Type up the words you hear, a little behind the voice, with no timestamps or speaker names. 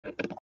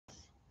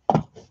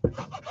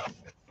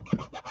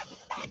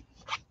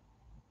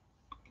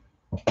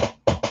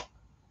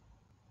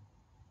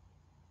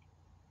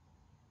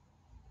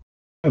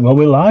Right, well,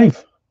 we're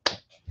live.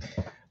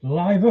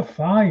 Live at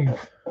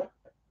 5.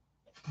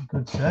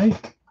 Good say.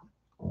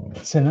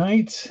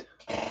 Tonight,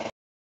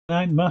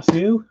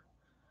 Matthew,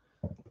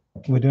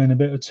 we're doing a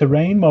bit of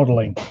terrain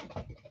modelling.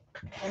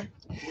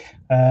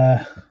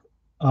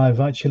 I've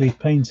actually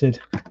painted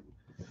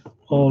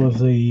all of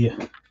the.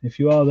 If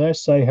you are there,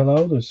 say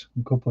hello. There's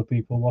a couple of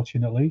people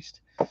watching at least.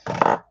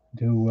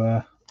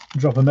 Do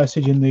drop a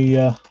message in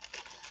the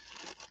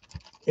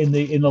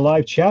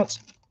live chat.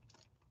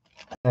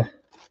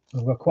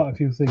 I've got quite a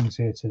few things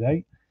here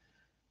today.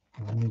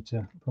 I need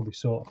to probably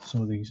sort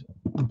some of these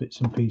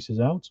bits and pieces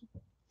out.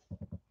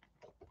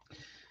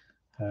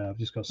 I've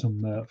just got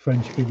some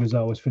French figures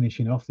I was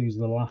finishing off. These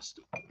are the last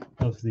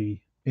of the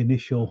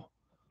initial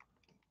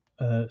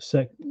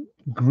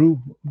group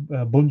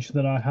bunch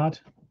that I had.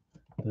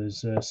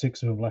 There's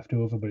 6 of them left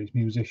over, but it's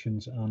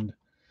musicians and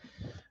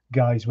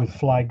guys with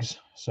flags,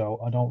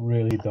 so I don't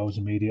really need those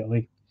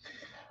immediately.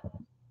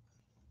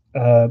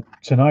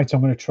 Tonight I'm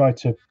going to try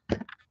to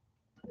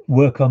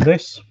work on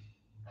this.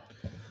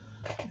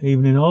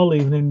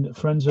 Evening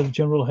friends of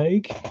General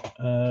Haig.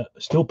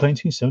 Still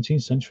painting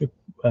 17th century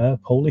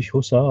Polish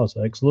hussars.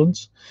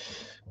 Excellent.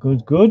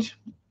 Good.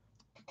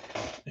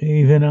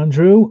 Evening,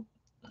 Andrew.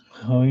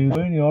 How are you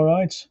doing? You all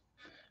right?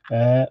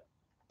 I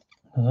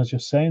was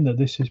just saying that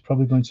this is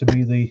probably going to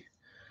be the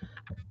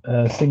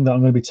thing that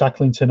I'm going to be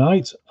tackling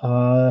tonight.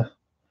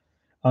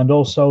 And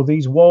also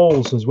these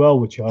walls as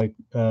well, which I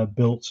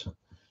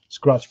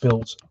scratch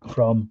built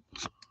from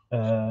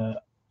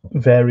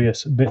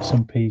various bits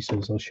and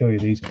pieces. I'll show you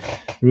these.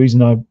 The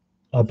reason I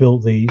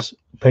built these,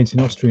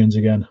 painting Austrians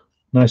again.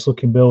 Nice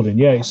looking building.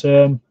 Yeah, it's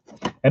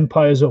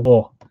Empires at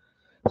War.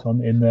 It's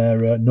in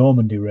their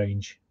Normandy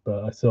range,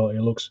 but I thought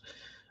it'll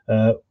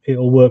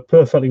work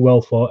perfectly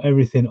well for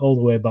everything all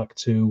the way back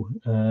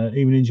to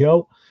Evening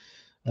Joe.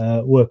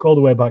 Work all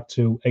the way back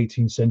to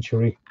 18th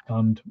century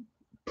and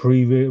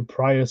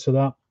prior to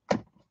that.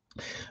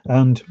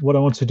 And what I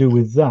want to do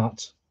with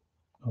that,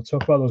 I'll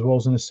talk about those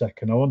walls in a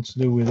second. I want to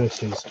do with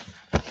this is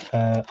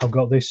I've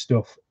got this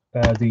stuff,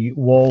 the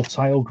wall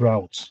tile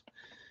grouts.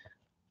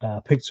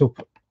 Picked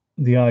up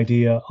the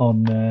idea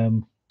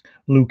on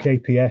Luke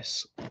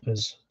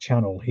APS's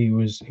channel.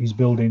 He's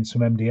building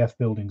some MDF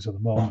buildings at the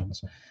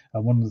moment,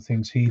 and one of the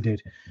things he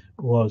did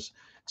was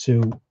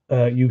to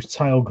use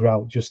tile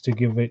grout just to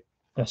give it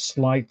a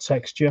slight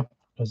texture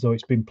as though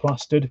it's been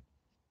plastered.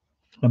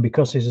 And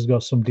because this has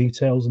got some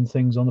details and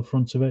things on the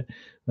front of it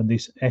and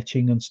this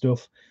etching and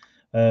stuff,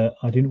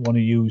 I didn't want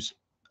to use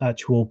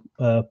actual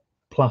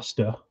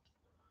plaster,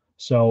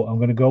 so I'm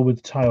going to go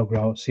with tile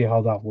grout, see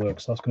how that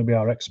works. That's going to be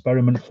our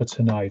experiment for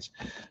tonight.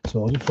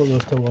 So I'll just put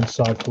those to one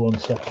side for 1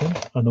 second.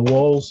 And the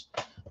walls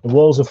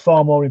are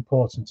far more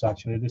important,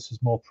 actually. This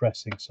is more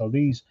pressing. So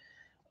these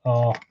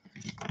are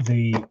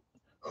the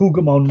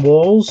Hougemont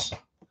walls,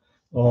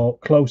 or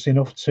close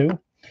enough to,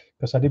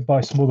 because I did buy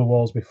some other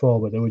walls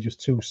before, but they were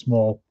just too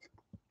small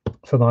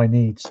for my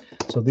needs.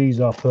 So these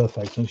are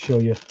perfect. I'll show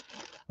you.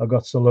 I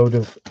got a load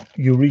of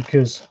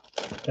Eureka's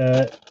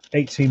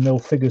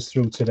 18mm figures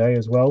through today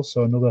as well,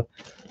 so another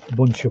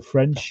bunch of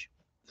French.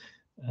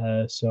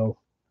 So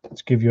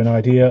to give you an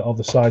idea of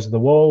the size of the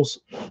walls,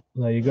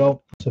 there you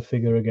go. It's a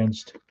figure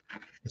against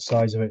the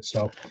size of it.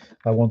 So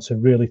I want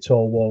some really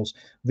tall walls.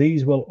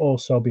 These will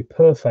also be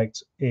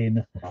perfect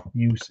in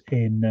use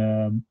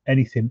in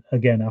anything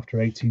again after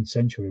 18th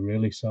century,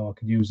 really. So I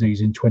could use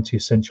these in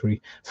 20th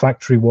century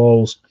factory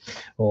walls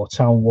or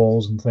town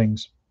walls and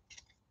things.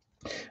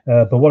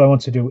 But what I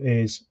want to do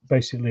is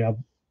basically I've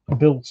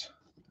built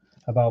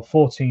about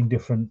 14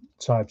 different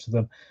types of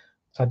them.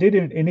 I did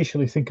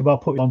initially think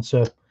about putting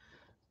onto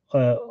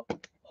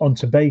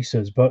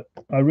bases, but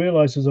I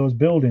realized as I was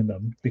building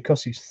them,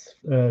 because it's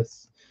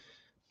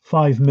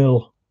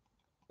 5mm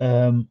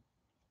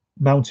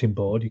mounting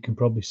board, you can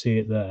probably see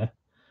it there,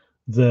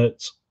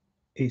 that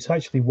it's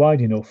actually wide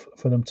enough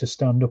for them to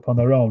stand up on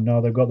their own. Now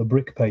they've got the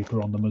brick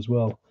paper on them as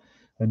well.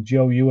 And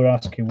Joe, you were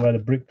asking where the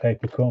brick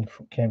paper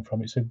came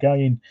from. It's a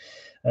guy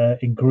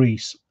in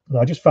Greece.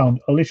 I just found,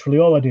 literally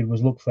all I did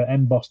was look for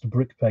embossed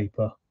brick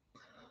paper.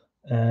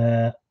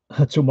 I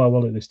took my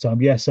wallet this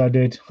time. Yes, I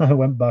did. I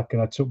went back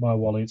and I took my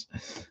wallet.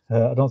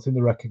 I don't think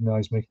they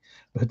recognized me,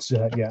 but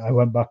yeah, I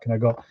went back and I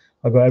got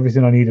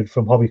everything I needed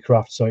from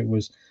Hobbycraft. So it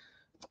was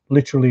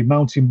literally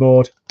mounting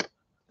board,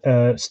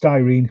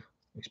 styrene.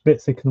 It's a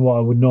bit thicker than what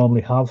I would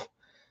normally have.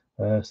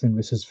 I think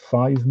this is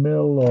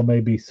 5mm or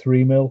maybe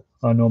 3mm.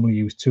 I normally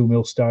use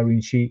 2mm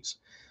styrene sheets,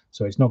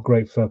 so it's not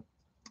great for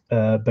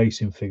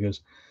basing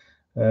figures.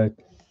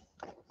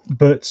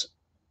 But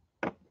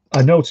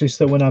I noticed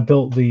that when I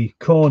built the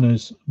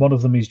corners, one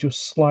of them is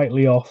just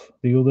slightly off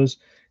the others,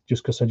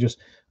 just because I just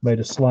made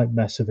a slight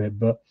mess of it.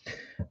 But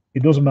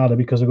it doesn't matter,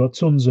 because I've got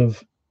tons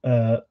of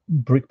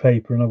brick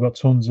paper and I've got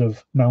tons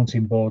of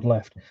mounting board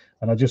left,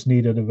 and I just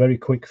needed a very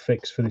quick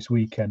fix for this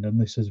weekend, and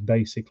this is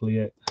basically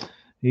it.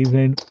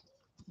 Evening,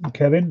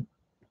 Kevin.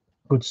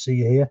 Good to see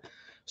you here.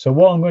 So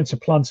what I'm going to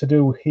plan to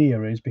do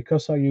here is,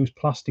 because I use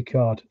plastic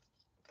card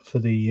for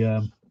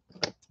the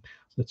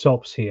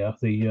tops here,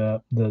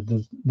 the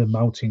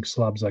mounting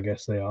slabs, I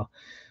guess they are.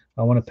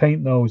 I want to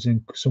paint those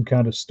in some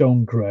kind of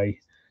stone grey,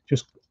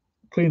 just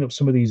clean up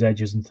some of these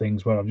edges and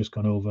things where I've just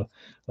gone over,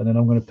 and then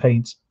I'm going to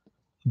paint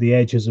the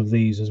edges of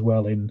these as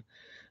well in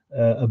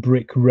a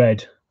brick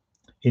red.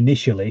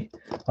 Initially,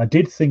 I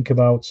did think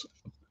about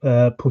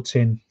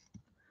putting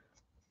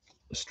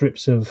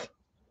strips of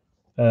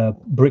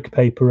brick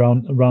paper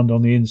around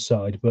on the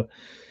inside, but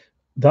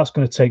that's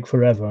going to take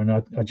forever,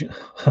 and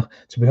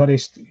to be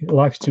honest,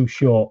 life's too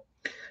short.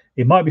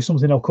 It might be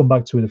something I'll come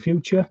back to in the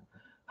future.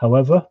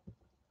 However,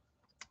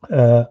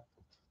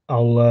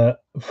 I'll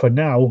for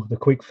now, the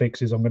quick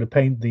fix is I'm going to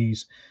paint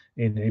these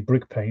in a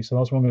brick paint. So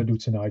that's what I'm going to do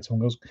tonight.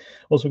 I'm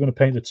also going to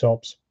paint the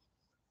tops.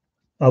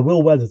 I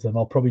will weather them.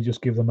 I'll probably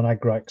just give them an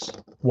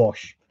Agrax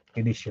wash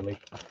initially,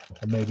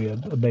 and maybe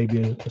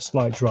a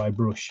slight dry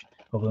brush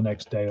over the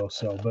next day or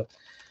so.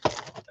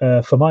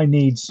 But for my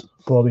needs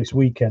for this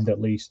weekend, at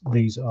least,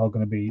 these are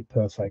going to be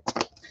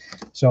perfect.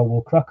 So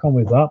we'll crack on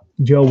with that.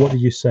 Joe, what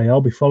did you say?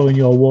 I'll be following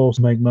your walls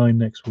to make mine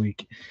next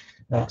week.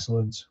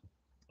 Excellent.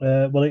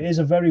 Well, it is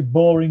a very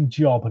boring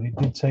job, and it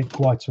did take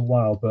quite a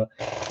while, but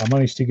I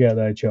managed to get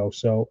there, Joe.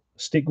 So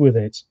stick with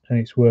it, and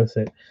it's worth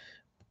it.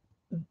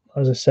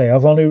 As I say,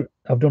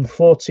 I've done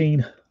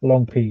 14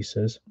 long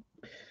pieces.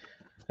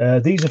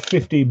 These are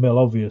 15mm,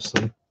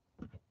 obviously.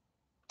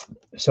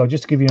 So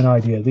just to give you an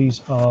idea,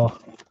 these are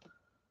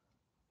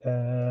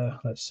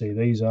let's see,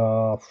 these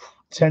are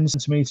 10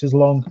 centimeters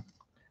long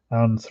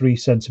and 3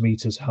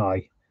 centimeters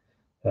high,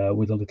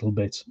 with a little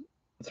bit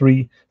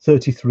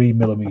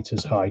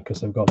 33mm high,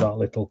 because they've got that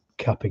little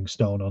capping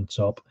stone on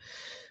top.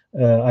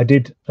 I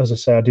did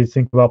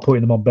think about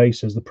putting them on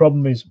bases. The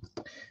problem is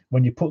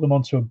when you put them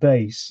onto a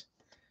base,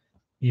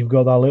 you've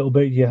got that little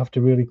bit, you have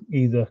to really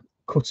either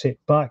cut it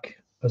back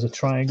as a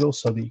triangle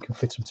so that you can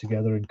fit them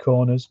together in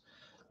corners,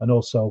 and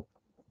also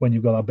when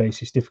you've got that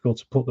base, it's difficult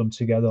to put them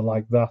together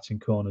like that in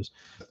corners.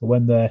 But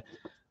when they're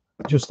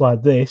just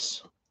like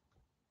this,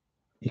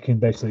 you can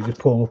basically just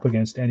put them up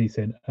against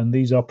anything, and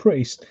these are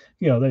pretty,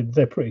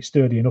 they're pretty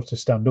sturdy enough to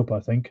stand up. I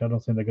think. I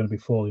don't think they're going to be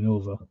falling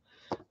over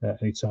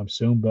anytime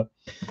soon, but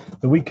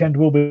the weekend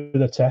will be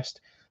the test.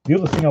 The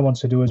other thing I want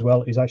to do as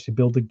well is actually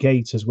build the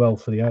gate as well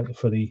for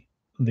the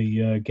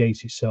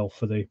gate itself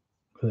for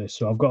this.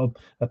 So I've got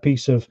a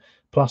piece of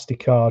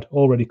plastic card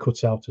already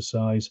cut out to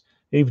size.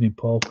 Evening,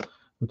 Paul.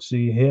 Good to see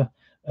you here.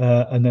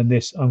 And then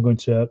this, I'm going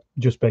to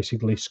just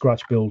basically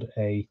scratch build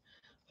a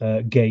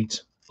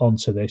gate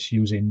onto this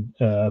using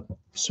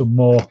some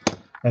more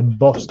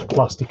embossed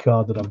plastic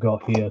card that I've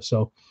got here.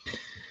 So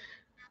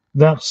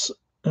that's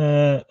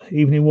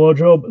evening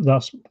wardrobe.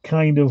 That's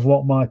kind of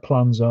what my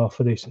plans are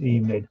for this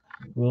evening.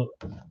 Well,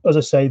 as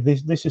I say,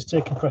 this is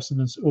taking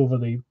precedence over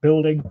the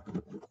building.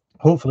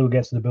 Hopefully we'll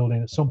get to the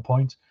building at some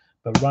point,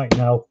 but right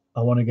now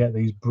I want to get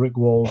these brick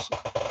walls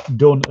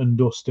done and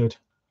dusted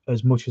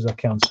as much as I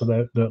can, so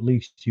they're at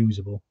least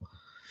usable.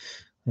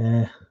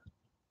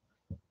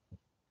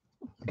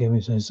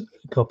 Game says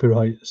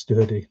copyright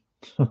sturdy.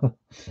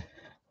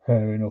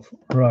 Fair enough.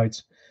 Right.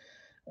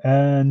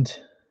 And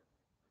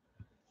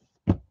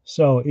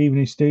so,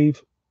 evening,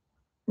 Steve.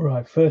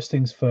 Right, first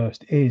things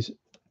first is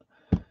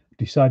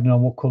deciding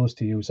on what colours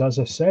to use. As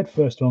I said,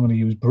 first I'm going to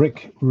use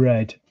brick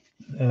red.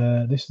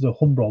 This is a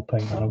Humbrol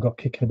paint that I've got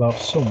kicking about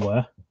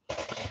somewhere,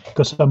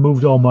 because I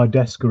moved all my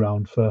desk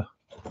around for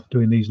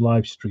doing these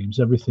live streams.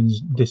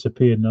 Everything's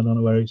disappeared and I don't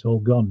know where it's all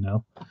gone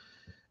now,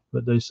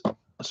 but there's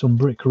some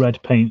brick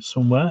red paint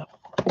somewhere.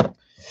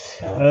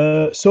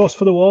 Source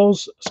for the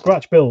walls,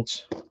 scratch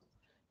built.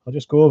 I'll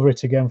just go over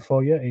it again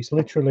for you. It's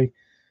literally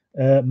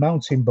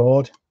mounting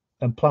board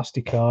and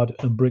plastic card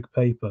and brick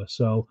paper.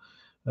 So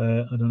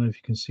I don't know if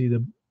you can see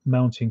the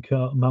mounting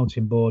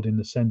board in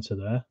the center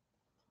there.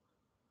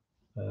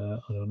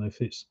 I don't know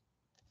if it's,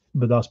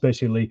 but that's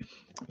basically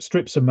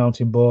strips of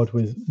mounting board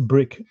with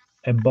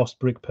embossed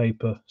brick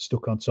paper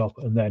stuck on top,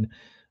 and then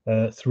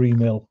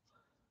 3mm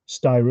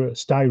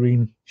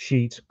styrene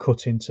sheet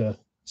cut into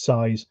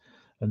size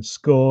and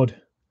scored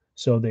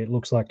so that it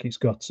looks like it's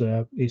got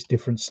its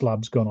different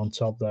slabs gone on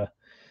top there.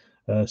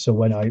 So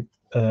when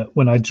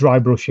I dry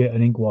brush it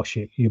and ink wash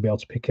it, you'll be able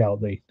to pick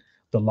out the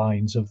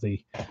lines of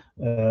the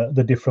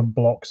different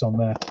blocks on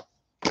there.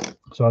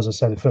 So as I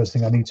said, the first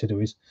thing I need to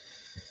do is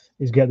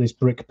get this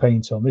brick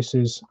paint on. This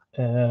is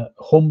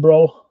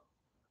Humbrol,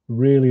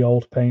 really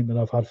old paint that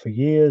I've had for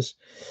years.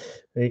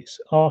 It's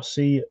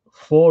RC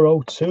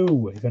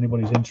 402 if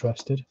anybody's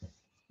interested.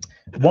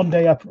 One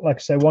day, like I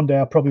say, one day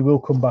I probably will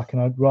come back,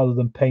 and rather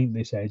than paint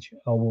this edge,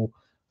 I will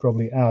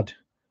probably add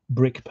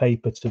brick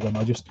paper to them.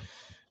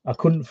 I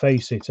couldn't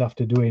face it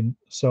after doing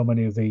so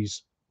many of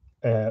these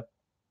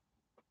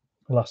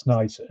last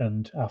night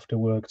and after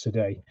work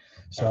today,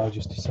 so I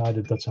just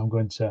decided that I'm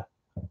going to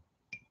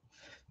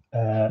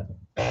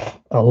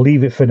I'll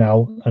leave it for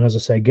now, and as I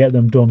say, get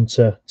them done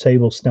to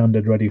table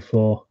standard, ready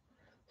for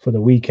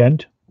the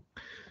weekend.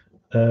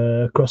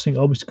 Crossing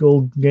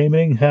Obstacle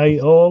Gaming, hey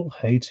all,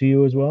 hey to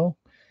you as well.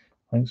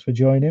 Thanks for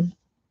joining.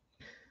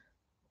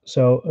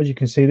 So as you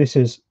can see, this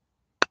is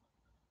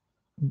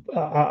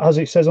As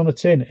it says on the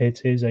tin,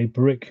 it is a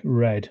brick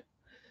red.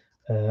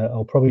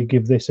 I'll probably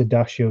give this a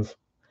dash of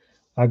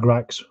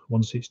Agrax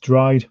once it's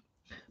dried,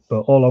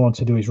 but all I want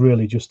to do is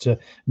really just to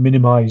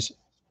minimize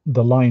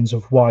the lines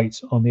of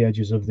white on the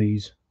edges of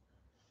these,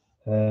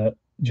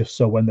 just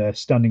so when they're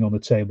standing on the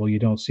table you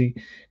don't see,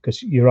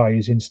 because your eye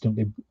is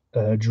instantly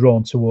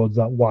drawn towards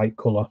that white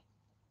color.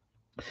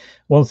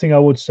 One thing I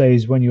would say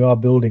is when you are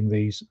building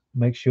these,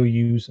 make sure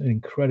you use an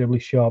incredibly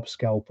sharp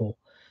scalpel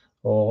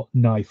or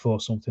knife or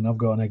something. I've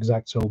got an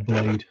X-Acto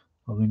blade,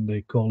 I think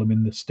they call them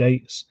in the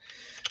States,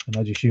 and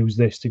I just use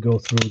this to go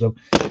through them.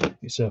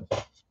 It's a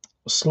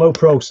slow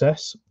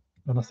process,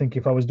 and I think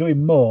if I was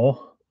doing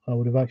more, I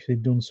would have actually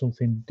done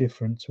something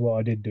different to what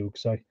I did do,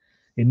 because I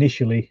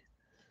initially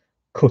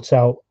cut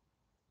out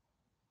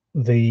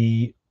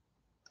the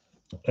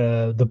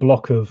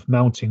block of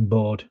mounting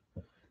board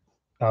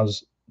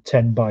as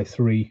 10 by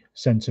 3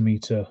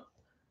 centimeter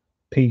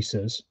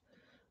pieces,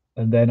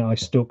 and then I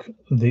stuck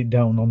it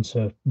down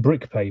onto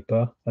brick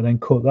paper and then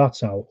cut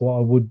that out. What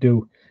I would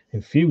do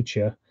in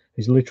future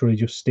is literally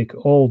just stick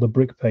all the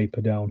brick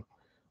paper down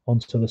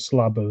onto the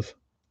slab of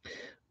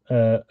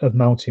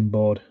mounting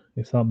board,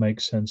 if that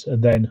makes sense,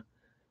 and then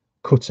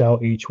cut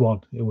out each one.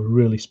 It would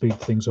really speed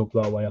things up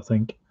that way, I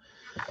think.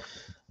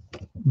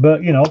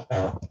 But you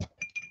know,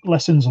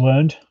 lessons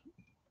learned.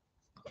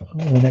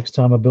 The next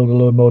time I build a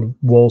load more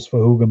walls for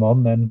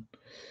Hougamon, then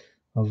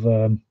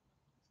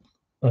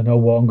I know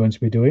what I'm going to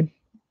be doing.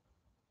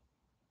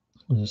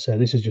 As I say,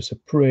 this is just a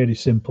pretty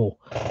simple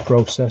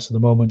process at the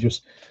moment,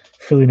 just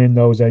filling in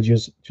those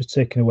edges, just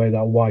taking away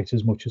that white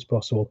as much as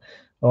possible.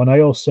 Oh, and I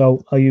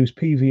use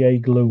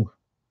PVA glue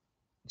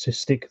to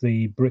stick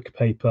the brick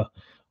paper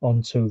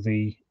onto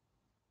the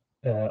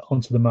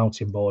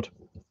mounting board,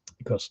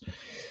 because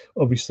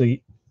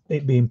obviously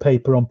it being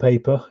paper on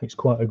paper, it's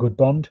quite a good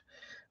bond.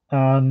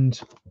 And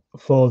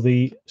for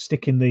the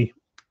sticking the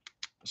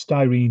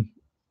styrene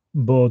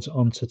boards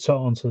onto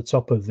the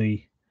top of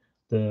the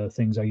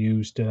things, I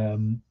used a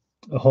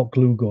hot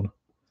glue gun,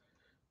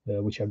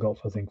 which I got,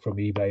 I think, from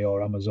eBay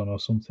or Amazon or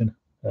something.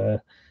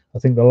 I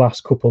think the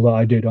last couple that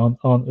I did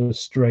aren't as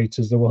straight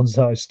as the ones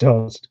that I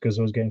started, because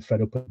I was getting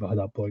fed up by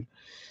that point.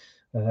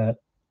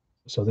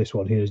 So this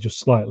one here is just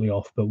slightly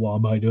off, but what I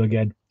might do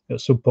again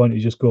at some point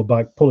is just go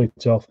back, pull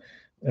it off,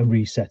 and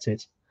reset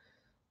it.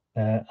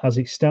 As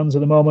it stands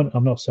at the moment,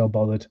 I'm not so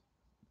bothered,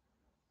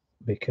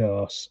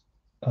 because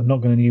I'm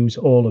not going to use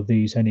all of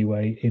these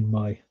anyway in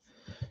my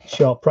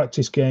sharp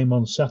practice game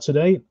on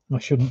Saturday. I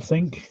shouldn't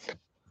think.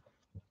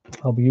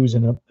 I'll be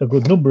using a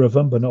good number of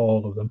them, but not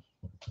all of them.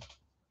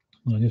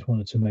 I just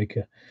wanted to make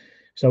a...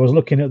 So I was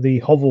looking at the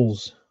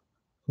hovels.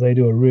 They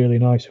do a really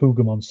nice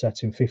Hougamon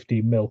set in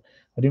 15mm.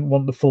 I didn't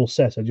want the full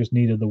set. I just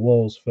needed the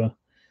walls for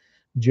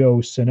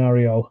Joe's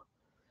scenario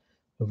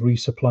of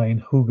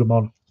resupplying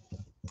Hougamon,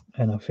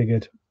 and I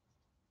figured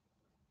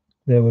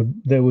they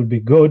would be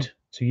good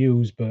to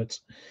use, but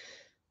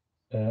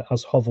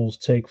as hovels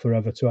take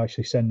forever to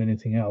actually send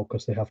anything out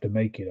because they have to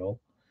make it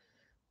all,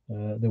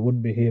 they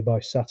wouldn't be here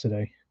by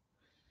Saturday.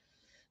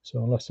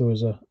 So unless I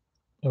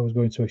was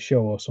going to a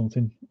show or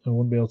something, I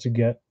wouldn't be able to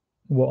get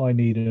what I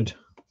needed,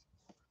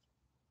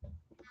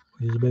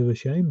 which is a bit of a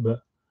shame,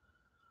 but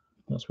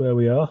that's where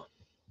we are.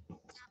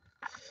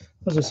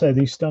 As I say,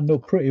 these stand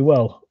up pretty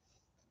well,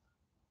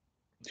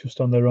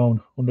 just on their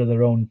own, under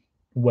their own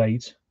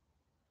weight.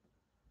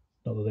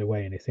 Not that they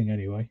weigh anything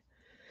anyway,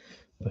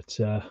 but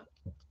they're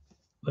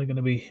going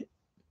to be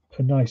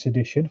a nice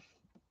addition.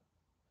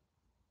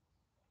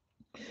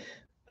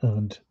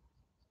 And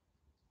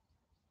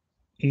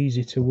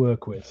easy to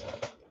work with.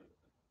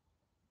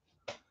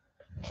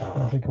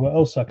 I think what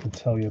else I can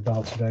tell you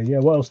about today. Yeah,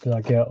 what else did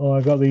I get? Oh,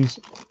 I got these.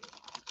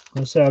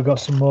 Let's say I got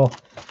some more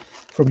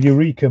from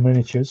Eureka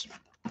Miniatures.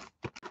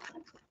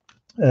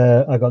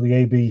 I got the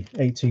AB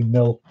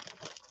 18mm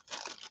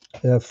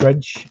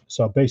French,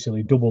 so I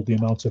basically doubled the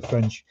amount of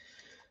French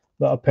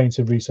that I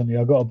painted recently.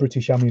 I got a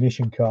British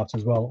ammunition cart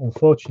as well.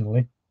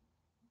 Unfortunately,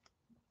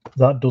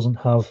 that doesn't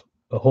have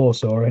a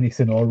horse or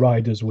anything or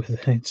riders with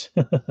it.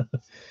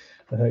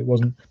 It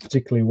wasn't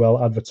particularly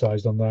well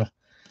advertised on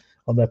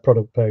their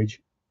product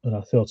page, and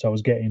I thought I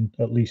was getting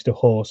at least a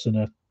horse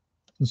and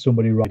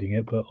somebody riding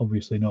it, but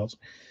obviously not.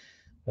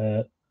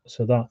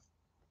 So that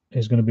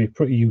is going to be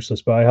pretty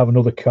useless. But I have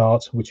another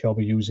cart which I'll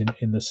be using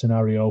in the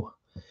scenario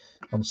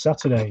on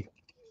Saturday.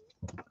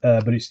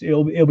 But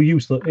it'll be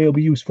useful. It'll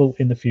be useful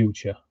in the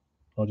future.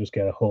 I'll just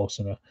get a horse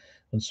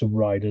and some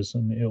riders,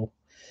 and it'll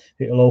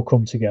all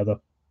come together.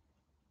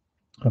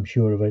 I'm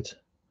sure of it.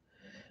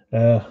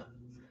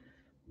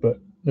 But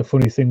the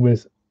funny thing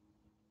with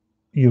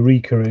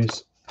Eureka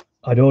is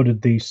I'd ordered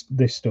this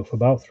stuff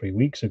about 3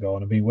 weeks ago,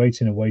 and I've been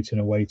waiting and waiting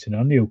and waiting.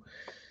 I knew,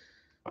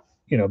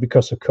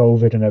 because of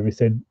COVID and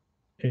everything,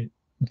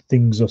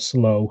 things are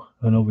slow,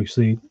 and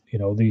obviously,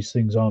 these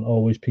things aren't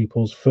always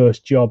people's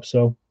first job.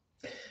 So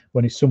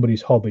when it's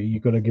somebody's hobby,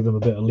 you've got to give them a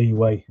bit of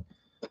leeway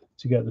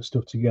to get the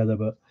stuff together.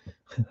 But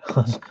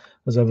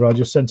as ever, I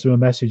just sent him a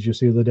message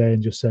just the other day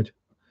and just said,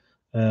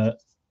 can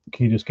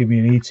you just give me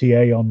an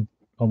ETA on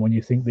on when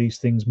you think these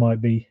things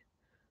might be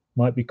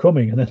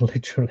coming, and then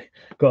literally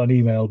got an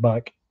email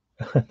back,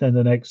 and then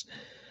the next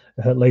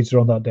later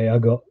on that day I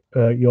got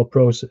your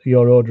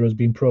order has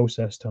been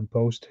processed and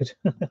posted.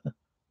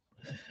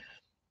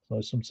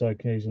 So sometimes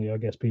occasionally I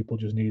guess people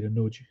just need a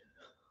nudge.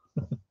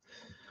 It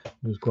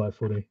was quite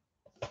funny.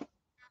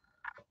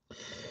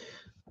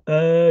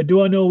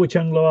 Do I know which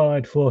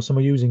Anglo-Allied force am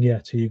I using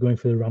yet? Are you going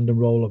for the random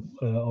roll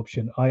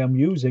option? I am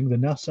using the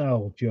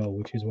Nassau, Joe,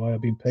 which is why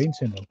I've been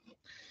painting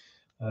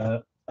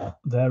them.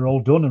 They're all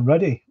done and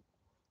ready.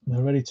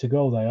 They're ready to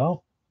go. They are.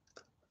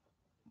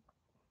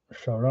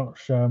 So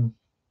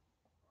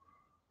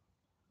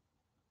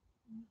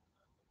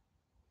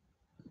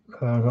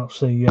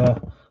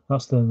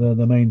that's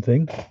the main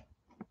thing.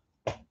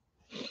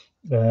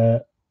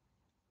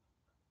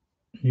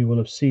 You will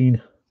have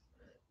seen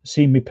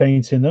me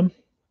painting them.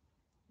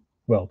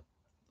 Well,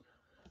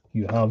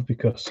 you have,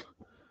 because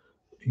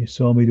you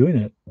saw me doing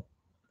it.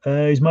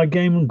 Is my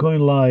game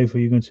going live? Or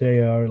are you going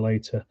to AR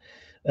later?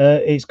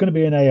 It's going to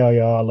be an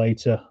AIR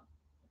later,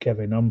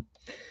 Kevin.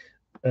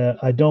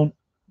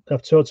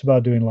 I've talked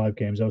about doing live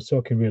games. I was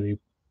talking really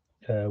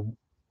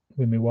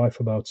with my wife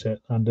about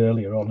it, and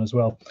earlier on as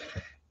well.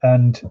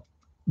 And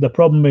the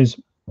problem is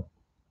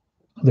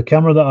the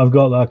camera that I've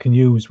got that I can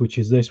use, which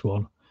is this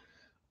one,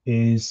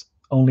 is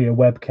only a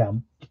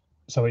webcam.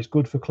 So it's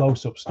good for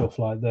close-up stuff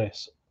like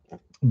this,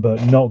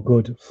 but not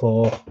good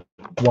for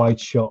wide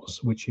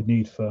shots, which you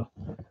need for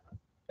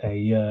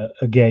a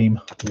game,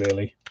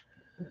 really.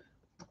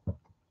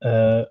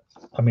 I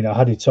mean, I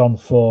had it on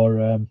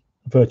for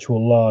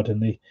virtual lard,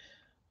 and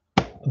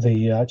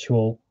the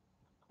actual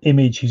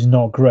image is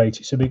not great.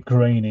 It's a bit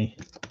grainy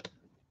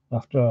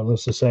after,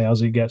 let's just say,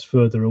 as it gets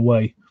further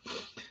away,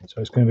 so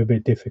it's going to be a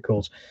bit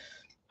difficult.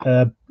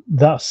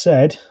 That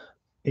said,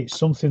 it's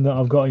something that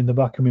I've got in the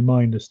back of my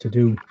mind as to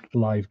do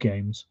live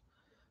games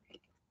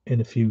in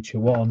the future.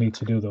 What I'll need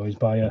to do though is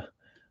buy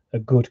a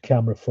good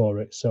camera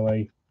for it. So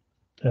I'm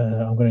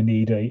going to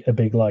need a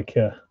big like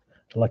a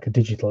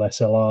digital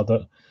SLR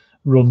that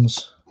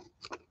runs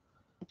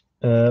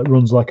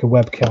like a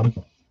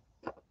webcam.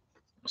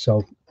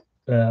 So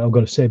I've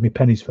got to save me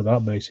pennies for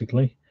that,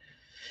 basically,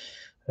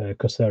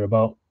 because they're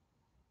about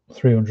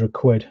 300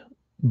 quid,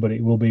 but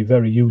it will be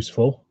very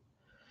useful,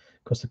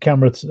 because the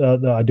camera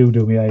that I do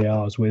my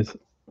ARs with,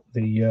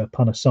 the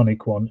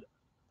Panasonic one,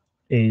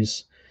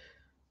 it's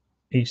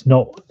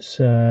not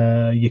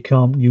you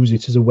can't use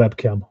it as a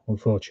webcam,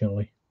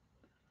 unfortunately.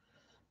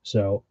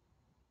 So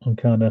I'm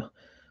kind of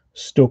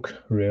stuck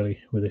really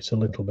with it a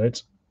little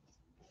bit,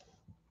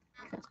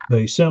 but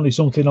it's certainly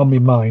something on my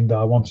mind that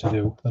I want to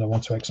do, that I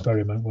want to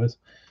experiment with.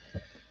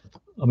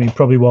 I mean,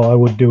 probably what I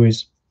would do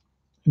is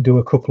do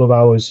a couple of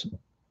hours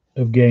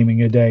of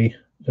gaming a day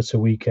at a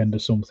weekend or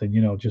something,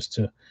 you know, just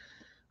to,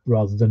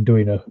 rather than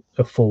doing a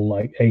full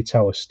like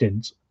 8-hour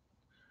stint,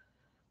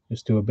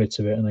 just do a bit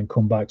of it and then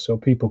come back, so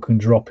people can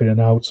drop in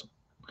and out,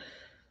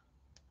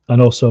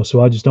 and also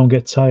so I just don't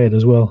get tired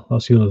as well.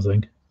 That's the other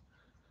thing.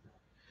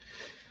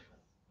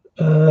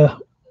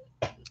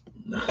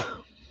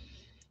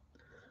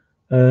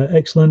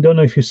 Excellent. Don't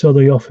know if you saw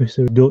The Office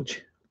of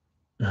Dutch.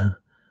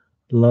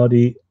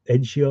 Lardy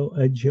Edgio.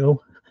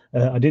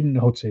 I didn't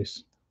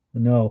notice.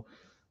 No,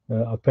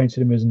 I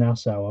painted him as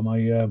Nassau. Am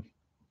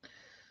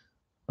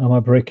I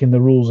breaking the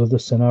rules of the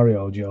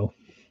scenario, Joe?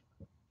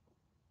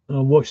 I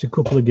watched a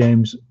couple of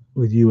games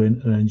with you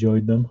and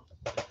enjoyed them.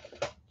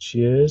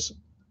 Cheers.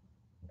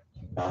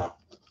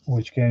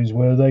 Which games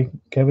were they,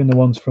 Kevin? The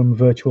ones from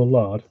Virtual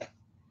Lard,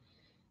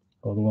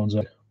 or the ones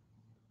that?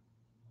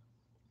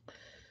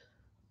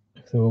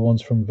 If there were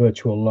ones from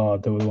Virtual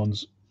Lard, there were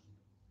ones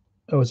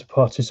I was a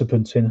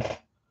participant in.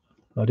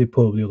 I did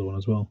pull up the other one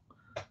as well.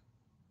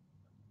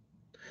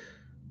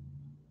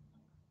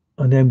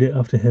 I named it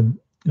after him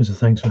as a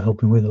thanks for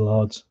helping with the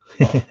lards.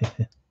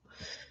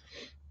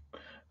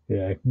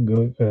 Yeah,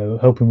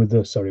 helping with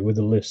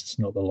the lists,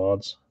 not the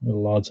lards. The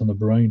lards on the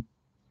brain.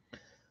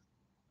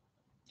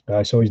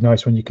 It's always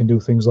nice when you can do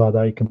things like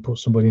that. You can put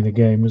somebody in a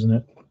game, isn't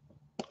it?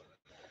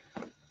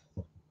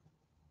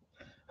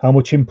 How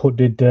much input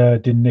did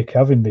Nick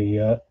have in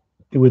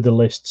with the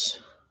lists?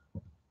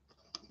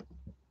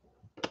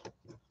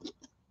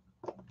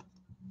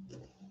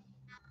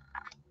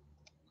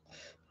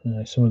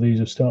 Some of these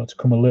have started to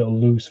come a little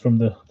loose from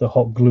the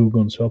hot glue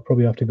gun, so I'll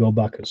probably have to go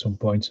back at some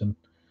point and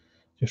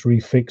just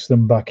refix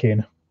them back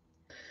in.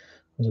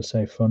 As I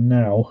say, for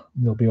now,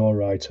 they'll be all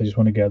right. I just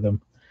want to get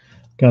them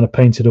kind of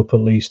painted up at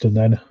least, and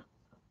then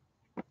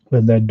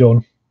when they're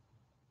done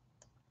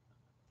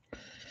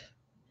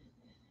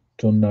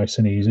nice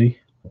and easy.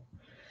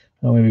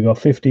 And we've got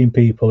 15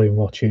 people in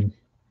watching.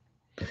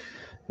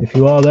 If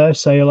you are there,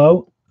 say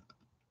hello.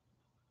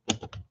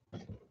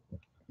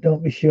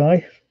 Don't be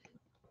shy.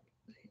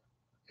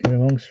 You're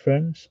amongst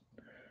friends.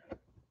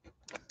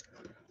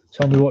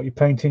 Tell me what you're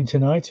painting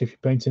tonight, if you're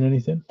painting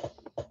anything.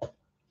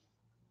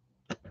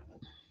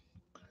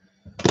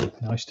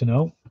 Nice to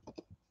know.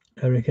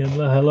 Eric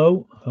Endler,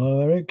 hello.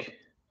 Hello, Eric.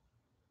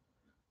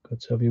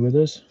 Good to have you with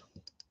us.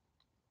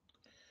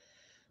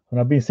 And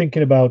I've been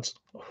thinking about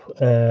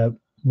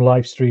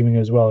live streaming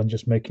as well, and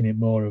just making it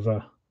more of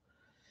a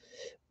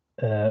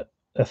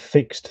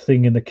fixed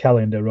thing in the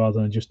calendar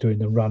rather than just doing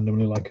them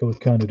randomly like I was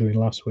kind of doing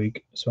last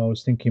week. So I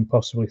was thinking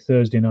possibly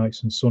Thursday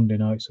nights and Sunday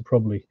nights are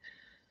probably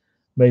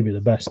maybe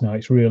the best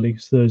nights. Really,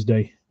 it's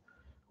Thursday,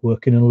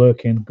 working and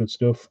lurking, good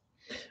stuff.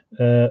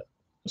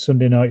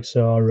 Sunday nights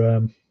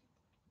are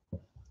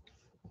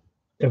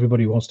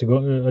everybody wants to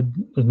go,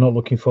 not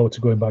looking forward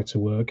to going back to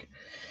work.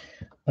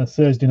 And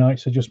Thursday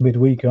nights are just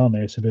midweek, aren't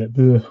they? It's a bit,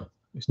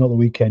 it's not the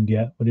weekend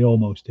yet, but it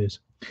almost is.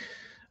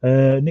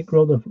 Nick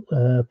wrote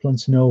the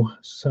Plantino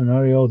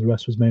scenario. The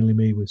rest was mainly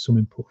me with some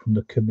input from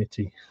the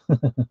committee.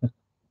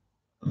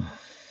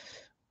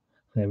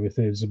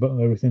 Everything's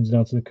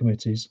down to the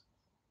committees.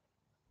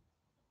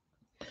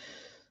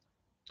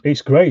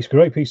 It's great. It's a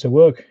great piece of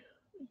work,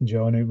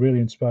 Joe, and it really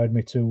inspired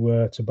me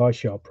to buy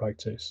Sharp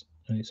Practice.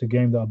 And it's a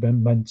game that I've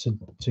been meant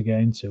to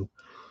get into.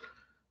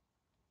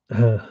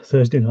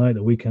 Thursday night,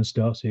 the weekend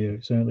starts here.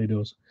 It certainly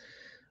does.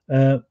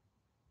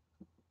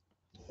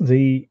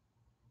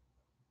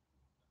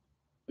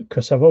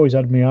 Because I've always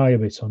had my eye a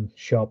bit on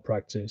Sharp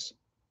Practice,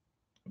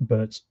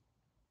 but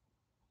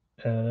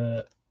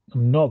I'm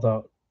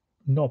not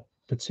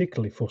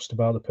particularly fussed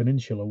about the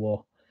Peninsular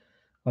War.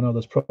 I know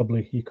there's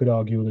probably, you could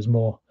argue there's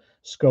more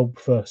scope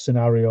for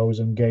scenarios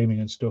and gaming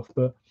and stuff,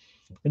 but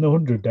in the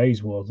 100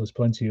 Days War, there's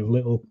plenty of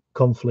little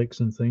conflicts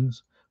and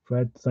things.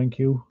 Fred, thank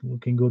you.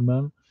 Looking good,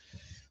 man.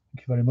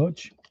 Thank you very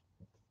much.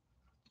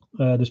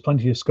 There's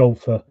plenty of scope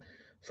for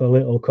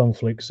little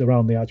conflicts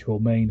around the actual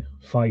main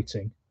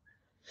fighting.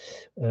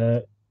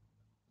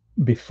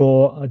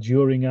 Before,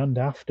 during, and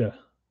after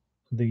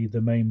the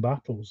main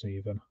battles,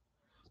 even.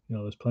 You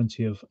know, there's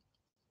plenty of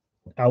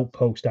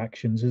outpost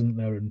actions, isn't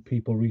there, and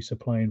people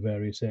resupplying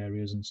various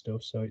areas and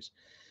stuff. So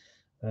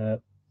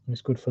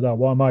it's good for that.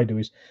 What I might do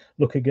is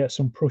look at get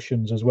some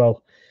Prussians as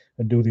well,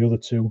 and do the other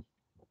two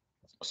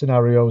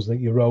scenarios that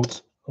you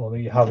wrote or that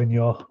you have in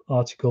your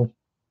article.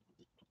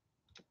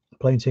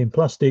 Playing Team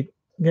Plastic,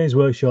 Games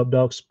Workshop,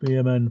 Dark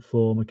Spearmen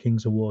for my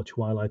Kings of War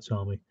Twilight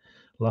Army.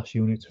 Last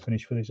unit to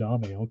finish for this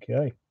army.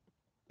 Okay.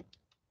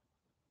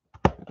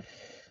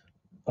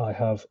 I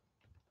have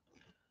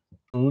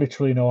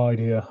literally no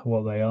idea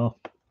what they are,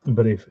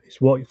 but if it's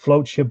what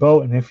floats your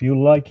boat and if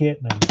you like it,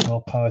 then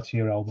more power to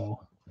your elbow.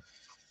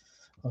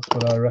 That's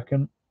what I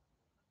reckon.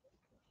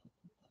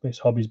 This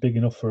hobby's big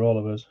enough for all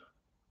of us,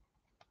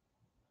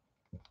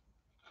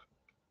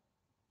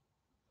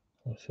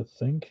 I should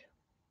think.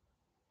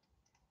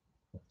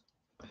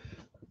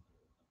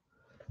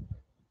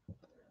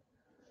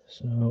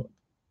 So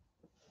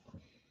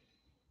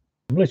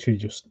I'm literally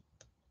just,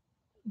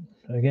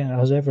 again,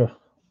 as ever,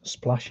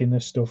 splashing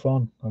this stuff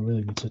on. I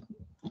really need to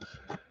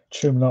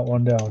trim that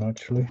one down,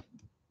 actually.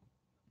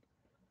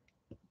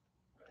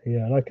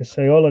 Yeah, like I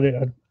say, all I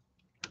did,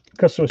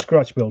 because there were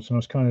scratch builds and I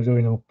was kind of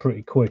doing them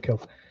pretty quick,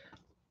 I've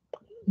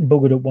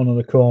buggered up one of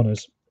the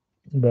corners,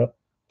 but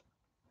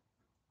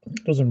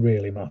it doesn't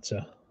really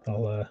matter.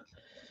 I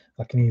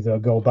can either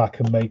go back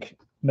and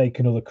make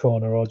another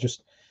corner or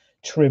just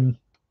trim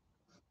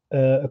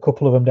a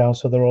couple of them down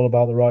so they're all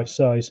about the right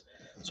size.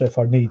 So if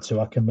I need to,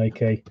 I can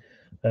make a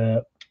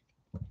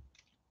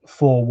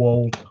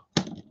four-walled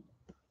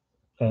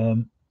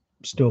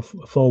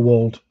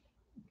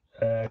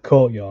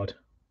courtyard,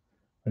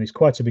 and it's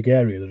quite a big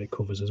area that it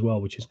covers as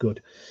well, which is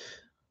good.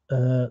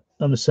 I'm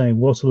the same.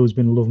 Waterloo's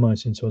been a love mine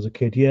since I was a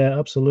kid. Yeah,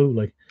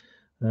 absolutely.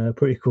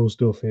 Pretty cool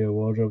stuff here,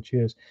 Wardrobe.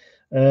 Cheers.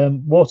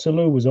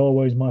 Waterloo was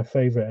always my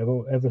favourite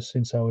ever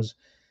since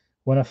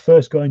when I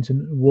first got into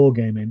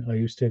wargaming. I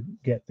used to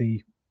get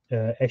the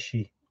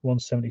Eschi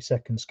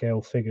 1/72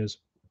 scale figures,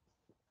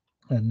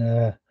 and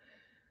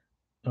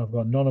I've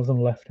got none of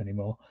them left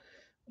anymore.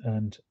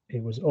 And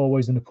it was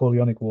always the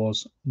Napoleonic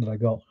Wars that I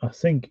got. I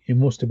think it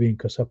must have been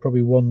because I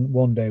probably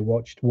one day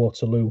watched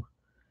Waterloo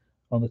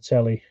on the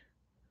telly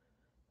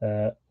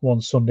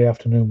one Sunday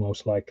afternoon,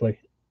 most likely.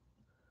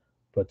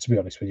 But to be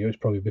honest with you, it's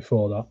probably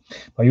before that.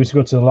 I used to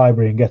go to the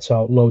library and get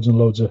out loads and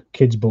loads of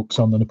kids' books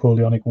on the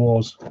Napoleonic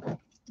Wars.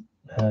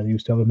 They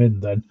used to have them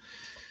in then.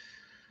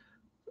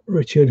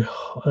 Richard,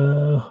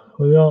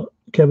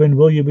 Kevin,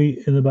 will you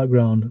be in the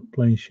background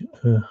playing?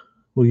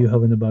 Will you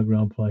have in the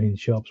background playing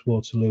Sharp's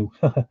Waterloo?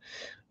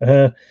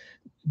 If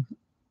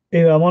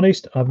I'm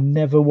honest, I've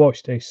never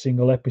watched a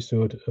single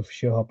episode of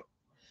Sharp.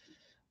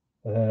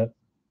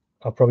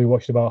 I've probably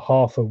watched about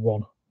half of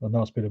one, and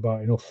that's been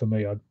about enough for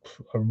me. I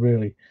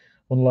really,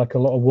 unlike a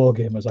lot of war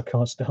gamers, I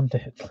can't stand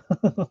it.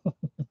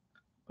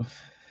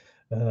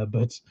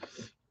 But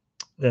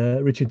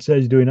Richard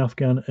says he's doing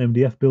Afghan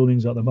MDF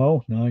buildings at the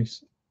Mo.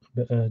 Nice.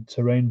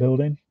 Terrain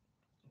building.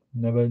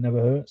 Never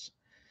hurts.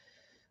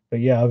 But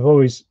yeah, I've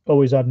always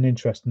had an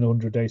interest in the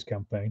 100 Days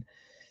campaign.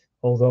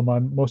 Although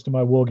most of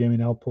my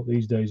wargaming output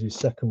these days is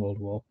Second World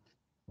War.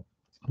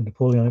 The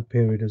Napoleonic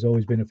period has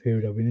always been a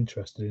period I've been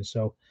interested in.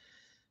 So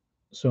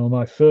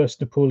my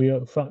first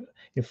Napoleon,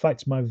 in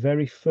fact, my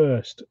very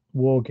first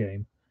war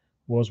game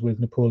was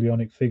with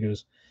Napoleonic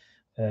figures.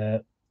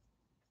 I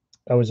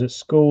was at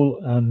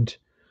school, and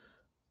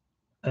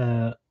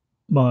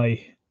my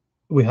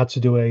we had to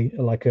do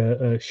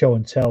a show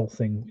and tell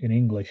thing in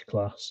English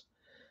class,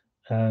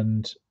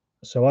 and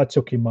so I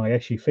took in my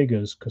Eschi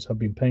figures because I've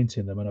been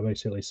painting them, and I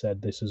basically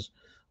said, "This is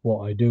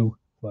what I do."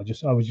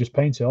 I was just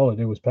painting. All I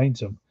do was paint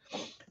them,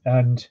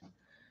 and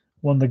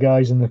one of the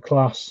guys in the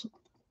class,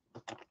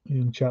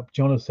 young chap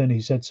Jonathan,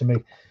 he said to me,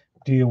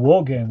 "Do you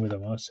war game with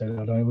them?" I said,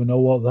 "I don't even know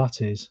what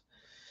that is."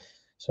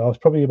 So I was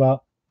probably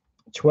about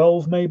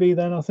 12, maybe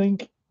then, I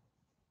think.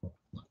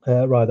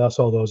 Right, that's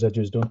all those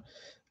edges done.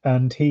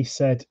 And he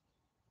said,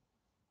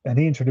 and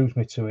he introduced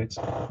me to it,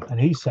 and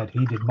he said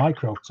he did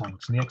micro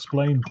tanks, and he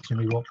explained to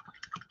me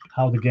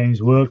how the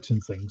games worked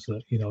and things,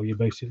 that you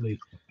basically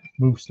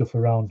move stuff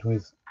around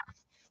with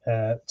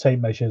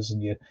tape measures,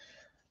 and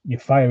you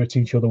fire at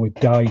each other with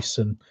dice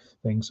and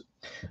things.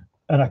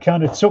 And I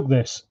kind of took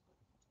this,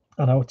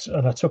 and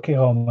I took it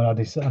home,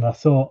 and I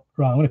thought,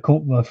 right, I'm going to come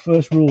up with my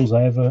first rules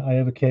I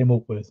ever came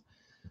up with.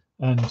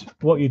 And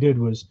what you did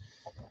was,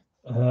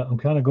 I'm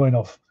kind of going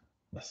off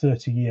a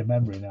 30-year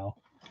memory now,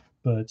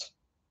 but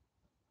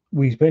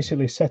we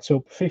basically set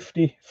up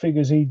 50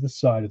 figures either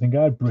side. I think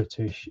I had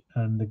British,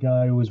 and the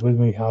guy who was with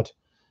me had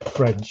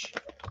French.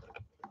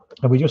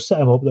 And we just set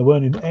them up. They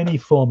weren't in any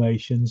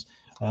formations,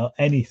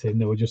 anything.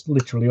 They were just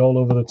literally all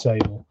over the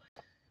table.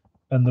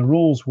 And the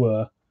rules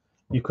were,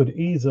 you could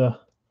either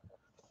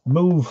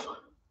move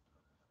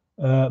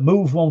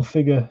one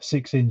figure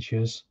 6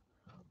 inches,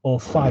 or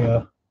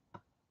fire,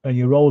 and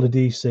you rolled a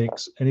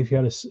d6. And if you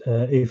had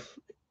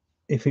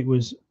if it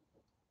was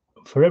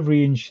for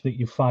every inch that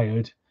you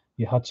fired,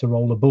 you had to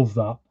roll above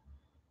that.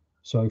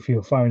 So if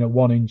you're firing at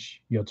 1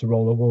 inch, you had to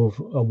roll above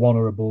a 1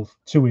 or above,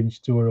 2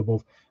 inch, 2 or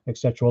above,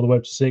 etc., all the way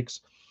up to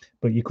 6.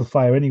 But you could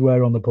fire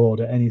anywhere on the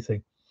board at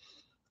anything,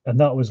 and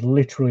that was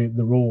literally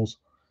the rules.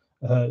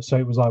 So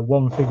it was like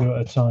one figure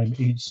at a time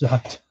each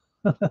side.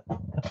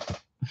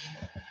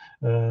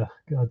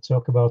 God,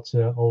 talk about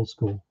old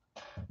school.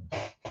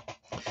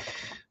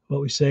 What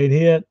we're saying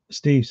here,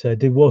 Steve said,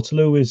 did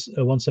Waterloo is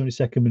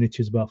 172nd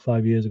miniatures about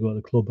 5 years ago at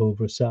the club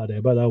over a Saturday.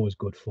 But that was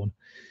good fun.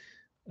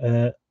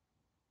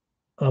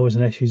 I was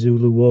an Eschi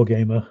Zulu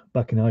wargamer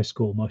back in high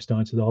school, my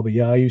start to the hobby.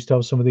 Yeah, I used to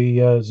have some of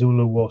the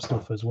Zulu war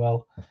stuff as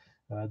well,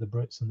 the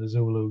Brits and the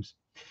Zulus.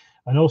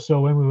 And also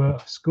when we were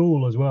at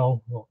school as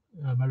well, what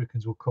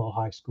Americans would call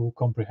high school,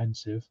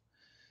 comprehensive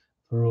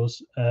for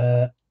us,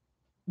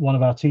 one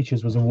of our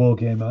teachers was a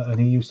wargamer, and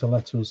he used to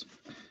let us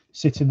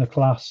sit in the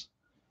class,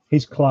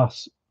 his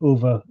class,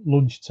 over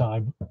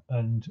lunchtime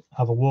and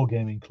have a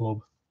wargaming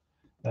club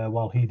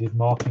while he did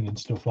marking and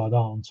stuff like that,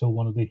 until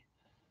one of the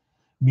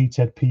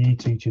meathead PE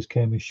teachers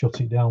came and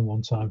shut it down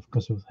one time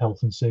because of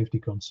health and safety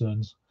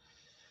concerns.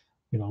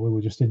 We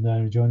were just in there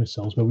enjoying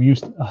ourselves. But we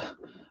used to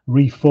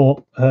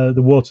refought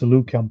the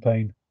Waterloo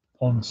campaign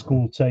on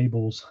school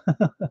tables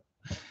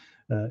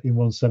in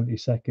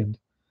 172nd.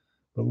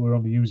 But we were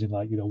only using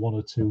 1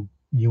 or 2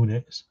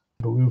 units.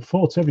 But we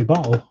fought every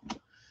battle.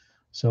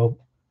 So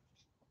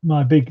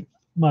my big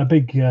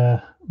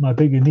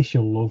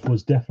initial love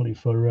was definitely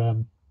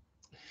for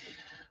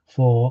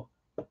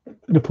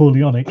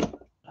Napoleonic.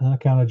 And I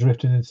kind of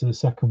drifted into the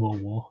Second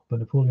World War, but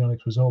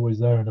Napoleonics was always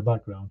there in the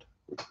background.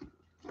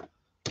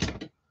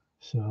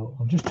 So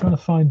I'm just trying to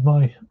find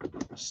my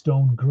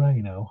stone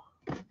grey now.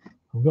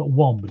 I've got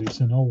one, but it's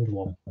an old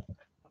one. I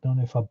don't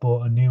know if I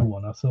bought a new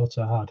one. I thought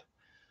I had.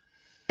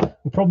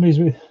 The problem is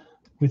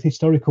with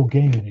historical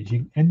gaming is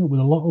you end up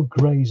with a lot of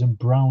greys and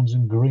browns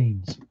and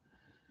greens,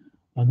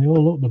 and they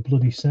all look the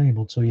bloody same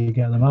until you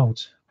get them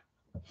out.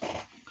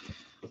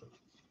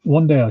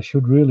 One day I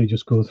should really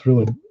just go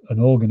through and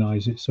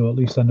organise it, so at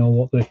least I know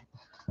what the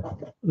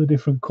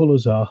different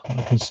colours are.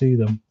 I can see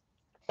them.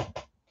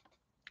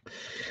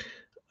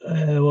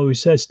 What we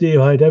said,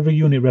 Steve, I had every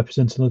unit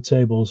represented on the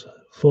tables,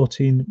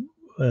 14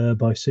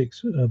 by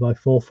 6 by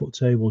 4 foot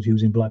tables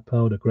using black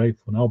powder. Great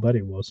fun. I'll bet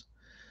it was.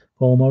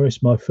 Paul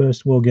Morris, my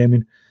first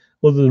wargaming,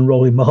 other than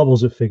rolling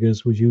marbles at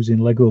figures, was using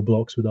Lego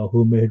blocks with our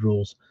homemade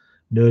rules.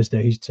 Nurse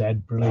Days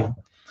 10, brilliant.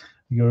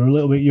 You're a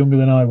little bit younger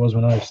than I was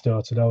when I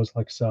started. I was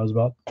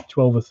about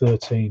 12 or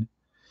 13.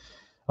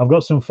 I've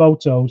got some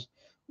photos.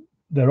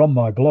 They're on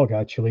my blog,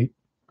 actually.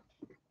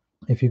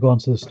 If you go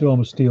onto the Storm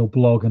of Steel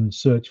blog and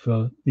search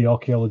for the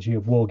archaeology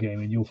of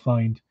wargaming, you'll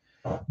find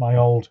my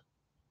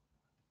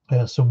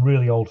some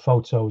really old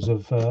photos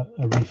of a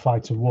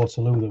refight of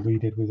Waterloo that we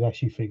did with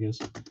Eschi figures,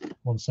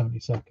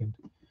 172nd.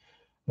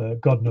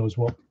 God knows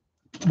what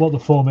the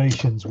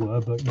formations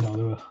were, but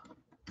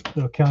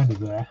they were kind of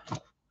there.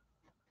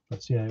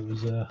 But yeah, it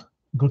was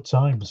good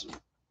times.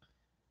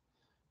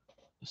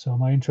 So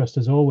my interest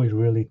has always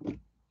really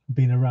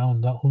been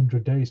around that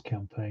 100 Days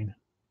campaign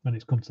when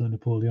it's come to the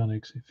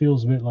Napoleonics. It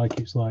feels a bit like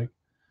it's like,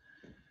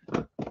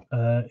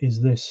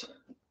 is this?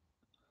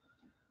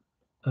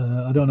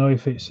 I don't know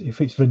if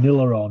it's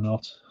vanilla or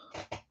not,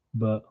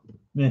 but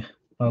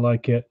I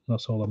like it.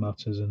 That's all that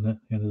matters, isn't it? At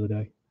the end of the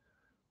day.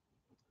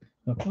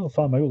 I can't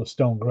find my other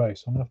stone grey,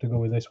 so I'm gonna have to go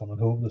with this one and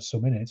hope there's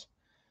some in it.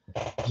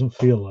 Doesn't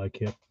feel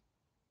like it.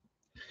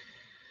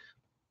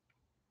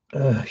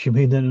 You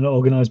mean they're not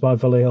organised by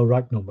Vallejo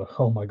rack number?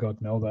 Oh my God,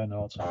 no, they're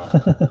not.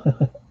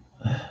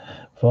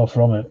 Far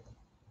from it.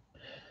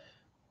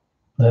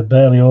 They're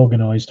barely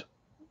organised,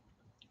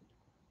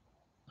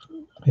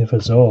 if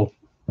at all.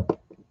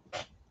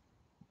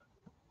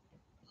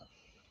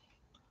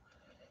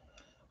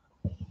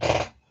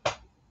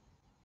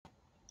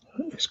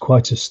 It's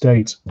quite a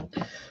state.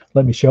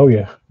 Let me show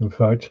you, in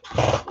fact.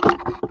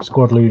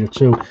 Squad Leader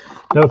 2.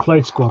 Never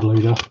played Squad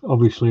Leader.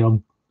 Obviously,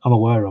 I'm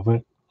aware of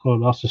it. Well,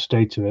 that's the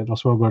state of it.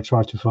 That's what I'm going to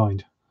try to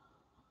find.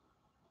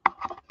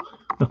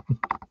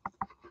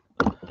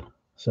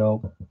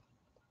 So,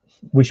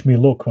 wish me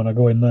luck when I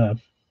go in there.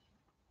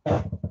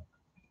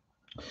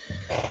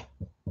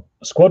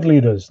 Squad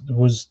Leaders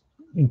was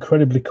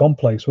incredibly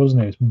complex,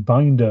 wasn't it? It's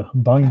binder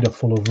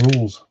full of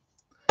rules.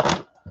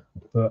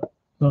 But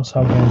that's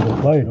how games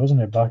were played,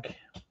 wasn't it? Back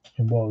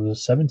in what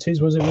was the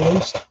 70s, was it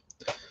released?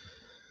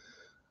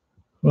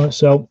 Right,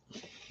 so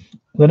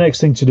the next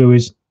thing to do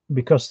is,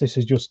 because this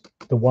is just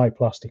the white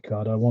plastic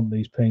card, I want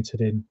these painted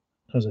in,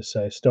 as I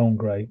say, stone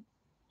grey.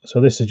 So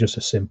this is just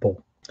a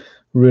simple,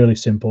 really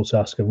simple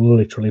task of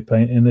literally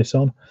painting this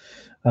on.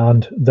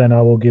 And then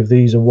I will give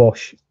these a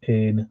wash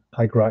in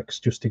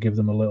Agrax just to give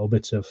them a little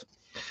bit of,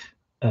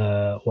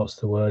 what's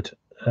the word,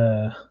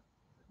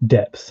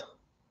 depth.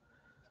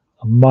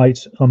 I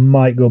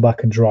might go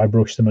back and dry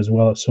brush them as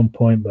well at some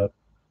point, but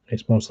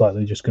it's most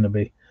likely just going to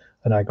be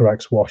an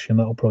Agrax wash, and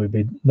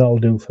that'll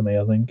do for me,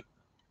 I think.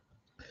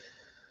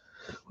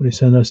 What are you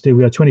saying there, Steve?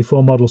 We had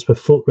 24 models per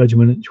foot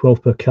regiment,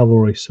 12 per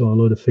cavalry, so a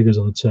load of figures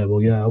on the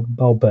table. Yeah,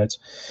 I'll bet.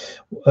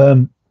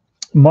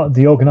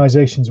 The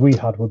organisations we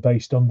had were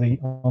based on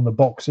the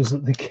boxes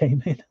that they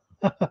came in.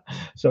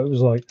 So it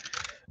was like,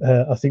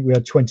 I think we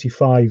had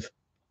 25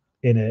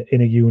 in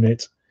a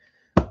unit,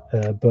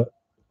 but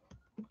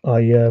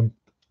I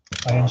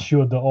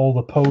ensured that all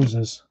the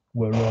poses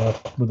were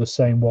the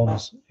same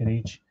ones in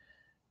each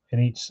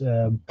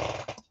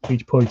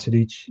point at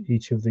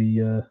each of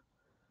the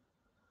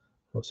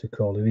what's it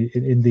called,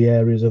 in the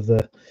areas of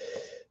the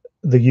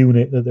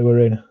unit that they were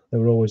in. They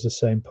were always the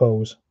same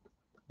pose,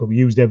 but we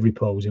used every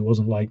pose. It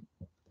wasn't like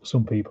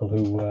some people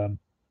who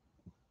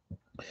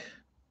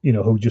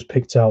who just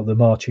picked out the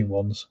marching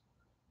ones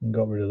and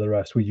got rid of the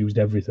rest. We used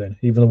everything,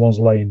 even the ones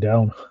laying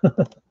down.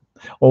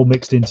 All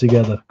mixed in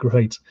together.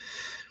 Great.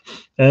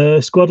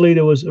 Squad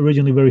Leader was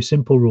originally very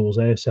simple rules.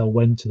 ASL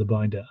went to the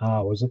binder.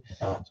 Was it?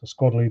 So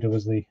Squad Leader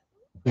was the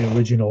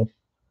original.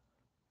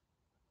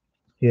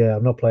 Yeah,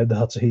 I've not played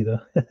that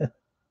either.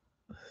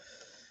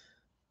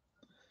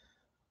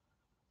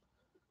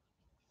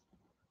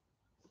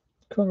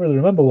 Can't really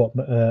remember what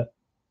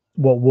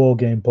war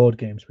game board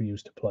games we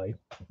used to play.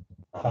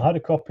 I had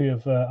a copy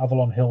of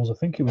Avalon Hills. I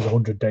think it was a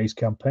 100 Days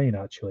campaign,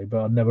 actually,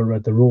 but I'd never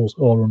read the rules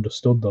or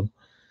understood them.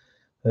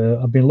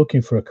 I've been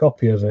looking for a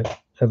copy of it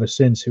ever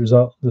since. It was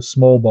the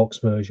small box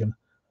version,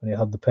 and it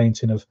had the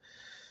painting of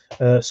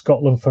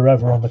Scotland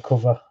Forever on the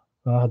cover.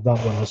 I had that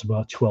when I was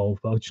about 12,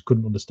 but I just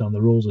couldn't understand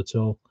the rules at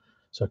all.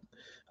 So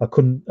I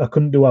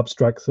couldn't do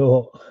abstract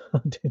thought. I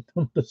didn't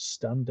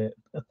understand it.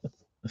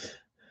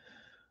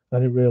 I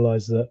didn't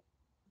realise that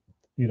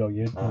you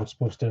were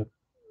supposed to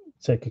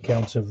take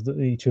account of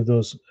each of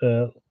those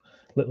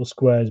little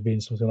squares being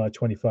something like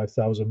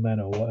 25,000 men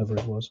or whatever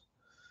it was.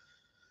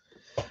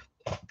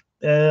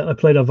 I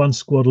played Advanced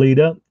Squad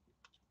Leader.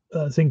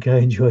 I think I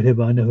enjoyed it,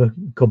 but I never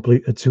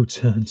completed 2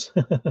 turns.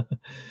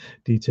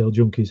 Detail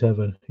Junkie's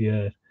Heaven.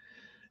 Yeah,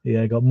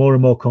 it got more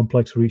and more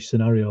complex for each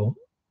scenario.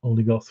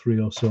 Only got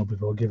 3 or so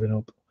before giving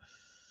up.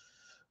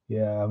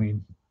 Yeah, I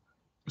mean,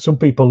 some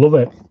people love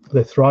it.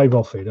 They thrive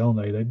off it, don't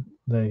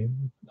they?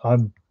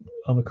 I'm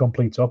a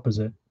complete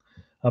opposite.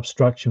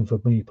 Abstraction for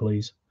me,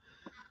 please.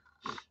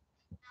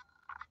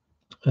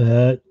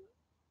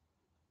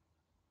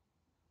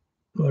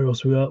 Where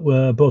else we got?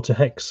 I bought a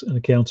hex and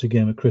a counter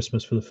game at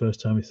Christmas for the first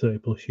time in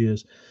 30+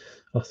 years.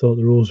 I thought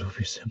the rules would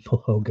be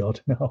simple. Oh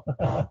God, no,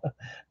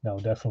 no,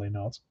 definitely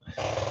not.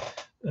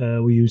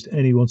 We used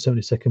any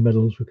 172nd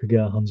medals we could get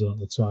our hands on at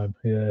the time.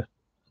 Yeah,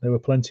 they were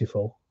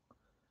plentiful.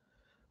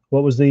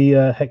 What was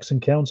the hex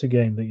and counter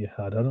game that you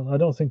had? I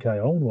don't think I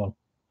own one.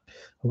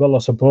 I've got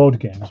lots of board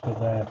games, but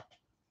they're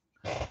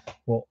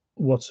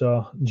what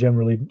are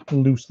generally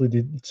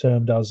loosely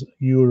termed as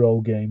Euro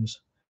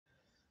games.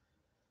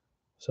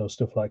 So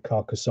stuff like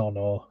Carcassonne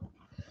or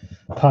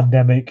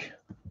Pandemic,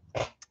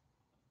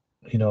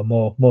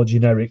 more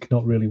generic,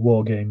 not really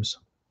war games.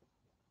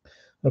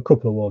 A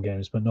couple of war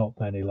games, but not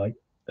many, like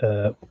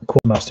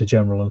Quartermaster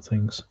General and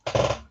things.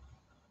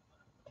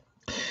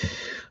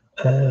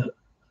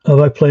 Have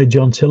I played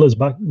John Tiller's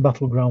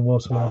Battleground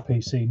Warsaw on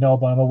PC? No,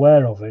 but I'm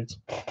aware of it.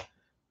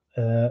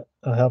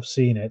 I have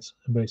seen it,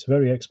 but it's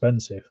very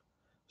expensive,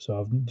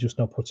 so I've just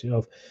not put it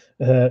off.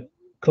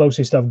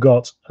 Closest I've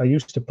got, I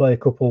used to play a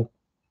couple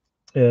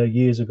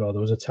years ago.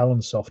 There was a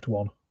Talonsoft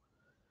one.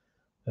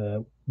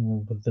 The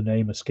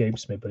name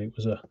escapes me, but it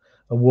was a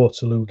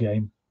Waterloo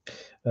game.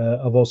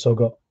 I've also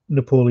got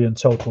Napoleon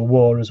Total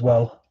War as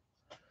well,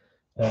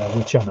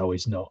 which I know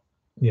is not,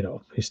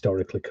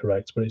 historically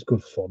correct, but it's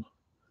good fun.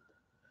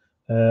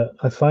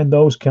 I find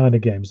those kind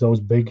of games, those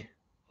big,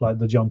 like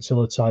the John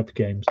Tiller type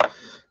games,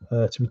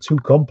 to be too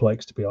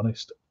complex, to be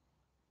honest.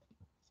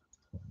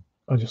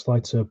 I just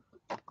like to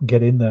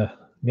get in there,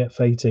 get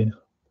fate in.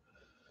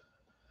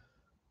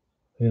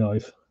 You know,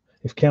 if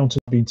counter's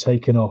been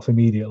taken off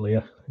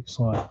immediately, it's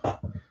like,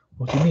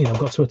 what do you mean? I've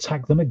got to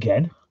attack them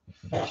again?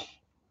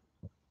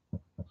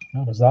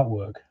 How does that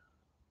work?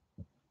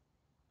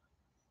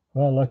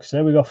 Well, like I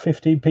say, we got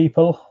 15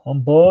 people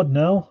on board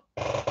now.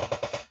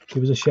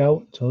 Give us a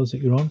shout. Tell us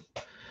that you're on.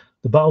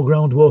 The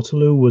Battleground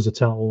Waterloo was a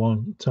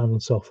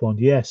Talonsoft one.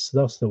 Yes,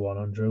 that's the one,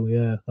 Andrew.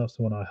 Yeah, that's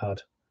the one I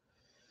had.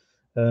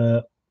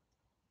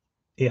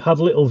 It had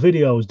little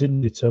videos,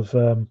 didn't it,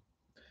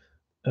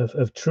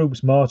 of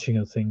troops marching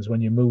and things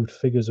when you moved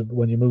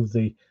when you moved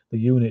the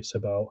units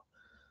about,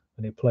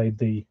 and it played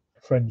the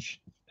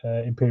French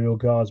Imperial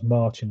Guards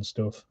march and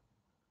stuff.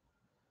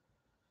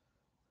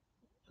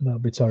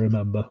 That bit I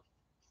remember.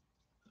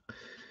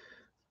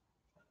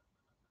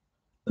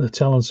 The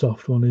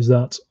Talonsoft one is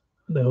that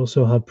they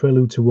also had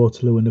Prelude to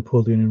Waterloo and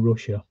Napoleon in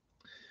Russia.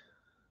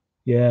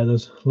 Yeah,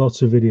 there's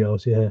lots of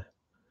videos. Yeah.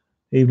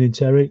 Evening,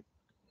 Terry.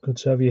 Good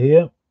to have you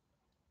here.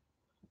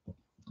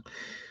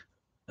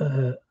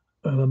 I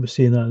remember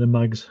seeing that in the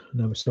mags.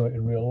 Never saw it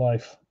in real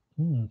life.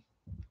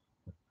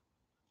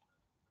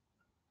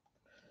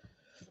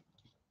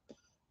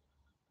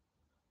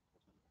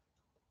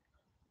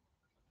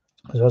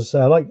 As I say,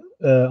 I like.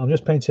 I'm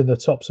just painting the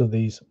tops of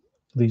these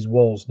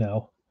walls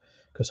now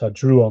because I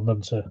drew on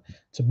them to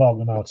mark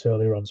them out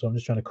earlier on. So I'm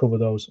just trying to cover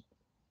those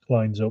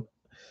lines up.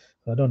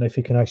 I don't know if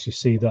you can actually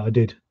see that I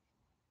did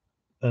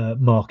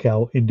mark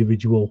out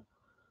individual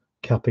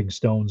capping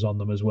stones on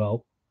them as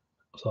well.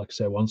 So like I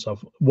say, once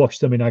I've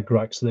washed them in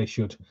Agrax,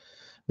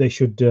 they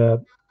should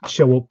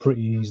show up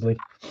pretty easily.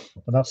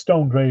 And that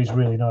stone grey is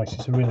really nice.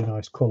 It's a really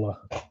nice colour.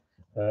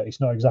 It's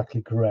not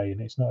exactly grey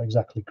and it's not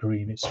exactly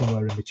green. It's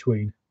somewhere in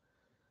between.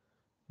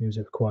 Use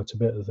it for quite a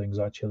bit of things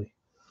actually.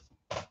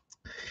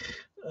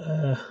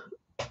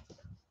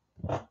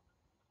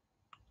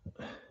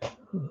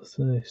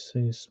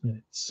 36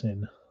 minutes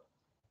in.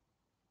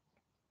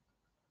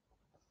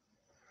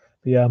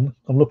 But yeah, I'm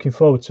looking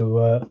forward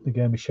to the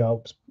game of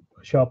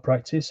sharp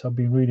practice. I've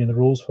been reading the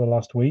rules for the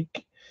last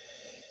week.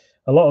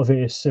 A lot of it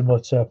is similar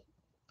to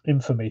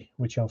Infamy,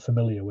 which I'm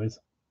familiar with.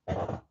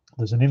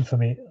 There's an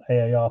Infamy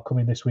AAR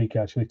coming this week,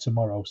 actually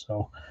tomorrow,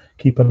 so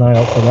keep an eye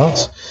out for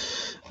that.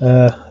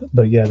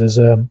 But yeah, there's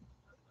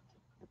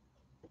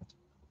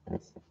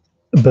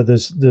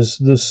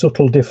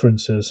subtle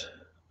differences,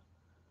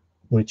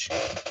 which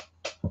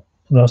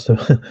that's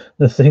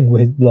the thing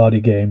with Lardy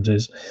games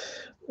is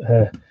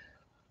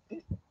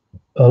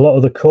a lot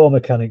of the core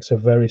mechanics are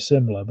very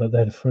similar, but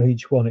then for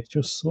each one it's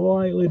just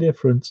slightly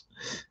different.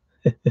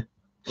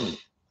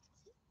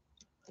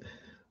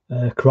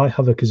 Cry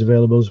Havoc is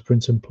available as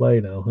print and play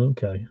now.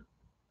 Okay.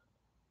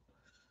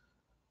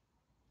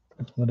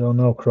 I don't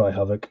know Cry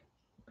Havoc.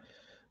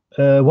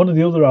 One of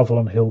the other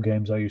Avalon Hill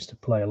games I used to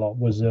play a lot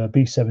was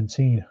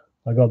B-17.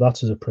 I got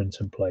that as a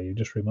print and play. You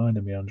just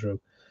reminded me, Andrew.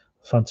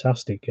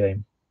 Fantastic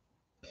game.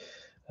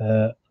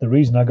 The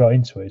reason I got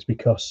into it is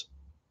because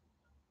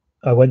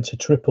I went to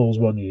Triples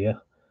one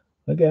year.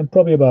 Again,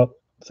 probably about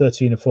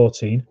 13 or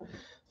 14.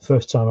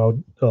 First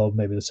time or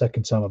maybe the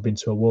second time I've been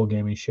to a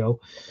Wargaming show.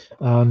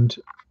 And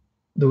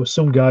there were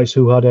some guys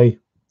who had a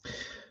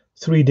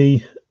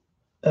 3D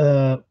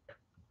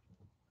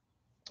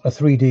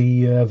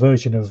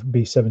version of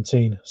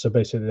B-17. So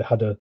basically they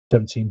had a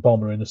 17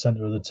 bomber in the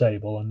center of the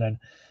table, and then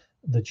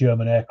the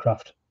German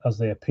aircraft as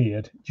they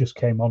appeared just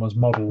came on as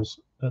models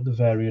at the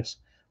various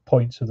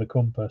points of the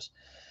compass.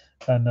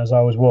 And as I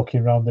was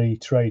walking around the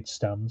trade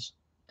stands,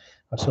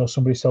 I saw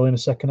somebody selling a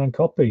second-hand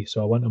copy,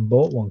 so I went and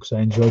bought one because I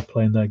enjoyed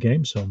playing their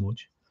game so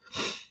much.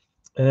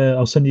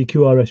 I'll send you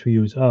QRS we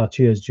use.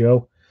 Cheers,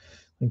 Joe.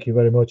 Thank you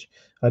very much.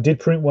 I did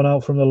print one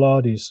out from the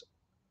Lardy's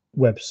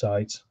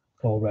website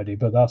already,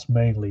 but that's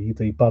mainly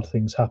the Bad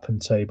Things Happen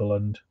table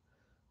and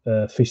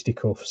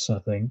fisticuffs, I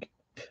think.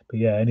 But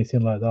yeah,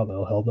 anything like that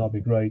that'll help. That'd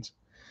be great.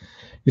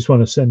 Just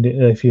want to send it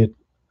if you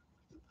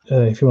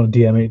want to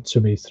DM it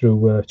to me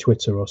through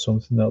Twitter or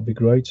something. That'll be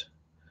great.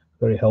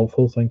 Very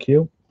helpful. Thank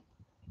you.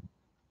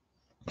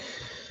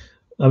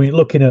 I mean,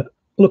 looking at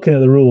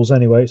the rules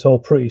anyway, it's all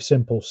pretty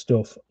simple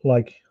stuff.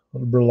 Like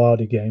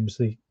Lardy games,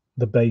 the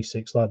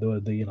basics, like the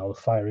the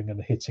firing and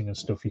the hitting and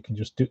stuff. You can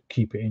just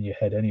keep it in your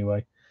head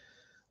anyway,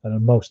 and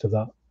then most of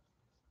that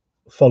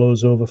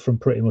follows over from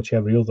pretty much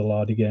every other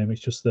Lardy game.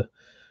 It's just the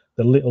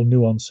little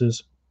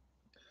nuances,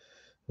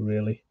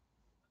 really.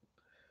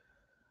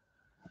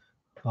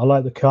 I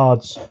like the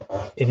cards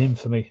in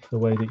Infamy, the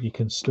way that you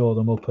can store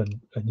them up and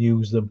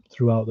use them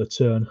throughout the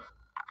turn.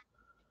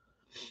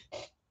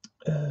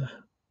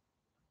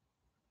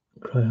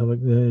 Cry Havoc,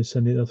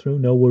 sending that through.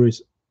 No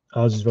worries.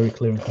 Ours is very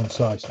clear and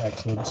concise.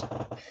 Excellent.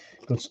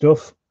 Good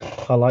stuff.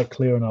 I like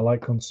clear and I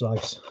like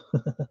concise.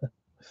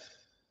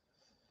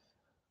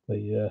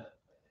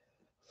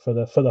 For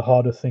the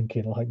harder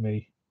thinking like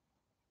me.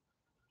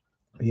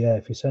 But yeah,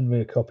 if you send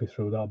me a copy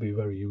through, that'll be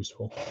very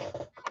useful.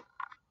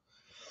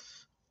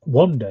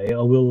 one day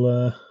I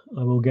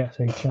will get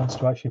a chance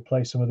to actually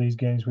play some of these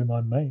games with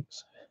my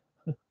mates.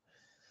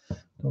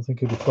 Don't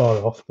think it'll be far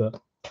off, but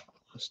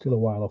still a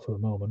while off at the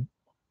moment.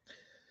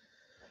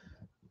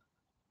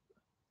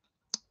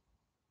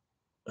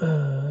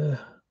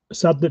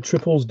 Sad that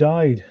Triples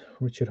died,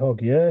 Richard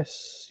Hogg.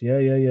 Yes,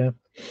 yeah.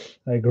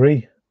 I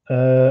agree.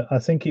 I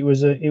think it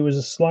was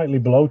a slightly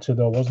bloated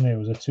though, wasn't it? It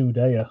was a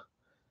 2-dayer,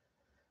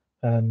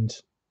 and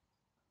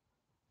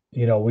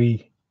you know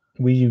we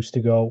used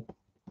to go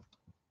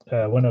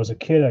when I was a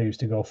kid. I used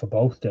to go for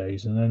both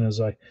days, and then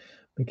as I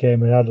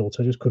became an adult,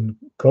 I just couldn't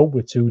cope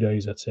with 2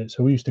 days. That's it.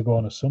 So we used to go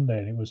on a Sunday,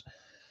 and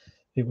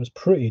it was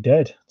pretty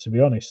dead, to be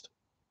honest,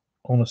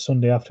 on a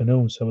Sunday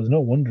afternoon. So there's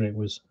no wonder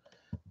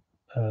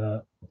uh,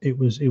 it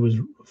was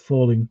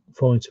falling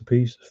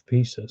to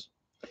pieces.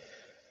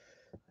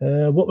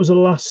 What was the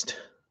last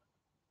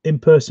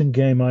in-person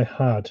game I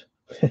had?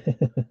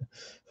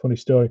 Funny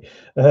story.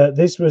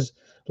 This was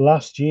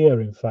last year,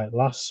 in fact,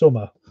 last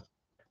summer,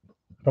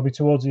 probably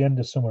towards the end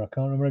of summer. I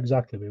can't remember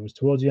exactly, but it was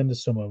towards the end of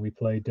summer. We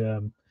played.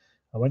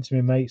 I went to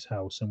my mate's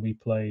house and we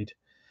played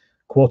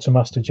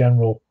Quartermaster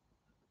General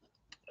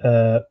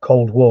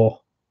Cold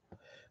War.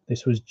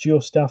 This was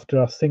just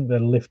after I think they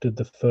lifted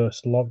the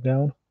first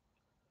lockdown,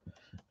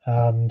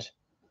 and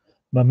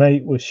my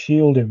mate was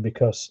shielding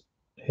because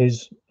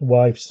his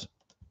wife's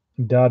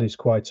dad is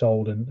quite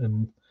old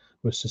and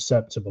was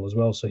susceptible as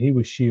well. So he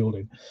was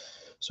shielding,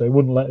 so he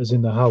wouldn't let us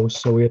in the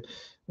house. So we had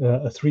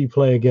a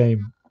 3-player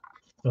game.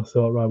 I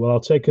thought, right, well,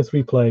 I'll take a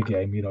 3-player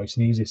game. You know, it's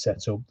an easy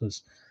setup.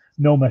 There's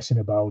no messing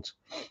about,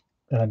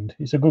 and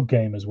it's a good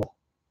game as well.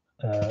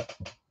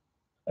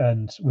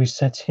 And we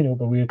set it up,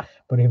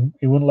 but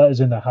he wouldn't let us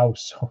in the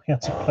house, so we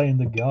had to play in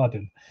the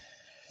garden.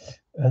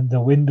 And the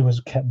wind was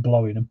kept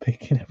blowing and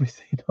picking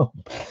everything up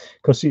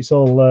because it's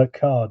all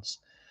cards.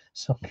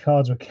 So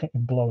cards were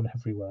getting blown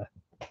everywhere.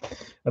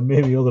 And me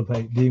and the other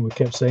mate, Dean, we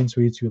kept saying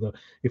to each other,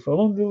 if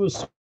only there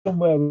was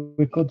somewhere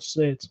we could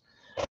sit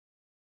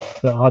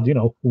that had, you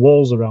know,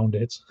 walls around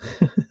it.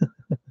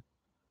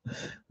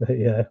 But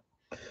yeah,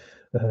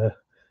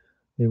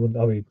 he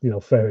wouldn't. I mean, you know,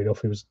 fair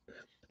enough. He was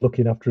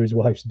looking after his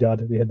wife's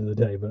dad at the end of the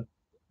day, but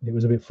it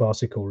was a bit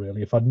farcical,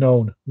 really. If I'd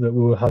known that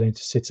we were having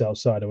to sit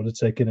outside, I would have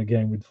taken a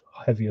game with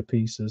heavier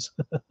pieces.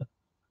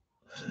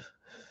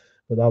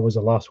 But that was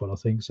the last one, I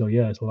think. So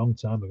yeah, it's a long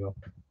time ago.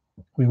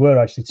 We were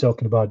actually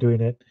talking about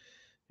doing it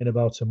in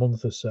about a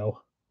month or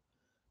so,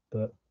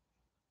 but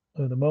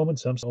at the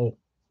moment, I'm still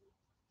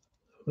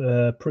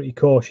pretty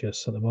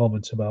cautious at the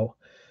moment about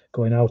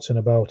going out and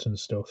about and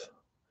stuff.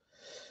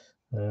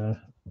 Because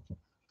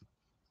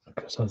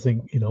I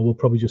think, you know, we'll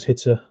probably just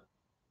hit a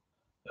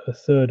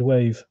third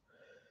wave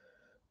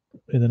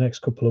in the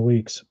next couple of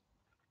weeks.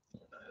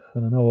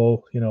 And I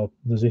know, you know,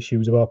 there's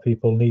issues about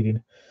people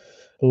needing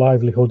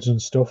livelihoods and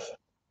stuff.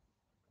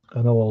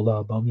 I know all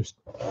that, but I'm just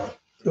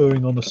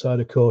erring on the side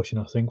of caution,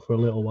 I think, for a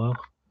little while.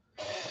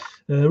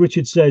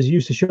 Richard says,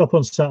 used to shop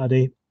on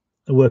Saturday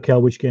and work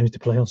out which games to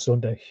play on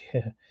Sunday.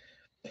 Yeah.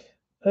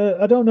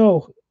 I don't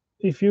know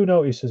if you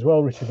noticed as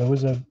well, Richard,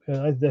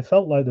 they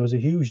felt like there was a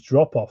huge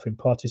drop off in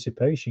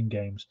participation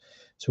games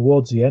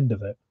towards the end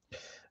of it.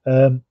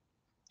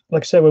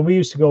 Like I said, when we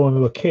used to go when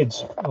we were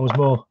kids, I was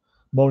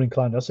more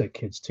inclined. I say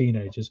kids,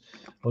 teenagers.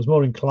 I was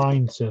more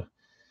inclined to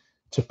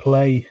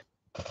play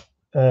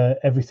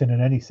everything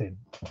and anything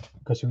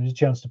because it was a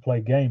chance to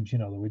play games, you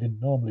know, that we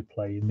didn't normally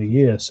play in the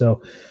year.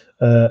 So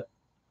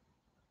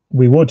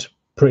we would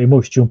pretty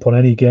much jump on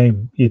any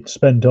game. You'd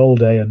spend all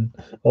day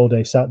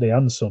Saturday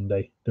and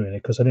Sunday doing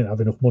it because I didn't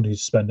have enough money to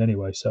spend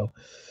anyway. So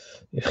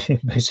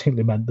it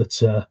basically meant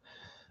that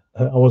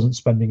I wasn't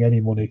spending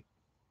any money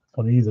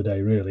on either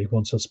day really.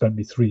 Once I spent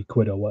me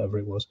 £3 or whatever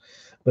it was,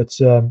 but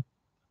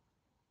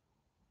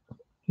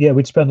yeah,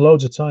 we'd spend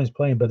loads of times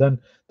playing. But then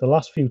the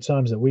last few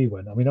times that we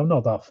went, I mean, I'm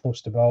not that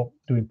fussed about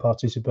doing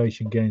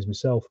participation games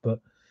myself, but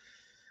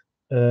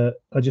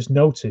I just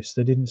noticed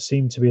there didn't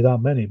seem to be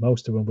that many.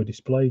 Most of them were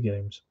display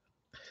games,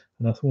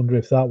 and I wonder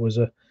if that was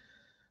a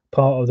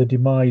part of the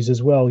demise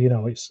as well. You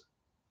know, it's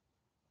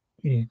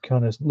you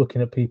kind of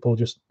looking at people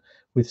just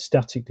with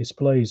static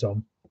displays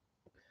on.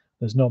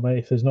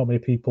 If there's not many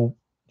people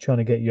trying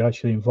to get you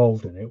actually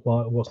involved in it,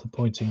 what's the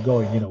point in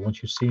going? You know,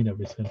 once you've seen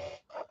everything.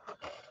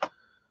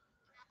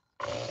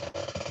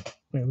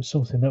 It was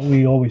something that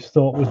we always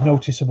thought was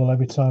noticeable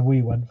every time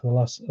we went for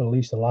at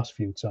least the last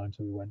few times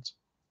we went.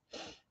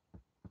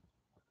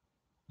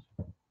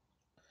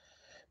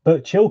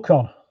 But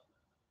Chilcon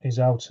is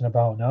out and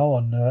about now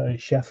on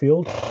at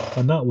Sheffield,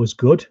 and that was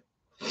good.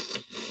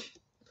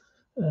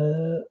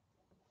 There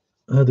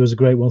was a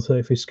great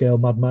 135th scale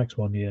Mad Max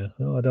one year.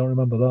 Oh, I don't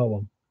remember that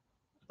one.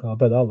 I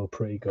bet that looked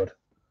pretty good.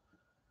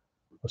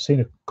 I've seen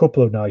a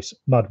couple of nice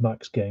Mad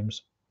Max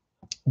games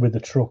with the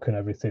truck and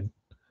everything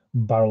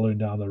barreling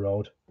down the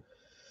road.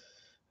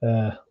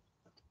 They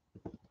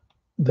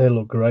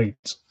look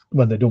great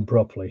when they're done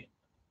properly.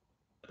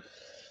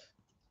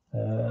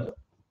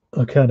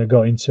 I kind of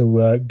got into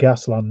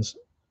Gaslands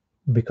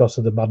because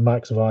of the Mad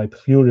Max vibe.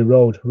 Fury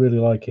Road, really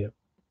like it.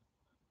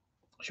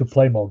 Should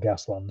play more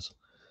Gaslands.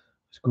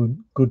 It's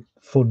good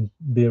fun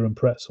beer and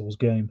pretzels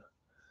game.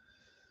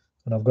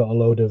 And I've got a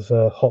load of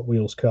Hot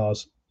Wheels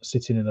cars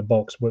sitting in a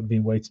box,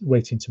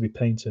 waiting to be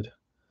painted.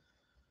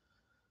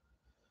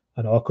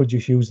 I know I could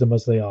just use them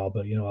as they are,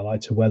 but I like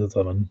to weather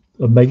them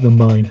and make them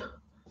mine.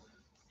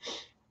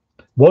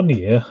 One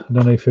year, I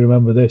don't know if you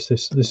remember this.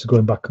 This is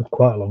going back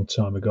quite a long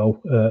time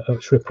ago. At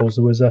Shriples,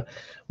 there was a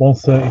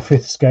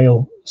 1/35th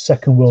scale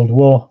Second World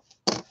War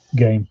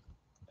game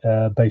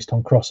based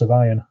on Cross of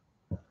Iron.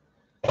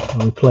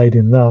 And we played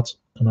in that,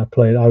 and I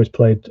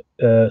played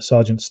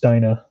Sergeant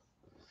Steiner,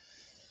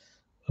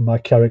 and my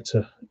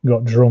character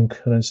got drunk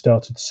and then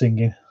started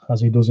singing as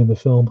he does in the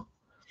film.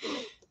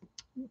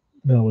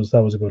 That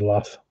was a good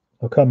laugh.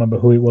 I can't remember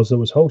who it was that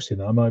was hosting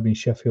that. It might have been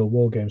Sheffield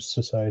Wargames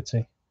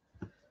Society.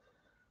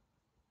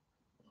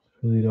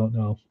 Really don't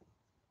know.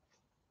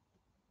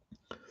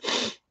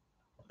 I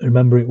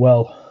remember it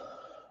well.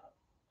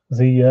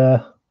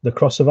 The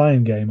Cross of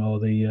Iron game, or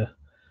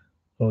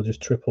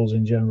just triples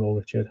in general,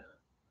 Richard.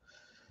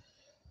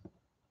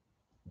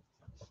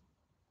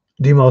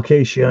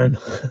 Demarcation.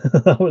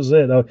 That was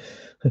it. I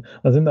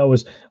think I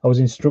was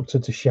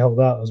instructed to shout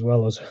that as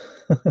well as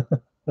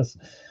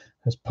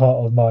as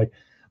part of my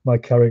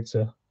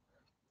character.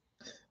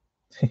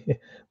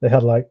 They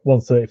had like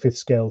 1/35th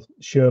scale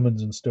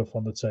Shermans and stuff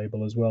on the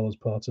table as well as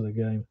part of the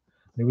game.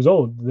 It was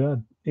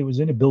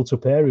in a built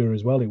up area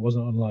as well. It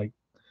wasn't on like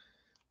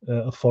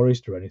a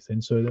forest or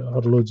anything, so it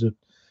had loads of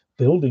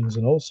buildings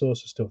and all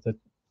sorts of stuff. That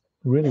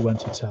really went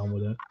to town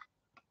with it.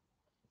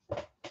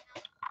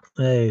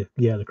 Hey,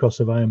 yeah, the Cross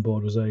of Iron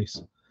board was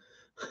ace.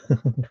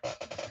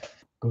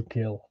 Good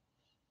kill.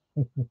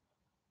 Yeah,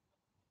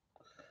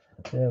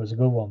 it was a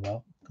good one,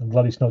 that. I'm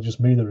glad it's not just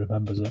me that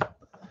remembers it.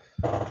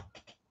 I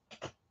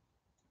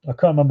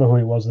can't remember who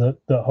it was that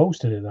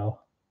hosted it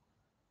now.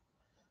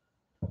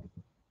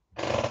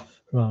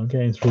 Right, I'm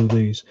getting through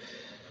these.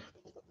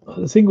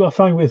 The thing I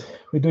find with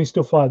doing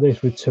stuff like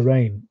this with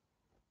terrain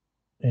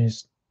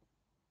is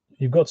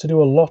you've got to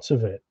do a lot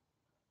of it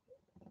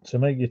to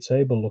make your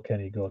table look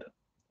any good.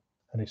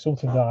 And it's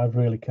something that I've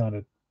really kind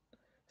of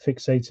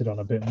fixated on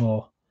a bit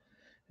more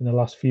in the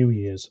last few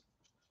years.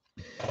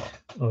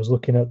 I was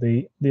looking at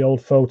the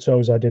old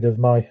photos I did of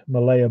my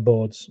Malaya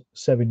boards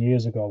 7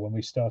 years ago when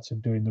we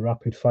started doing the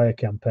rapid fire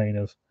campaign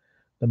of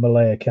the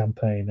Malaya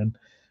campaign, and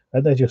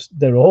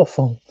they're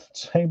awful.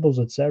 The tables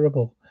are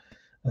terrible.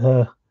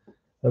 I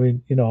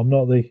mean, I'm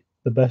not the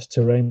best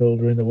terrain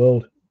builder in the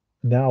world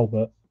now,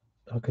 but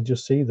I can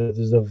just see that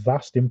there's a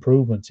vast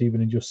improvement even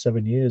in just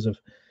 7 years of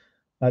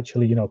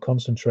actually,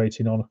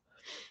 concentrating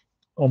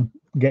on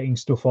getting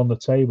stuff on the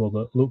table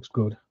that looks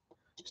good.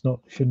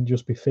 Shouldn't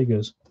just be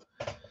figures.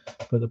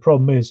 But the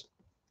problem is,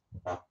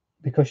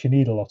 because you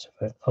need a lot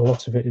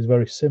of it is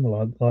very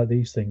similar. Like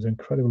these things,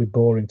 incredibly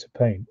boring to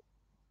paint.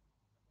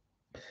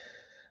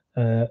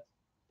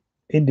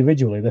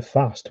 Individually, they're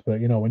fast, but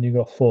when you've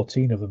got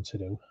 14 of them to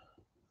do,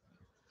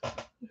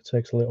 it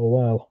takes a little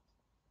while.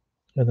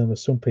 And then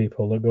there's some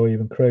people that go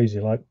even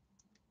crazy, like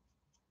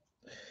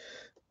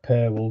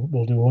Pear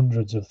will do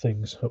hundreds of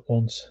things at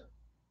once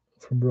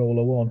from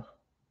roller one.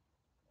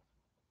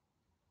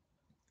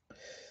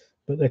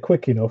 But they're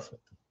quick enough.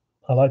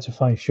 I like to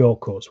find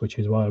shortcuts, which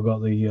is why I've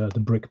got the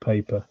brick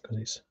paper,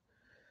 because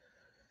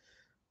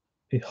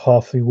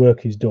half the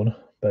work is done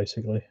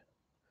basically.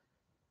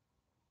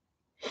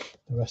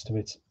 The rest of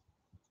it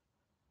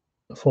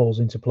falls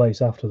into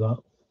place after that.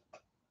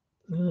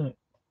 Right.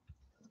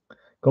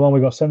 Come on,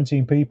 we've got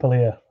 17 people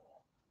here.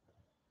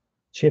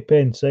 Chip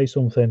in, say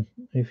something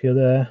if you're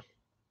there.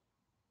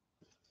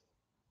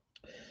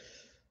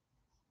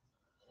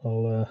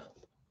 I'll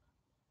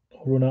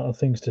run out of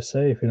things to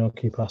say if you don't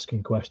keep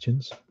asking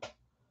questions.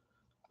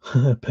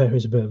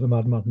 Perry's a bit of a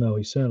madman. No,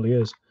 he certainly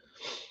is.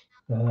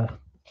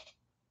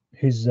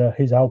 His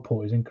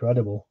output is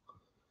incredible.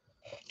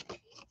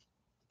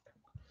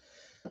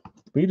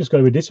 But you just got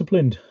to be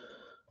disciplined.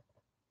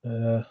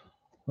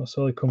 That's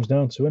all it comes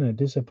down to, isn't it?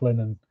 Discipline.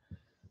 And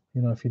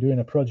if you're doing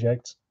a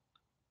project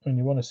and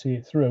you want to see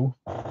it through,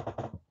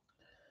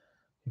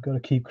 you've got to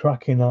keep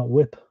cracking that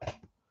whip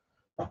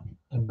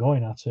and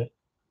going at it.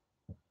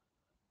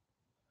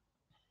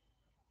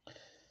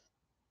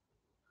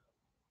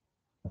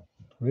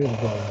 Really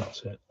going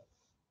at it.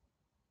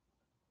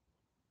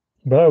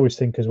 But I always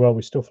think as well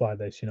with stuff like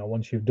this,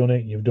 once you've done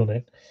it, and you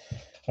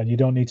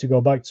don't need to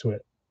go back to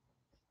it.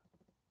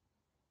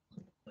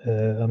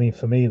 I mean,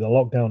 for me, the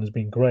lockdown has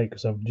been great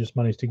because I've just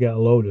managed to get a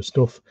load of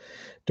stuff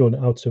done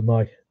out of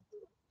my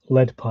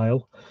lead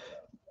pile.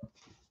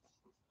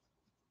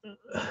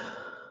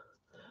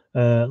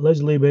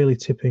 Leslie Bailey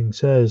Tipping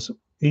says,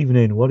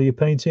 "Evening. What are you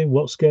painting?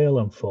 What scale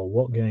and for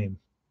what game?"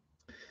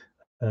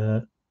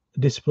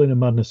 Discipline and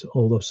Madness.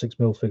 All those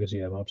 6mm figures.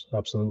 Yeah,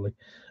 absolutely.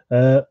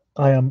 I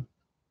am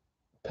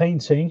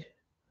painting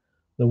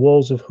the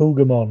walls of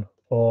Hougamon,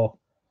 or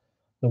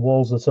the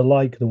walls that are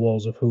like the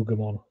walls of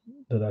Hougamon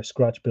that I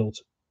scratch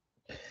built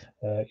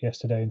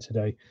yesterday and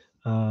today.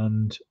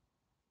 And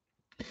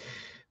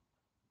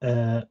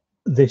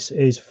this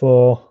is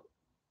for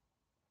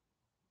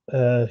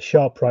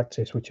Sharp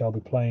Practice, which I'll be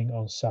playing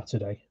on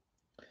Saturday.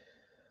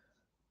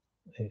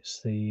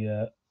 It's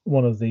the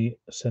one of the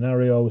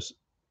scenarios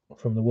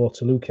from the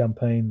Waterloo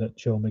campaign that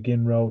Joe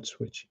McGinn wrote,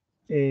 which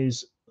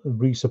is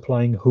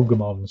resupplying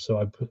Hougamon.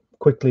 So I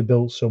quickly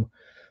built some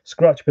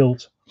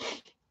scratch-built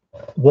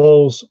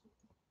walls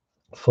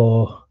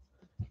for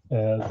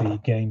the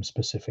game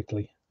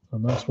specifically,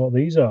 and that's what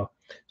these are.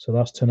 So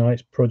that's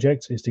tonight's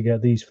project, is to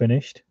get these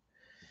finished,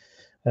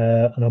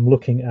 and I'm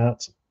looking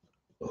at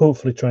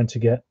hopefully trying to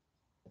get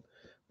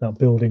that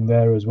building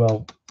there as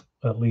well,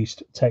 at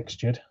least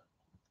textured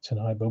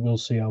tonight, but we'll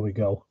see how we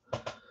go.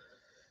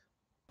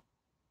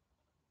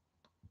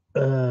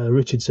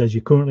 Richard says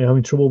you're currently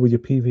having trouble with your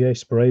PVA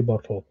spray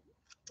bottle.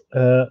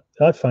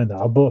 I find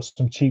that I bought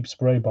some cheap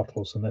spray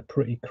bottles and they're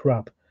pretty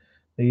crap.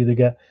 They either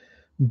get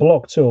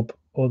blocked up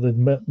or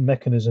the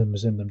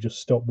mechanisms in them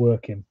just stop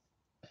working.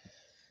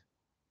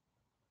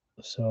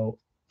 So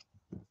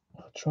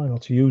I try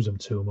not to use them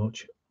too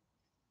much.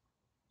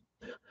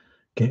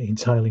 Getting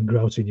tiling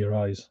grout in your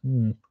eyes.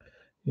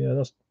 Yeah,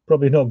 that's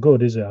probably not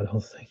good, is it? I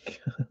don't think.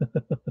 I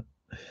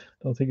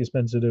don't think it's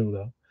meant to do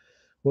that.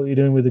 What are you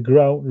doing with the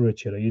grout,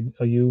 Richard?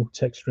 Are you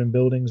texturing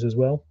buildings as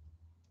well?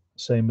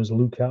 Same as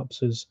Luke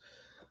Apps's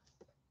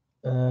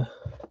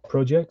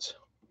project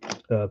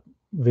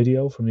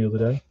video from the other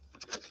day.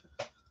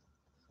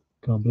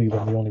 Can't believe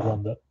I'm the only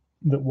one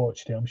that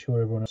watched it. I'm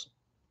sure everyone else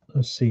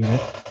has seen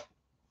it.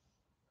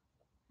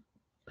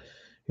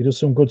 He does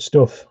some good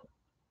stuff.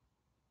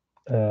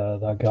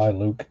 That guy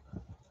Luke,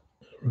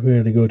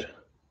 really good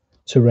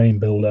terrain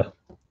builder.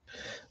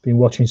 Been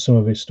watching some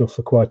of his stuff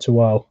for quite a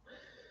while.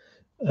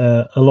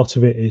 A lot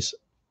of it is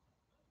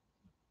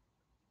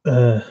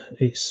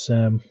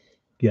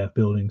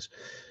buildings.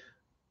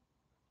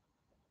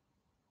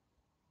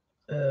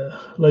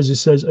 Leslie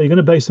says, are you going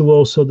to base the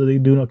walls so that they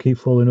do not keep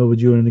falling over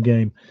during the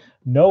game?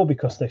 No,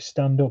 because they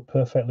stand up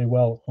perfectly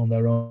well on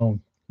their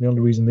own. The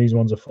only reason these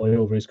ones are falling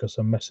over is because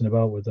I'm messing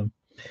about with them.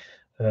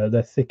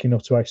 They're thick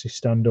enough to actually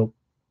stand up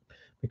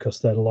because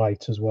they're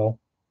light as well.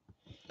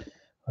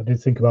 I did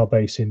think about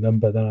basing them,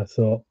 but then I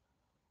thought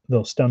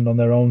they'll stand on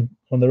their own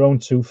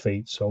 2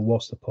 feet, so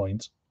what's the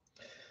point?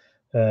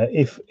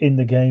 If in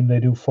the game they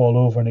do fall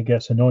over and it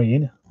gets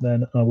annoying,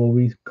 then I will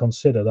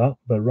reconsider that.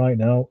 But right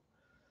now,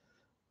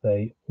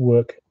 they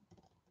work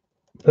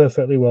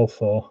perfectly well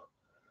for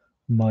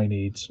my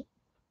needs.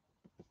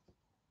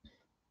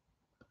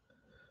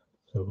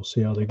 So we'll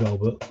see how they go.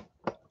 But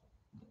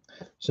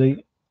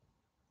see,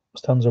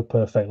 stands up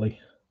perfectly.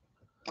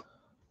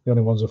 The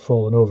only ones that have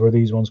fallen over are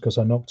these ones because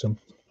I knocked them.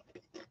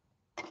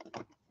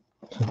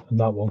 And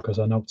that one because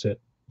I knocked it.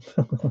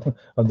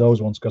 And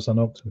those ones because I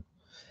knocked them.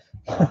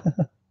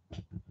 Let's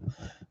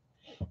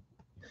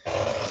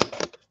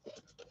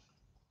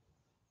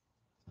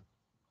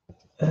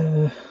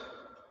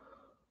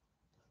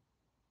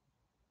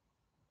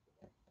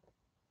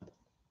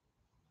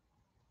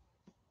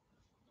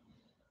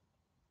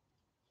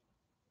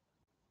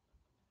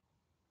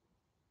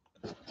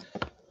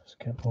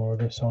get more of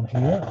this on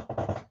here.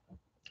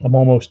 I'm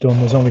almost done.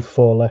 There's only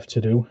 4 left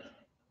to do,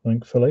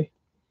 thankfully.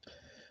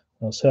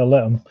 I'll say I'll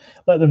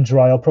let them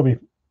dry. I'll probably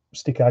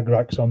stick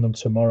Agrax on them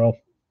tomorrow,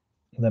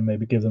 and then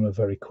maybe give them a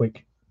very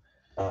quick,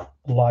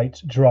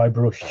 light, dry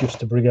brush just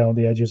to bring out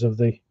the edges of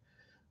the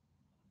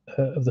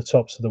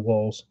tops of the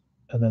walls,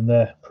 and then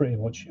they're pretty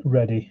much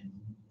ready.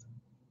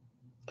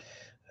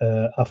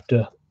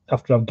 After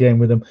I've gamed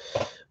with them,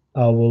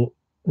 I will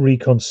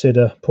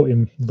reconsider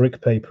putting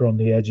brick paper on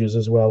the edges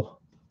as well.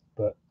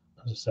 But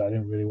as I said, I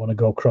didn't really want to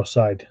go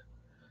cross-eyed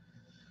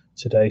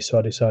today, so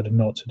I decided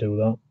not to do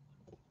that.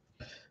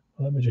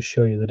 Let me just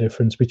show you the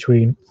difference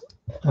between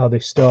how they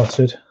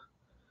started.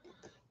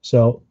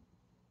 So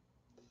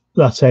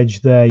that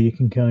edge there, you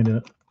can kind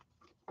of,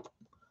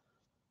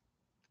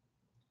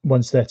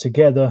 once they're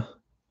together,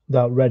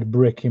 that red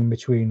brick in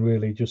between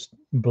really just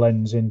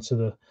blends into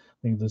the,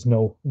 I think there's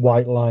no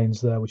white lines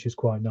there, which is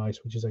quite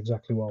nice, which is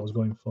exactly what I was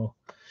going for.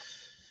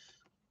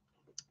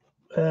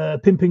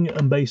 Pimping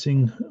and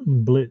basing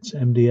Blitz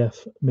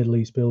MDF Middle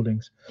East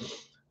buildings.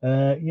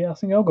 Yeah, I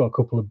think I've got a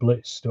couple of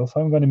Blitz stuff. I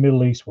haven't got any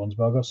Middle East ones,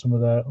 but I've got some of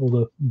their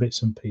other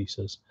bits and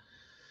pieces.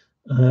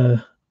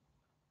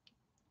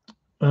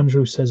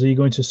 Andrew says, are you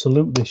going to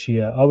Salute this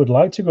year? I would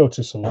like to go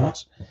to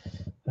Salute.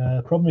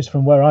 Problem is,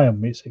 from where I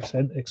am, it's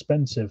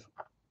expensive.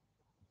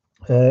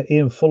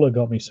 Ian Fuller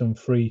got me some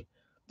free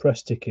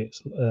press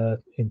tickets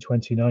in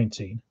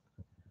 2019.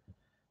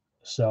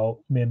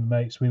 So me and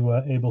mates, we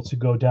were able to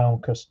go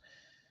down because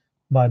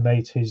my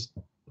mate, his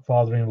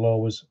father-in-law,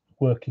 was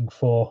working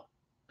for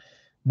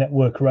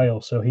Network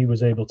Rail, so he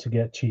was able to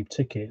get cheap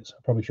tickets.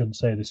 I probably shouldn't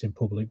say this in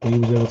public, but he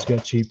was able to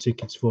get cheap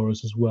tickets for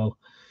us as well.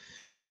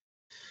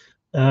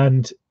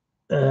 And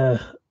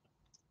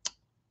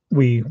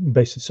we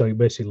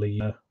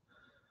basically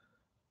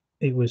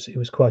it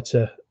was quite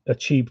a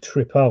cheap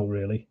trip out,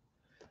 really.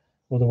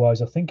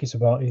 Otherwise, I think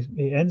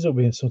it ends up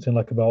being something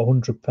like about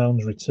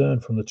 £100 return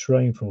from the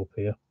train from up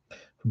here,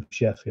 from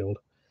Sheffield,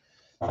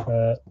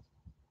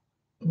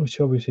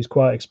 which obviously is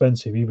quite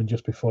expensive, even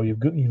just before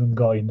you've even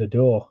got in the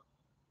door.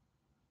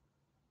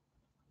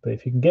 But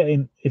if you can get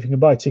in, if you can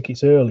buy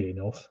tickets early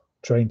enough,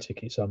 train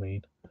tickets, I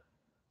mean,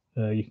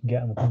 you can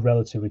get them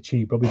relatively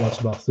cheap. Probably that's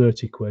about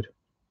 30 quid.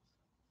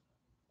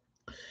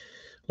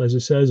 Leslie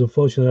says,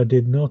 unfortunately, I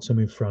did not. I'm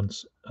in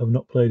France. I've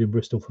not played in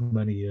Bristol for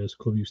many years.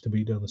 Club used to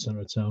be down the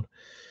centre of town.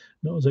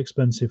 Not as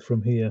expensive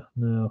from here.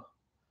 No,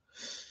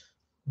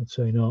 I'd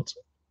say not.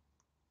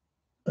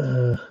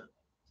 Gone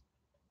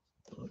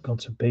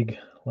to Big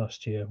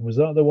last year. Was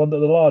that the one that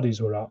the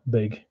Lardies were at?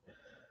 Big.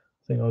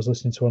 I think I was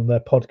listening to one of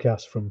their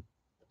podcasts from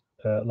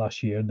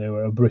last year, and they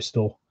were a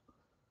Bristol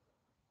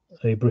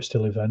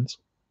event.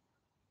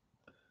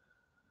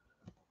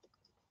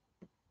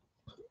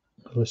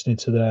 I was listening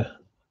to their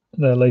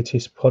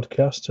latest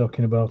podcast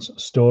talking about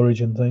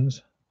storage and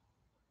things.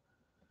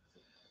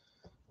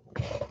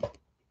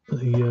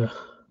 The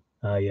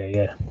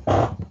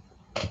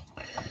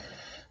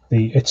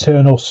the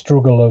eternal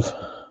struggle of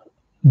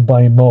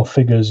buying more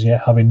figures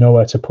yet having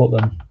nowhere to put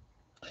them.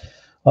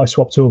 I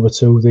swapped over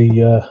to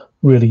the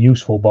really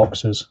useful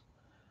boxes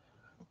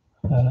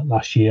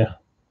last year.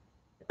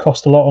 It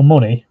cost a lot of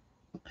money,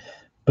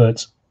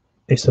 but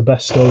it's the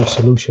best storage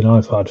solution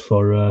I've had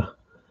for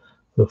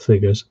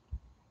figures.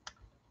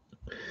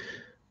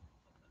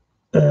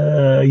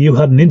 You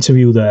had an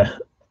interview there.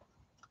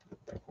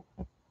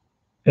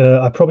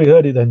 I probably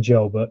heard it then,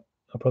 Joe, but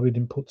I probably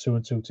didn't put two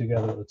and two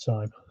together at the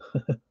time.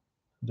 I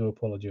do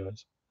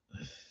apologise.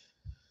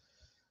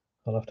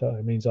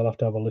 It means I'll have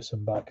to have a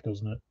listen back,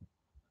 doesn't it?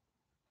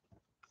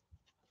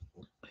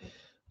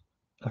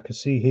 I can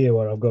see here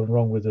where I've gone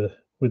wrong with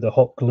the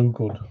hot glue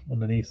gun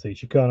underneath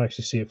these. You can't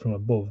actually see it from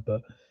above,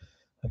 but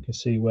I can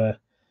see where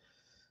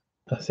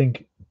I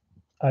think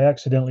I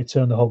accidentally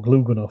turned the hot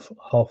glue gun off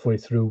halfway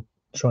through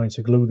trying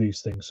to glue these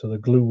things. So the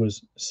glue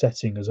was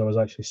setting as I was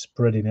actually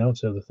spreading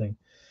out everything.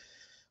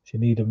 So you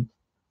need them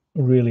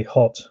really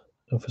hot.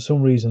 And for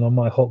some reason on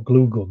my hot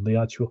glue gun, the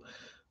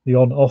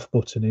on-off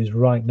button is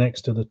right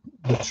next to the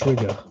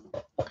trigger.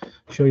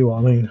 Show you what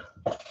I mean.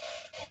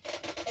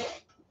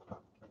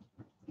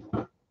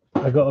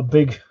 I got a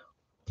big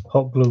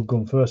hot glue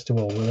gun first of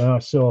all, and I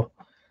saw, I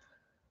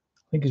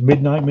think it's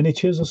Midnight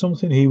Miniatures or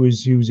something. He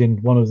was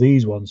using one of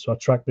these ones, so I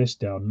tracked this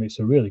down, and it's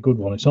a really good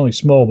one. It's only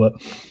small, but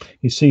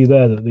you see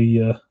there that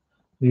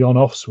the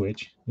on-off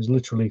switch is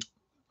literally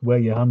where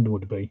your hand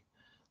would be.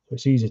 So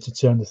it's easy to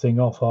turn the thing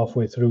off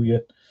halfway through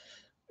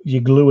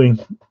your gluing.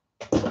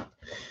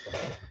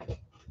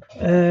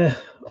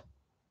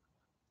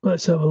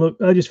 Let's have a look.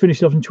 I just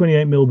finished off in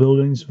 28mm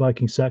buildings,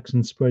 Viking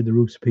Saxon, sprayed the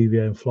roofs of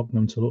PVA and flocked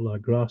them to look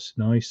like grass.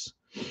 Nice.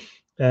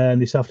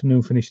 And this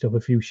afternoon finished off a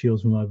few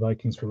shields with my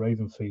Vikings for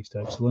Raven Feast.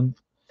 Excellent.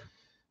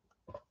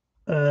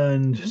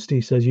 And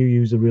Steve says you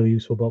use the really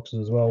useful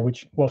boxes as well.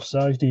 What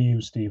size do you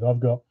use, Steve?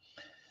 I've got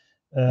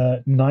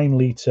 9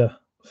 litre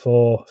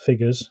for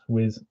figures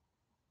with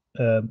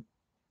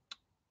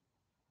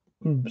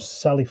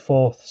Sally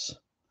Forth's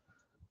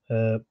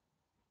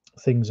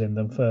things in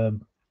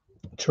them,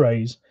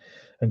 trays,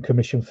 and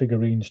commission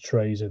figurines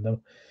trays in them,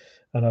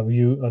 and I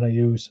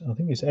use I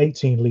think it's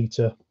 18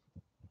 litre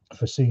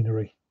for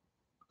scenery,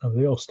 and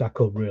they all stack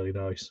up really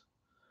nice,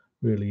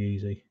 really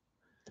easy.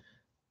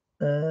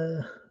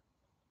 I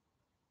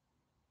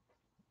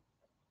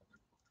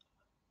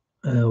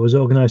was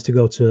organised to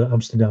go to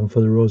Amsterdam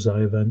for the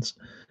Rosai event,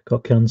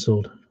 got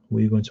cancelled.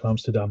 Were you going to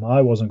Amsterdam?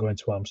 I wasn't going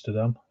to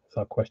Amsterdam. If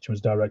that question was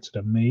directed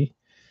at me,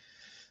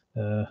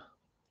 I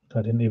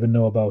didn't even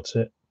know about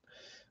it.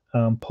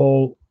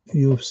 Paul,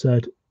 you've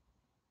said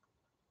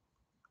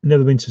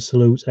never been to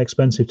Salutes,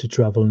 expensive to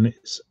travel, and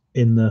it's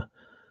in that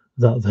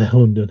there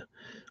London.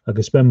 I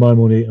could spend my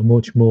money and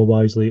much more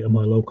wisely at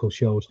my local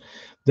shows.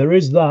 There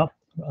is that,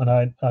 and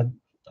I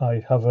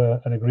have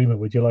an agreement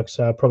with you. Like I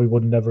say, I probably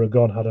would never have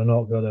gone had I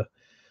not got a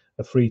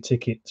free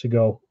ticket to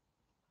go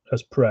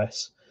as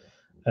press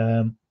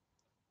from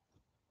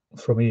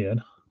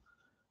Ian.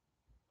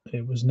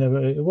 It was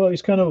never, well,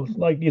 it's kind of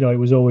like, it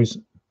was always,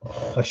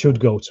 I should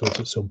go to it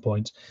at some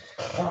point.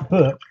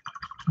 But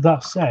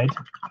that said,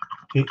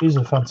 it is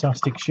a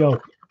fantastic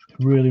show.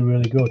 Really,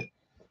 really good.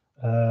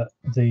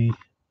 The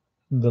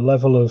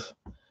level of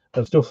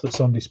stuff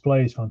that's on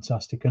display is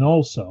fantastic. And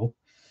also,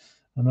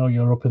 I know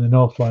you're up in the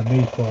north like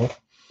me, Paul,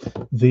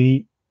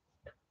 the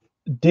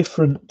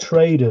different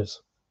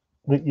traders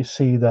that you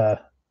see there,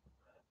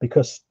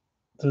 because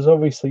there's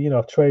obviously,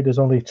 traders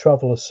only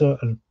travel a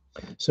certain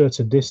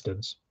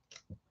distance.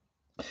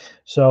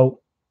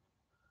 So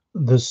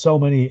there's so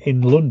many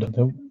in London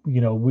that,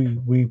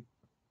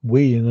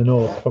 we in the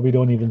north probably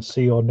don't even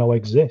see or know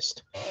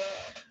exist.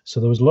 So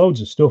there was loads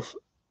of stuff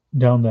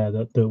down there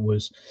that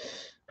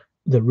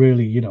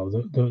really,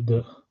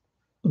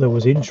 that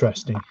was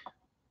interesting,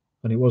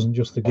 and it wasn't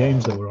just the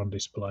games that were on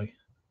display.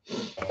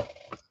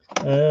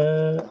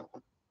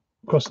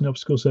 Crossing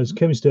Obstacle says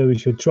Kevin Sturby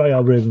should try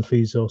our Raven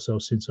Fees also,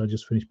 since I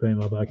just finished playing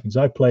my Vikings.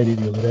 I played it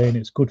the other day and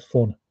it's good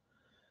fun.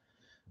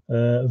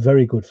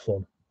 Very good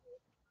fun.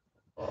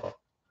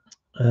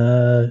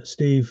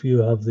 Steve, you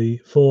have the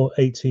 4,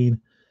 18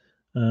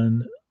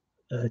 and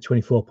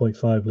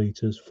 24.5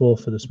 litres, 4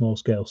 for the small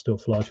scale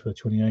stuff, large for the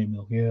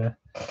 28mm. Yeah.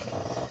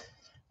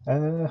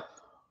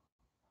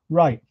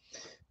 Right,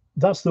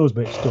 that's those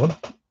bits done.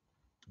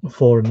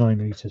 4 and 9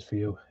 litres for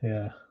you.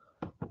 Yeah,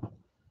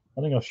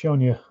 I think I've shown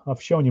you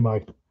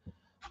my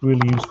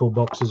really useful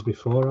boxes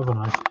before, haven't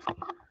I?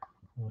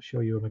 I'll show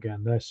you them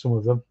again. There's some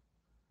of them.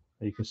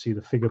 You can see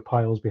the figure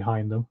piles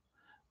behind them,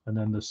 and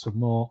then there's some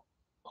more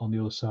on the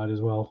other side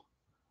as well.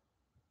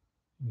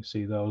 You can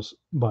see those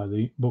by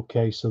the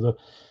bookcase. So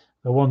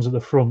the ones at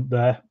the front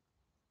there,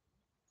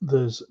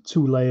 there's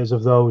 2 layers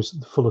of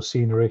those full of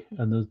scenery,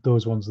 and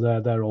those ones there,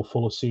 they're all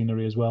full of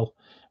scenery as well.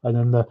 And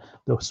then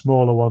the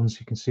smaller ones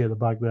you can see at the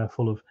back there,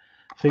 full of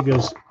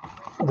figures.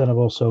 And then I've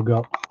also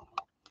got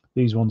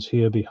these ones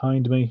here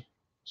behind me.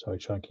 Sorry,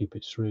 try and keep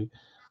it straight.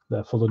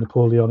 They're full of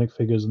Napoleonic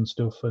figures and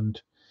stuff,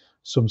 and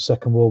some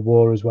Second World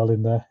War as well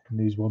in there, in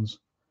these ones.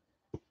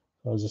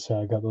 As I say,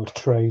 I got those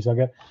trays. I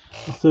get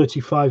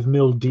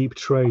 35mm deep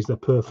trays. They're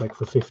perfect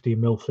for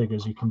 15mm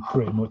figures. You can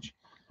pretty much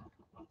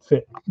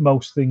fit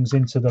most things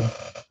into them,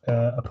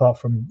 apart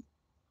from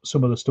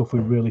some of the stuff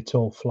with really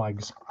tall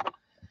flags.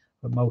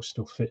 But most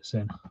stuff fits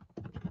in.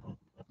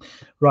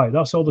 Right,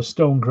 that's all the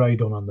stone grey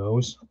done on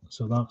those.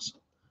 So that's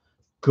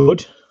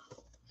good.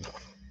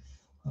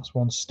 That's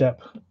one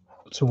step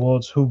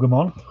towards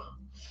Hougamon.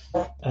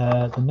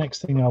 The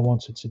next thing I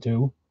wanted to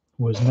do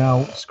was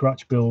now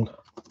scratch build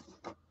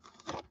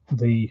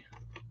the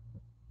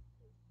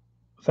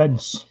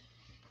fence.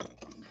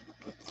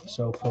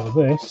 So for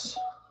this,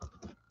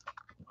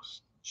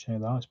 let's check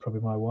that, it's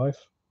probably my wife.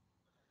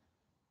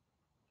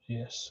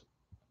 Yes,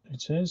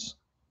 it is.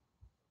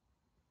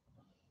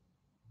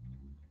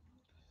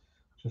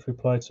 Just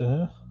reply to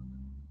her.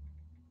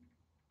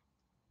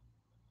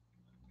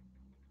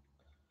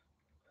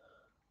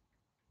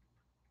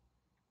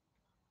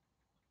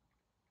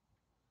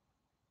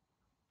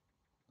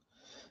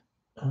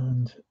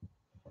 And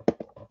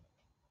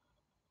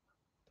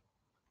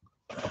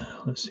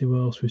let's see what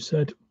else we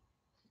said.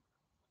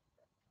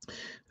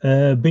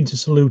 Been to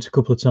Salute a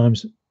couple of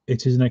times.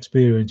 It is an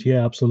experience.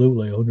 Yeah,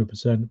 absolutely,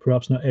 100%.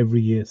 Perhaps not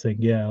every year thing.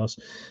 Yeah, that's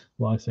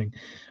what I think.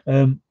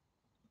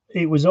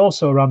 It was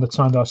also around the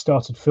time that I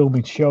started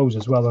filming shows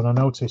as well, and I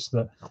noticed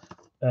that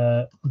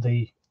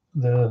the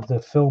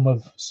film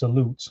of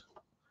Salute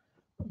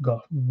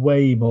got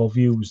way more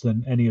views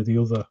than any of the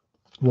other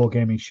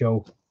Wargaming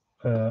show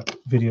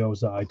videos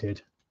that I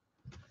did.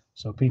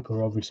 So people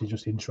are obviously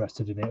just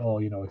interested in it,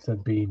 or if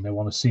they've been, they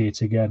want to see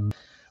it again,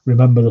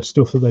 remember the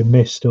stuff that they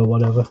missed or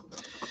whatever.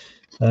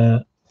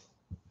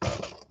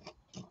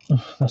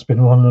 That's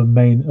been one of the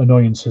main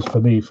annoyances for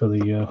me for the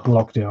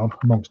lockdown,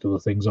 amongst other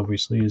things,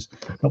 obviously, is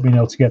not being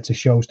able to get to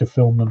shows to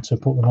film them, to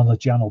put them on the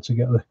channel to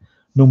get the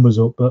numbers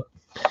up. But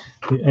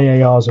the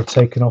AARs have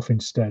taken off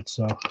instead,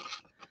 so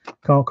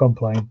can't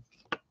complain,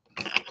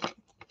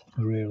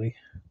 really.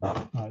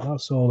 Right,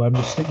 that's all. I'm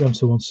just stick them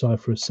to one side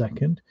for a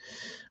second.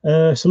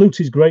 Salute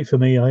is great for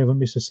me. I haven't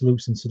missed a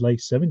Salute since the late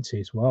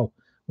 70s. Wow.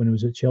 When it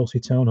was at Chelsea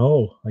Town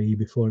Hall, i.e.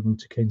 before it moved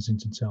to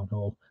Kensington Town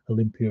Hall,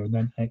 Olympia, and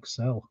then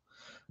Excel.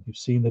 You've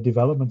seen the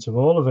development of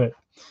all of it.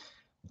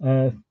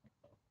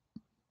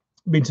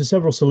 Been to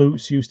several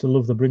Salutes. Used to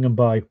love the bring and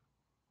buy.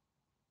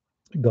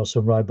 Got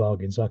some right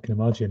bargains, I can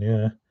imagine,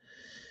 yeah.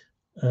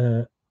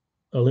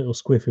 A little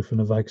squiffy from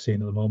the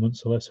vaccine at the moment,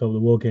 so let's hope the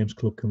War Games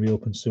Club can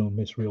reopen soon.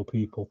 Miss real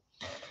people.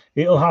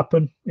 It'll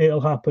happen.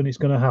 It'll happen. It's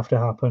going to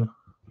happen.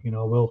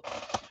 We'll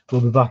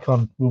be back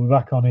on. We'll be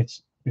back on it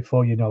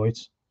before you know it,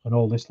 and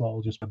all this lot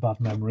will just be a bad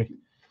memory.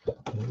 But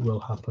it will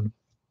happen.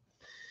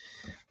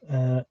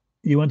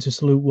 You went to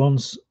Salute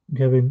once,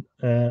 Kevin,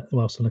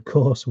 whilst on a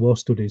course, War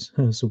Studies,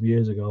 some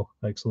years ago.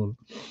 Excellent.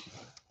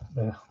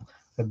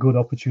 A good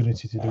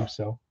opportunity to do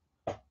so.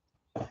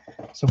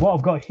 So what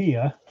I've got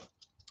here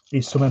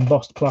is some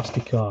embossed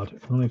plastic card.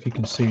 I don't know if you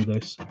can see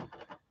this.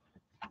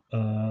 I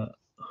don't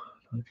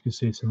know if you can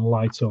see it in the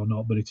light or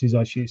not, but it is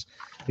actually,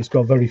 it's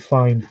got very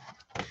fine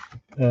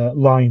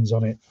lines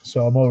on it.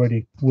 So I'm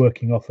already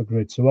working off a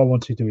grid. So what I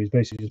want to do is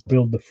basically just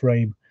build the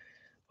frame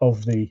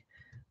of the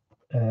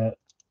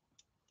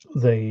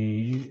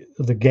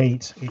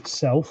gate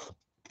itself.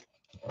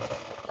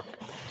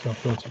 So I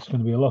thought it's going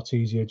to be a lot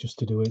easier just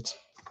to do it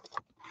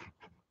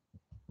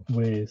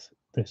with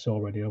this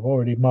already. I've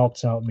already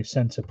marked out my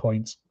center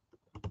point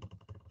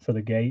for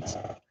the gate.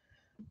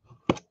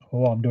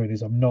 What I'm doing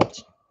is I'm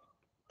not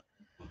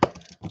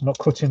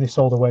cutting this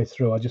all the way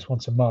through. I just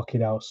want to mark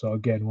it out. So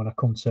again, when I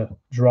come to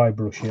dry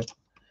brush it,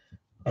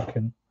 I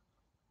can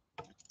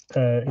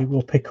it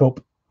will pick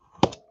up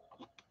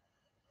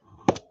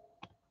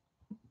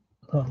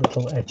that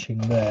little etching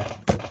there.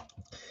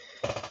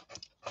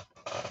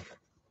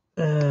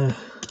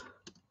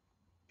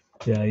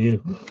 Yeah,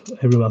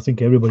 I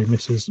think everybody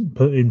misses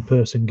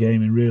in-person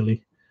gaming,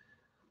 really.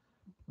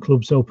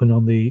 Clubs open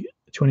on the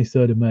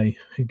 23rd of May.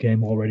 A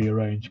game already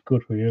arranged.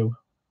 Good for you.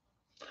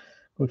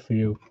 Good for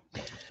you.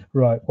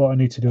 Right, what I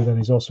need to do then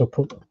is also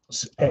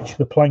etch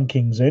the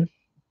plankings in.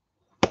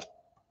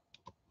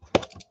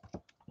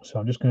 So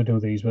I'm just going to do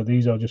these, but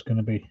these are just going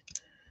to be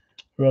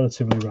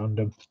relatively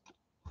random.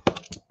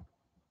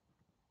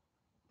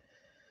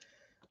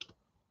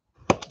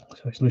 So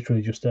So it's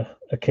literally just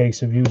a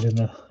case of using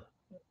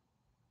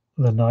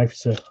the knife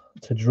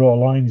to draw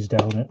lines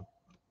down it.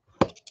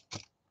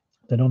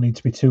 They don't need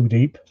to be too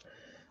deep.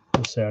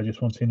 Let's say I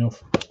just want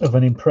enough of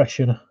an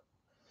impression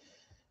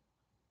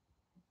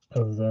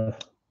of the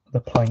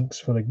planks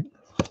for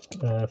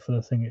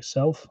the thing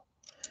itself,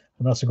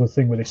 and that's a good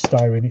thing with this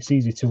styrene. It's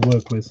easy to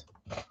work with.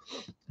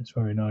 It's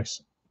very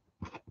nice.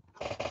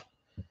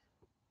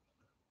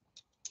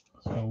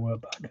 So we're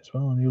back as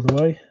well on the other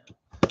way.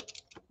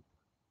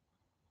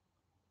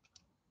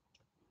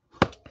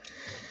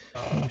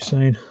 What are you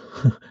saying?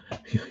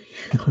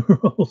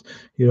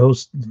 You're all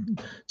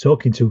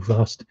talking too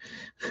fast.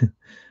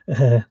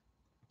 I've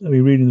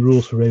been reading the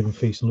rules for Raven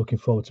Feast and looking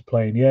forward to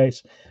playing. Yeah,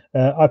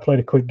 I played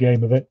a quick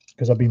game of it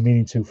because I've been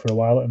meaning to for a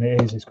while, and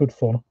it's good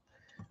fun.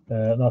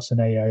 That's an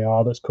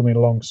AAR that's coming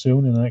along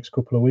soon in the next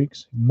couple of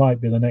weeks. It might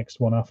be the next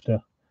one after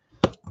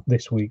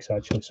this week's,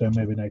 actually, so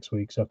maybe next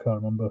week's. I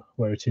can't remember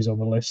where it is on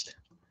the list.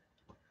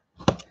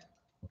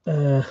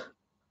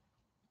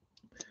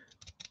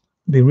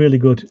 Be really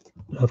good.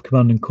 Have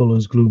Command and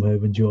Colours,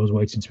 Gloomhaven, Jaws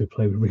waiting to be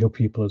played with real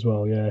people as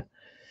well. Yeah,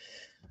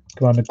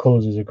 Command and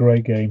Colours is a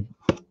great game,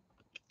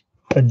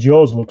 and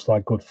Jaws looks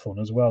like good fun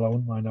as well. I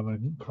wouldn't mind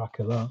having a crack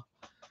at that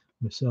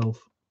myself.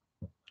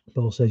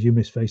 Paul says you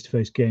miss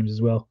face-to-face games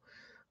as well.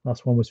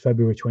 Last one was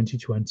February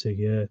 2020.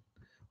 Yeah,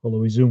 although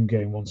we Zoom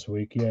game once a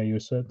week. Yeah, you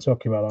were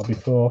talking about that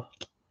before.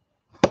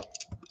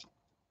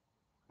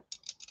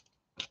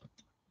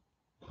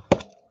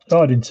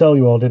 Oh, I didn't tell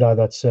you all, did I?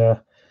 That's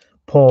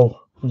Paul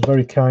was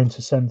very kind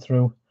to send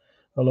through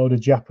a load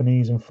of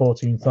Japanese and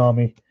 14th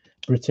Army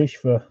British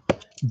for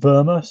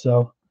Burma,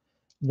 so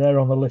they're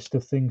on the list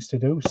of things to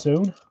do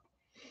soon.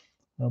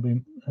 I'll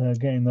be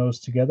getting those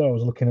together. I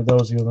was looking at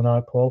those the other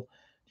night, Paul,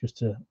 just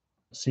to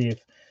see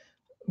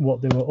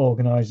what they were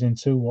organised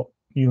into, what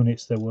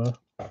units they were.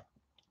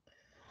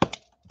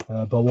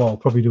 But what I'll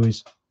probably do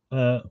is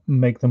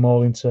make them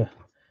all into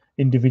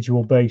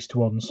individual based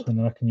ones, and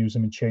then I can use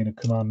them in chain of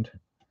command.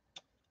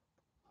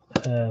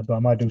 But I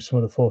might do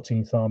some of the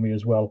 14th Army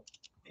as well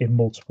in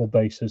multiple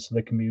bases, so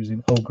they can be used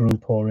in O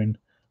group or in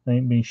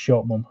being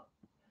shot mum.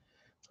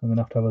 I'm going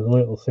to have a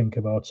little think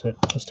about it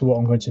as to what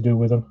I'm going to do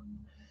with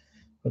them,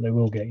 but they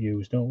will get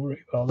used. Don't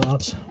worry about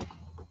that.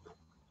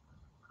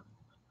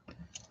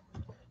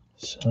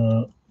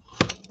 So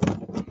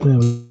there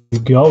we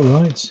go.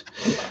 Right.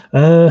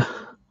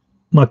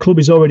 My club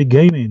is already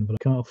gaming, but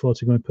I can't afford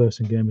to go in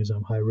person gaming as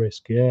I'm high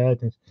risk. Yeah,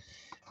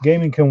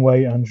 gaming can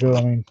wait, Andrew.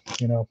 I mean,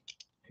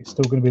 it's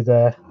still going to be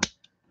there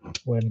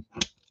when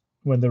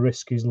the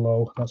risk is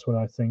low. That's what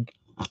I think.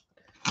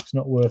 It's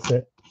not worth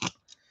it.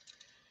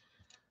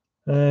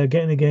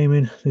 Getting the game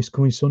in this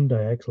coming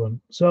Sunday.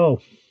 Excellent.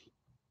 So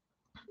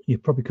you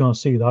probably can't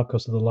see that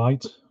because of the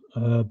light,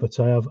 but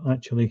I have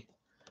actually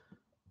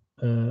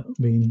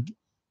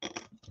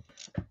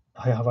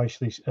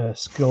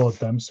scored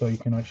them, so you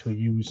can actually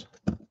use.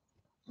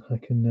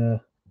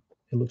 It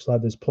looks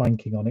like there's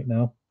planking on it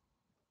now.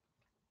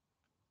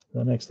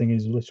 The next thing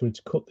is literally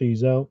to cut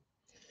these out.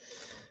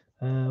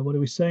 What are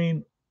we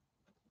saying?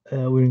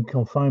 We're in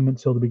confinement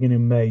till the beginning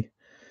of May.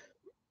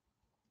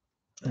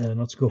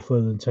 Not to go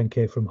further than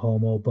 10k from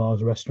home, all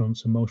bars,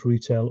 restaurants, and most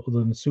retail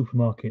other than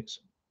supermarkets.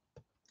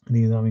 And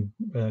either having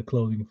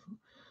clothing,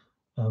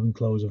 having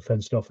clothes and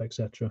fenced off,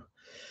 etc.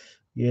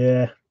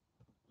 Yeah.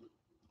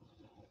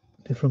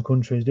 Different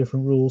countries,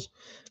 different rules.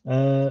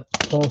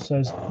 Paul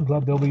says, I'm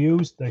glad they'll be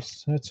used. They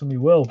certainly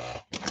will.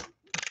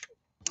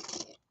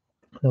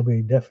 They'll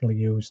be definitely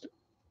used.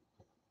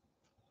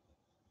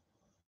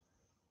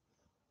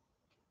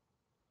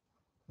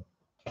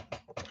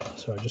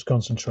 Sorry, just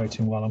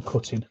concentrating while I'm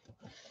cutting.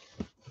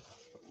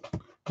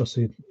 Because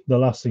the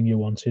last thing you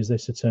want is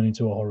this to turn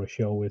into a horror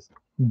show with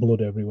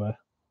blood everywhere.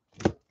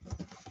 I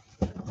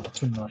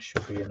think that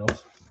should be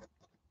enough.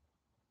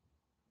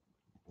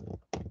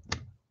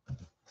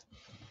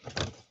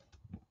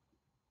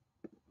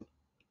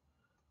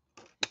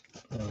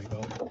 There we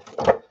go.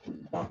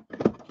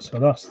 So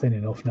that's thin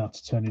enough now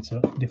to turn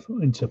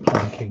into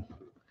planking.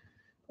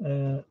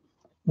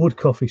 Wood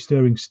coffee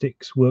stirring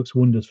sticks works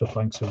wonders for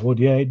planks of wood.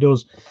 Yeah, it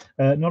does.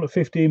 Not at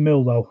 15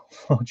 mil though,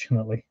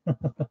 fortunately.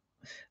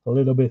 A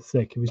little bit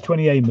thick. If it's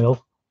 28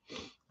 mil,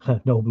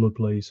 no blood,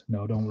 please.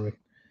 No, don't worry.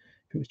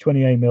 If it was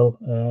 28 mil,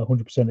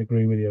 100%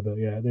 agree with you. But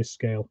yeah, at this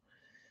scale,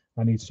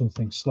 I need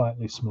something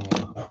slightly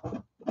smaller.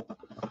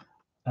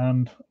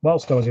 And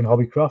whilst I was in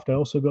Hobbycraft, I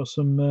also got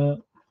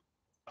some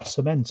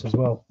cement as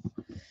well,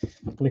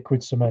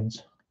 liquid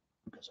cement,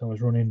 because I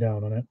was running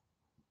down on it.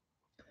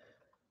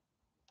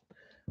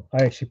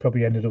 I actually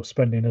probably ended up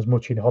spending as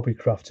much in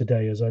Hobbycraft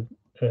today as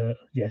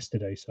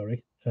yesterday,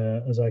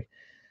 as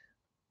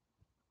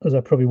I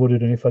probably would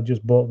have done if I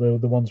just bought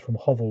the ones from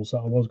Hovels that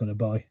I was going to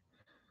buy.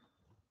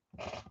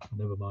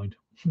 Never mind.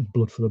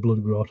 Blood for the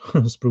blood grot,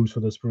 spruce for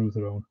the sprue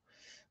throne.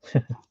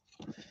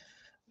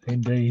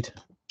 Indeed.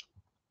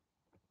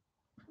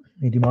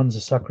 He demands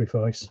a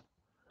sacrifice,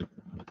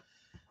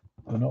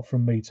 but not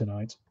from me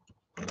tonight.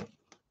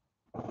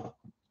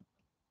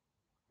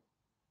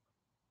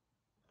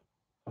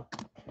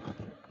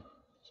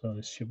 So So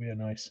this should be a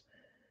nice,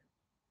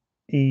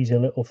 easy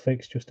little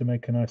fix just to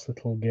make a nice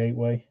little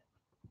gateway.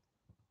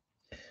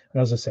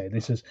 And as I say,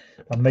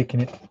 I'm making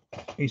it.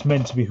 It's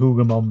meant to be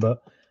Hougamon,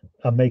 but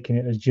I'm making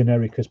it as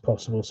generic as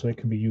possible so it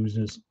can be used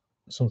as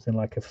something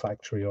like a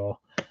factory or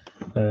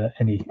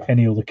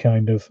any other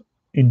kind of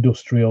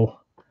industrial,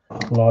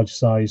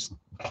 large-sized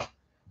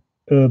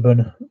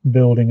urban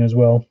building as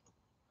well.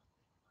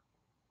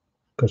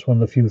 Because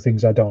one of the few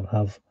things I don't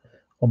have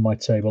on my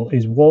table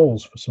is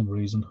walls for some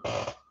reason.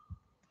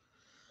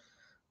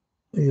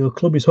 The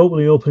club is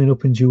hopefully opening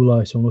up in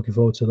July, so I'm looking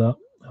forward to that.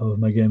 However,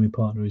 my gaming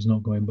partner is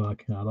not going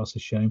back. Now, that's a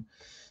shame.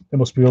 There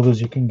must be others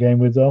you can game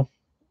with, though.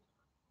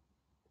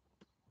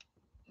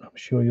 I'm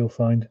sure you'll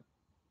find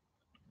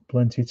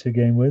plenty to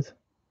game with.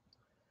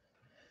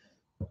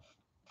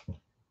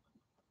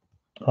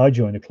 I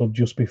joined the club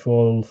just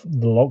before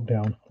the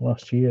lockdown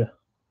last year.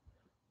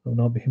 I've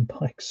not been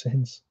back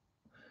since.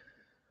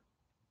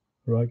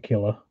 Right,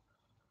 killer.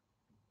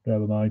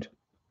 Never mind.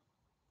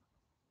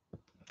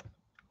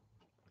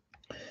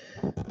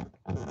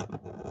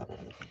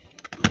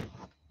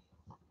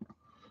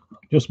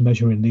 Just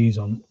measuring these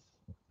on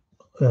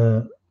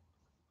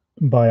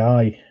by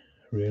eye,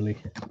 really.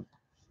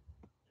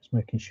 Just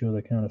making sure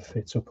they kind of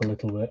fit up a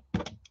little bit.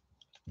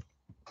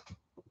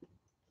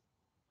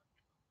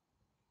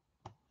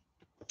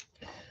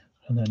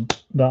 And then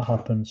that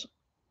happens.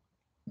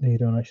 You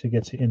don't actually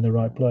get it in the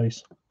right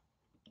place.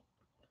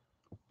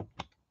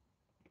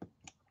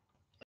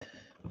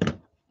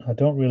 I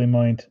don't really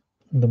mind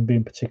them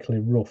being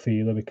particularly rough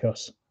either,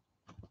 because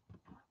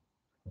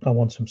I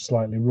want them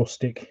slightly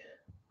rustic,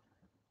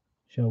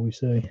 shall we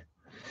say.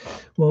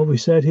 Well, we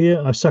said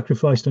here, I've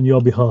sacrificed on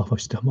your behalf. I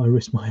stab my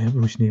wrist, my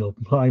average needle.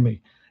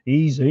 Blimey.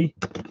 Easy.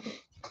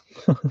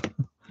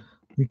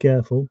 Be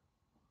careful.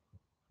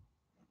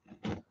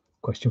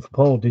 Question for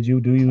Paul. Do you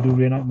do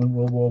reenactment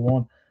World War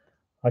One?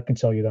 I can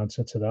tell you the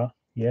answer to that.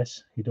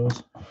 Yes, he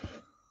does.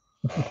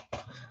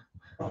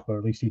 Or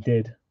at least he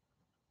did.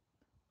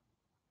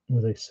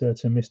 With a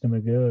certain Mr.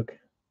 McGurk,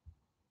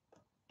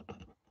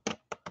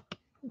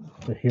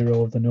 the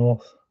hero of the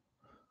North.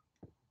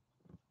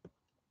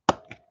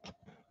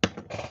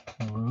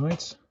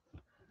 Alright.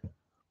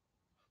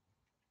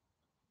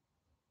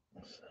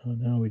 So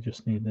now we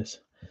just need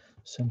this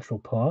central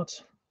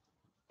part.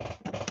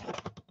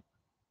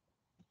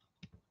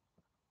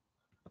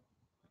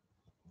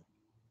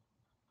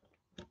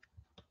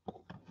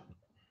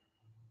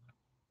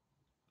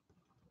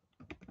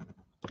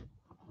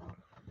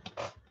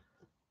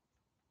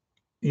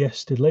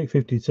 Yes, did late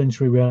 15th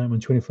century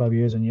reenactment 25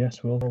 years, and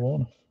yes, World War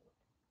One.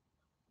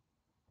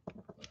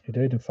 You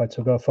did. In fact,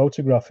 I've got a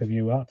photograph of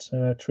you at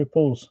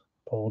Triples,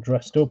 Paul,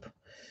 dressed up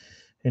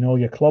in all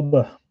your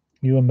clobber,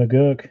 you and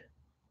McGurk.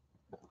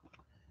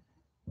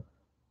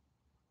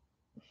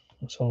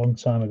 That's a long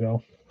time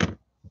ago.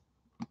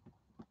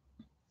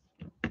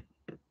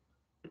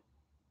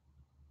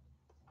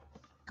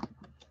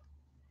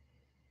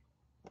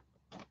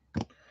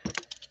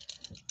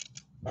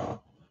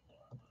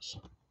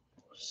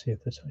 Let's see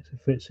if this actually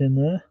fits in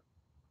there.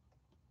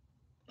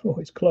 Oh,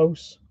 it's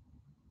close.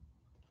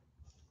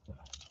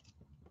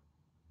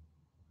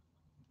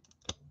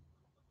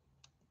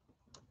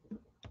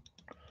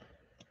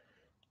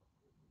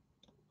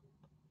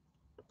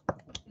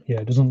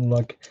 Yeah, it doesn't look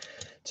like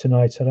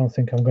tonight. I don't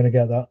think I'm going to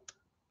get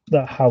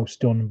that house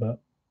done, but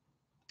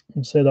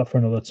I'll say that for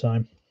another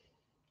time.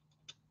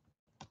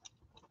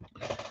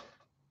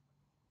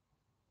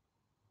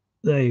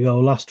 There you go.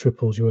 Last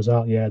Triples you was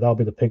out. Yeah, that'll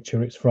be the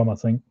picture it's from, I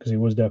think, because it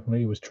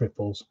was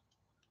Triples.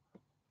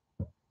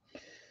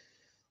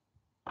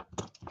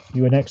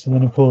 You were next to the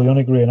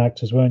Napoleonic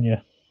reenactors, weren't you?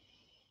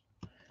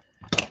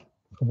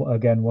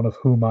 Again, one of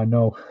whom I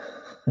know,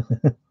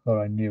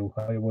 or I knew.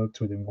 I worked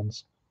with him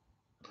once.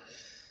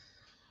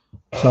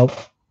 So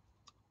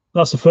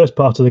that's the first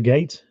part of the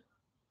gate.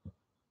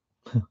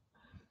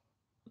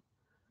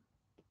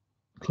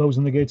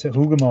 Closing the gates at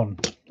Hougamon.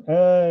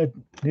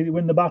 Did he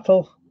win the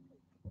battle?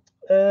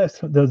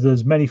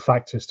 There's many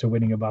factors to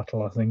winning a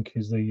battle, I think,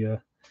 is a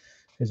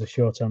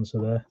short answer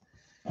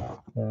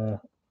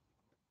there.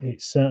 It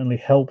certainly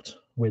helped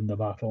win the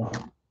battle,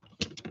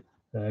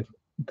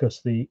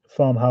 because the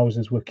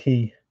farmhouses were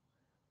key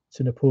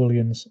to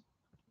Napoleon's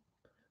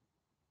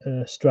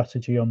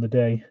strategy on the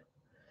day.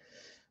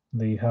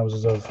 The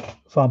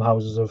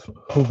farmhouses of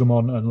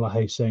Hougamon and La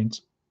Haye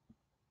Saint,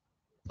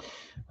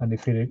 and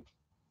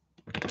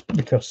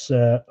because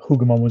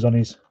Hougamon was on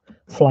his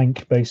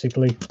flank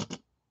basically,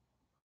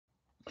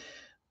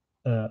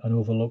 and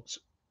overlooked,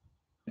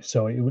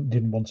 so it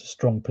didn't want a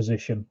strong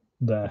position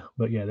there.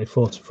 But yeah, they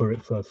fought for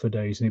it for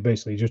days, and he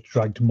basically just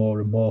dragged more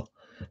and more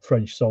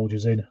French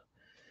soldiers in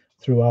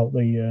throughout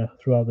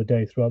the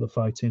day, throughout the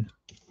fighting.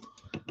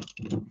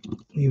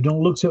 You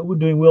don't look at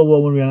doing World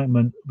War One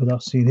reenactment, but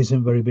that scene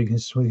isn't very big in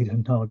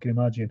Sweden. Now I can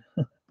imagine.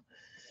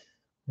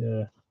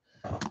 Yeah,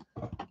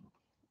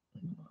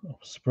 I'm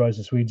surprised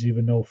the Swedes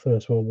even know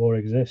First World War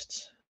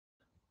exists.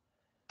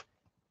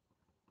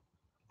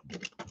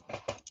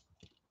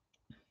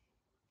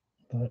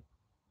 But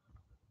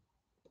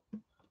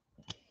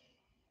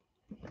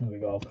There we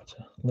go. I've got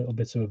a little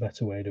bit of a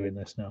better way of doing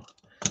this now.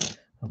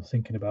 I'm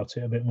thinking about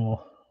it a bit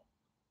more.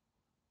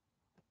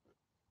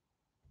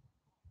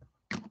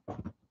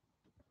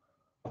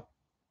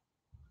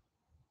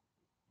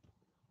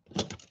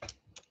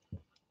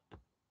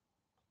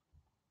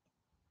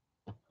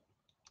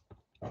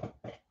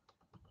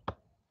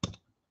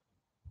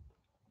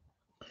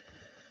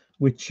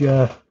 Which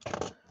side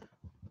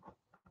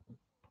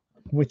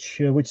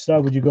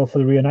would you go for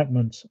the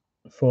reenactment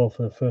for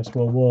the First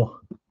World War?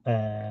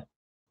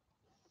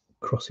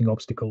 Crossing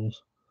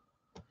obstacles.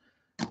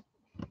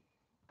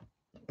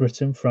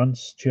 Britain,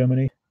 France,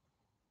 Germany,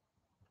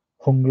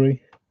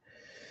 Hungary,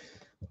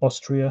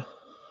 Austria,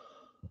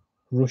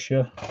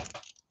 Russia,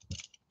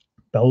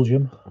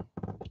 Belgium.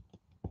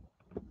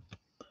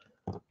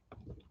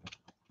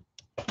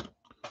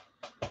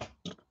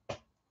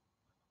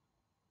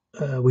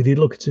 We did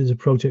look at it as a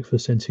project for the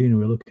centenary.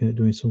 We're looking at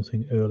doing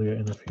something earlier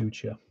in the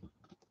future.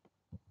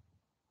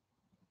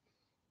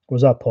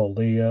 Was that, Paul?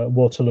 The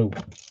Waterloo?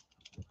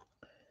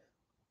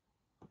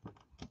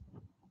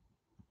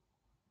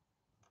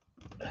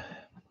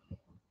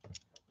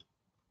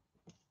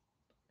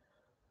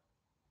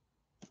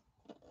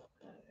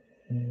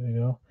 Here we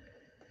go.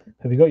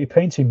 Have you got your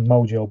painting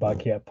mojo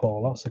back yet,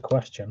 Paul? That's the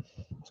question.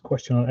 It's a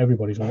question on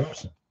everybody's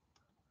lips.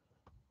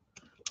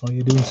 Are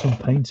you doing some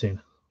painting?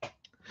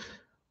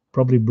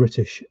 Probably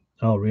British.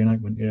 Oh,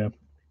 reenactment, yeah.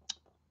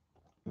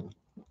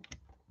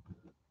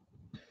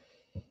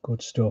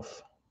 Good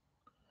stuff.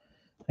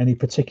 Any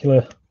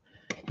particular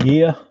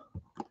year?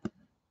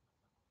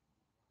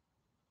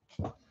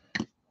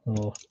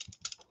 Or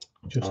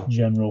just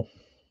general?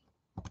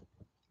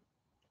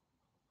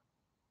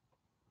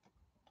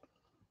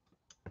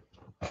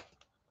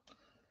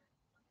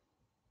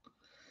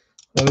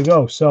 There we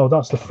go. So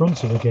that's the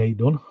front of the gate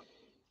done.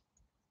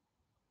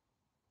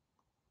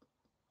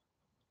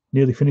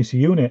 Nearly finished the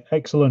unit.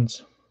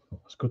 Excellent.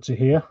 That's good to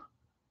hear.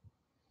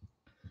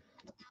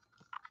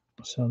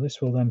 So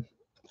this will then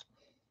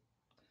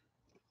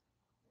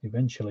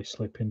eventually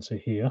slip into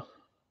here.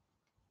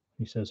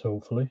 He says,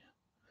 hopefully.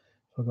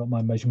 If I got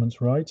my measurements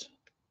right.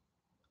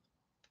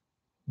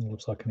 It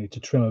looks like I need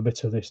to trim a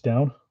bit of this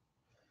down.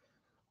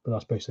 But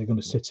that's basically going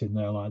to sit in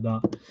there like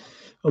that.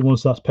 And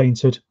once that's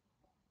painted,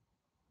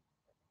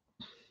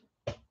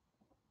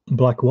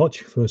 Black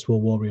Watch, First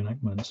World War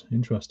reenactments.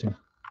 Interesting.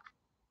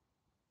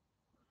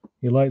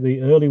 You like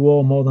the early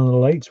war more than the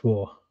late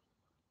war?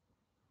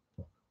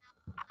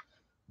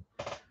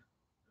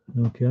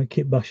 Okay,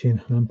 keep bashing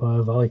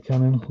Empire Valley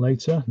Cannon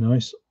later.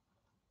 Nice.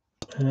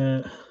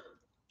 An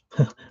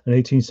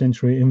 18th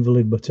century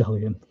invalid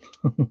battalion.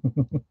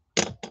 Do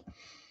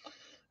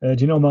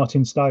you know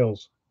Martin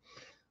Stiles?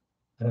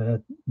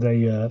 They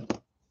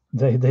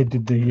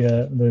did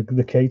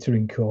the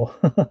catering corps.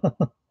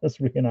 That's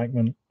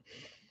reenactment.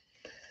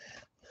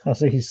 As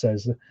he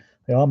says,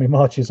 the army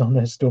marches on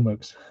their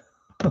stomachs.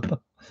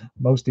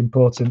 Most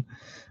important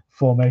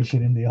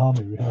formation in the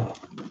army, really.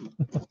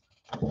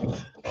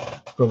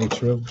 Probably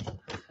true.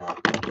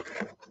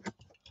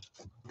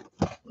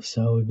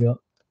 So we've got.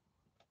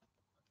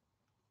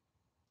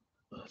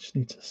 I just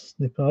need to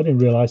snip. I didn't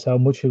realise how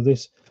much of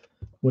this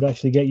would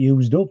actually get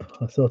used up.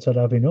 I thought I'd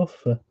have enough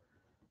for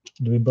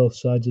doing both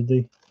sides of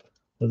the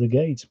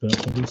gates, but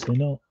obviously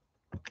not.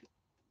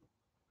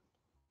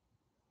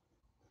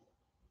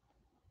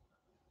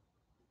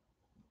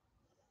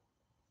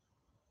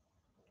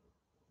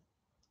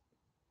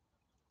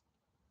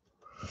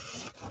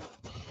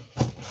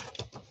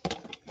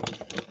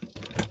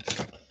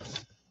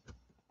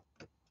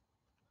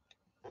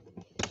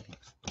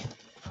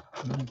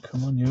 Right,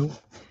 come on, you.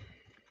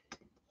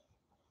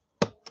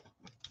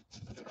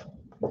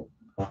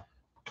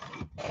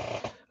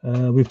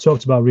 We've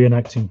talked about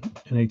reenacting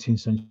an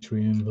 18th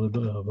century invalid,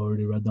 but I've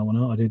already read that one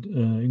out. I did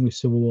English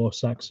Civil War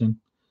Saxon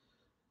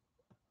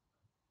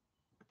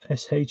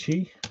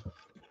SHE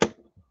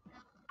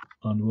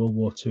and World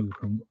War II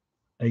from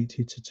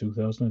 80 to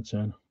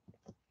 2010.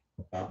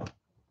 A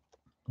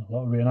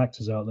lot of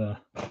reenactors out there.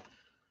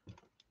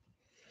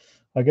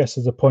 I guess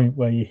there's a point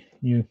where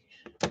you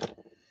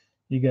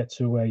get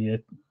to where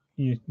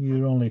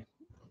you're only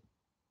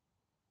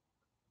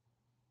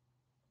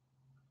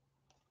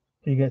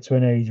you get to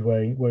an age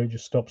where it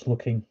just stops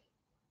looking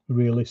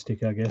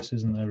realistic, I guess,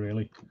 isn't there,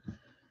 really?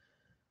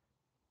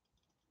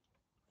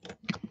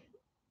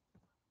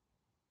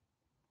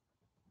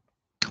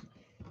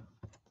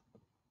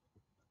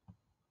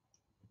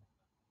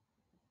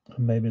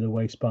 And maybe the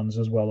waistbands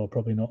as well are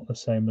probably not the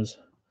same as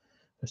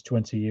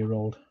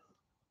 20-year-old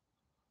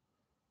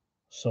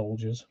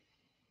soldiers.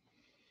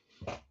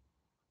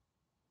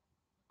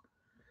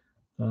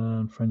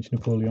 And French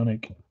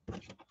Napoleonic.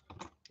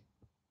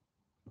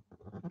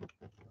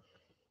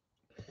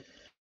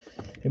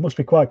 It must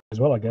be quite as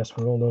well, I guess,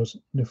 for all those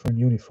different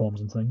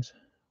uniforms and things.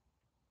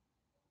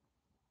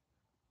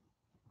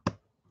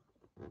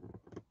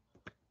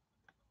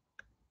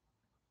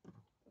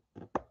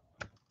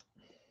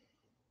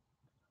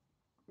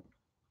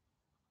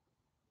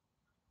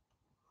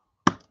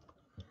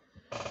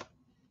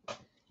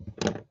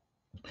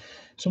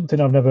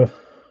 something I've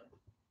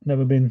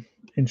never been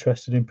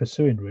interested in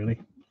pursuing really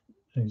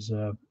is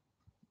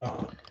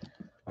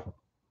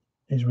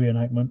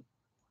reenactment.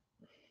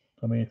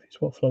 I mean, if it's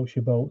what floats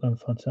your boat, then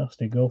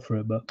fantastic, go for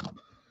it. But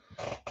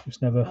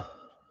just never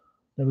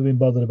been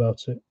bothered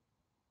about it.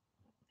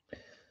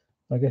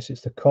 I guess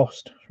it's the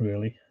cost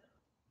really,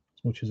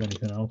 as much as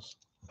anything else.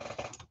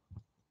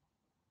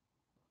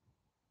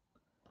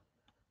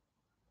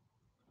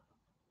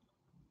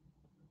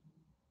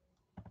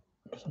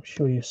 Because I'm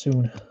sure you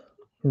soon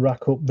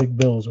rack up big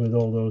bills with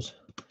all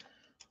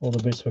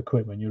the bits of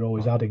equipment. You're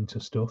always adding to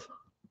stuff.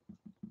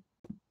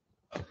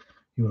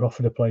 You were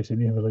offered a place in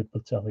the Invalid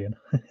Battalion.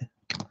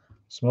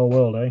 Small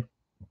world, eh?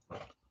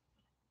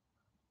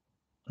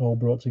 All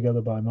brought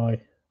together by my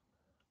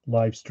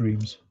live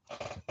streams.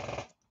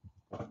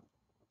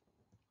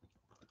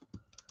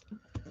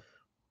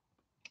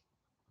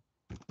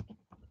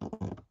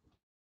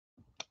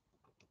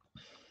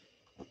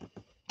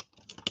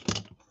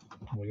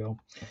 There we go.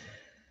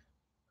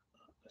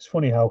 It's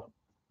funny how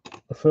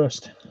the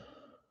first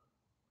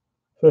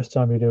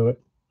time you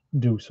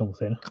do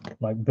something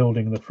like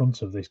building the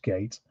front of this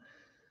gate,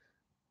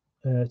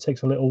 it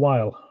takes a little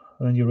while,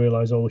 and then you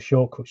realise all the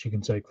shortcuts you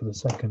can take for the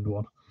second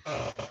one.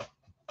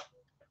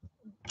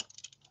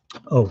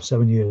 Oh,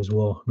 7 Years'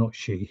 War, not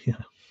she.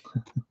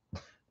 I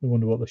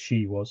wonder what the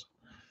she was.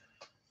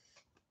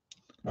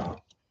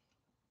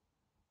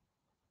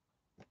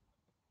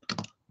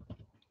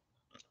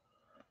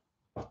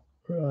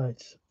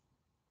 Right.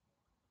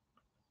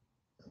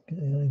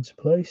 Getting that into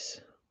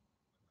place.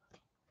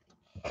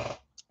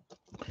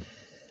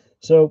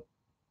 So,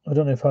 I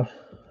don't know if I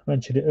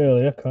mentioned it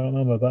earlier, I can't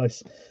remember, but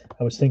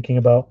I was thinking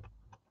about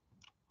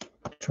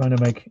trying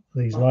to make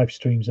these live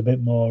streams a bit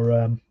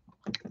more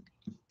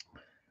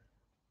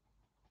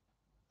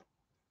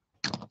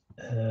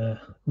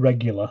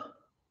regular.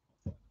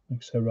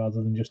 So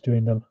rather than just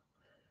doing them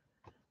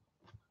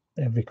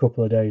every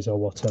couple of days or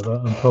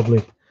whatever, and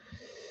probably,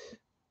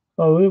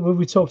 oh,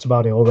 we talked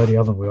about it already,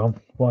 haven't we? On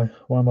why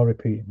am I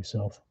repeating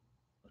myself?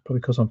 It's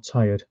probably because I'm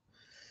tired.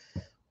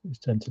 It's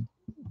 10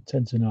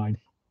 to 9.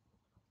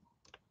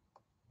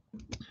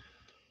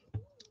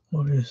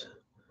 What is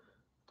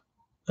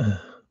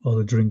all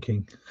the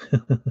drinking?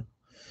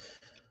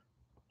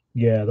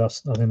 Yeah, I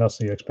think that's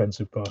the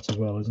expensive part as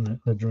well, isn't it?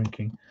 The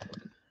drinking.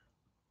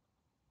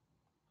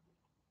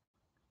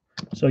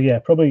 So yeah,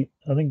 probably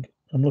I think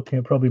I'm looking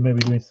at probably maybe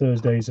doing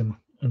Thursdays and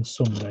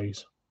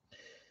Sundays,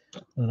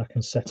 and I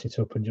can set it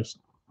up and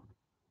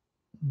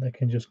they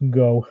can just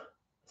go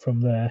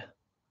from there,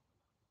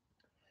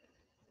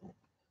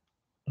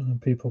 and then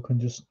people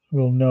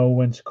will know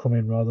when to come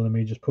in rather than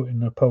me just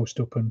putting a post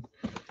up and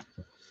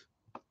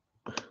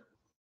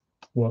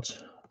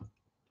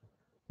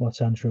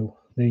what Andrew,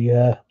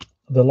 the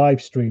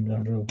live stream,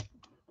 Andrew,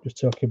 just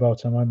talking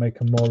about, I might make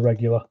them more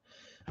regular.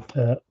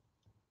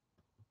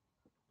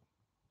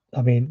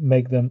 I mean,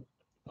 make them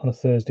on a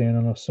Thursday and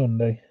on a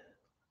Sunday,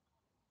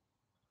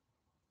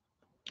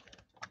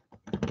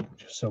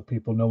 just so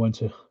people know when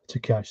to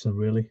catch them.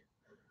 Really,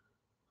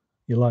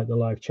 you like the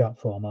live chat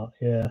format?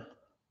 Yeah,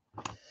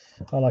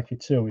 I like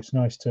it too. It's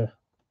nice to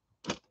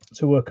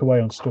work away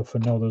on stuff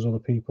and know there's other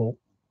people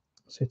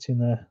sitting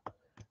there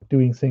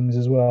doing things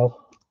as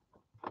well.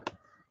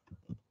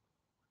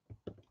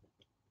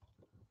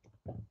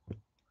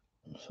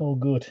 It's all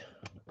good.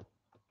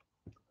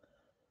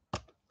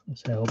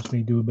 This helps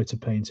me do a bit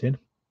of painting.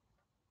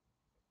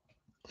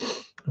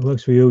 It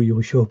works for you. You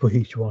will show up for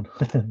each one.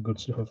 Good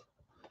stuff.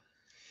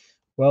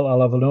 Well, I'll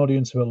have an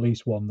audience of at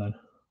least one then.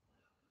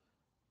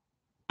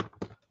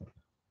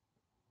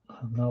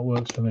 And that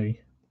works for me.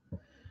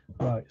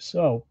 Right,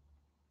 so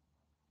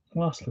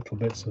last little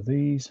bits of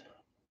these.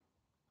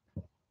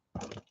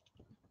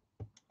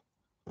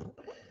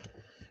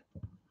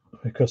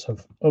 Because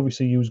I've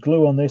obviously used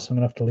glue on this, I'm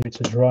going to have to leave it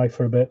to dry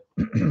for a bit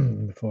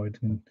before I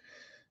can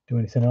do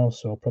anything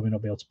else, so I'll probably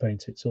not be able to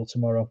paint it till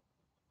tomorrow.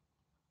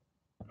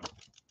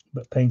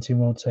 But painting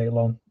won't take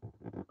long.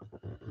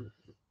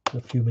 It's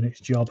a few minutes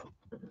job.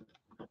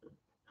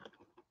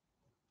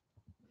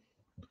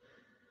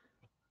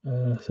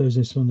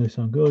 Thursday, Sunday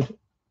sound good.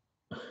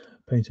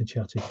 Paint and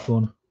chat is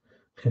fun.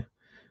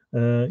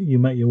 You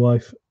met your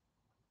wife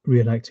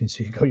reenacting,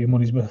 so you got your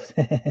money's worth.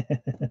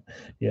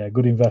 Yeah,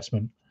 good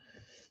investment.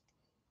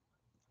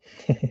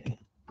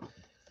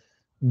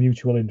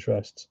 Mutual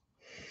interests.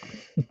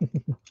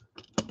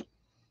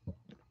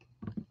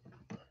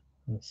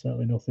 There's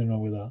certainly nothing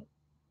wrong with that.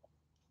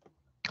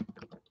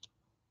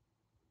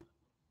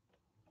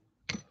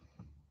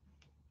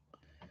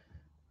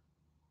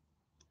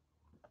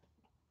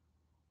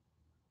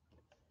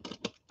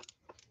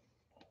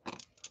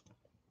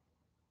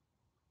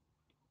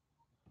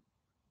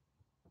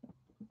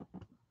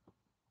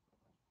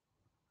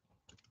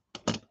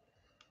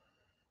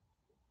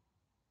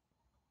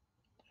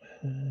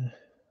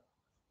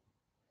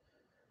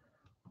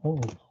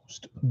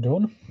 Almost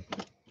done.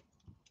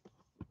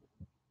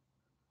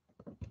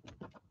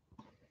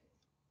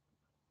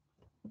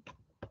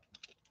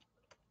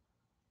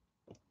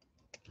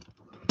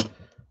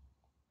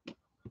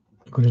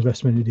 good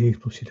investment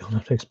indeed. Plus, you don't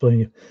have to explain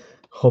your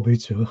hobby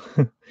to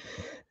her.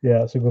 Yeah,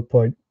 that's a good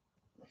point.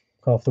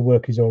 Half the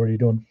work is already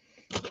done.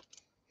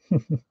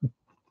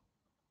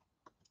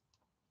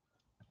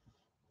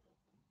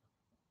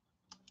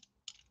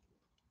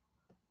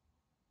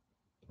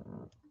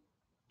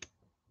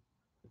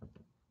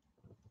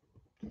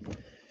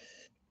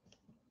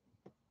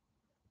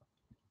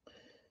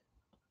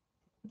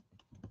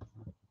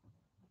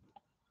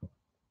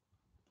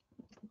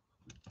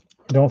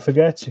 Don't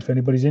forget, if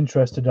anybody's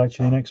interested,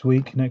 actually next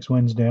week, next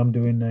Wednesday, I'm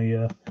doing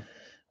a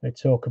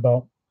talk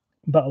about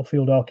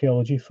battlefield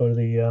archaeology for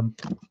the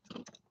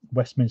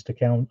Westminster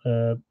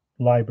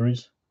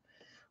libraries,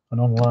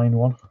 an online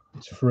one.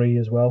 It's free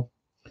as well.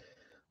 I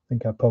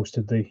think I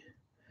posted the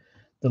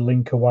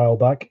link a while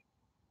back.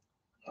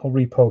 I'll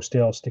repost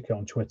it. I'll stick it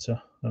on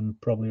Twitter and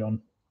probably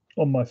on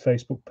my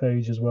Facebook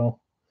page as well.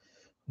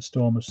 The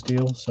Storm of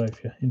Steel. So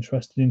if you're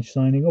interested in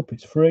signing up,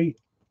 it's free.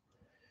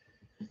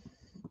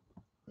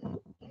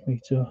 Me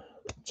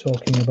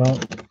talking about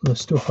the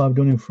stuff I've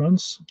done in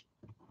France.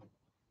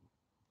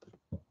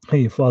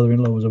 Hey, your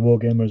father-in-law was a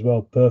wargamer as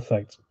well.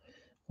 Perfect.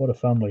 What a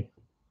family.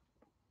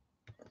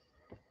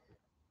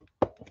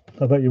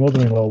 I bet your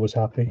mother-in-law was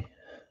happy.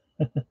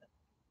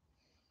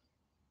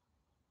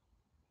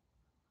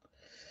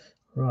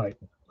 Right.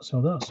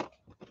 So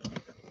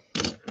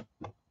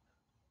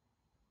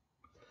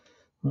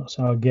that's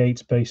our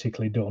gates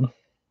basically done.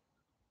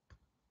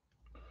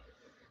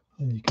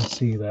 As you can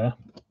see there.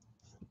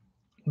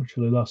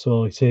 Actually, that's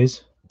all it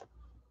is.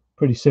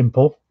 Pretty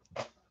simple.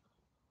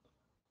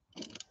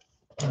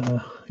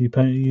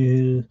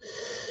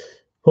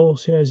 Paul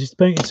says his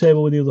painting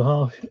table with the other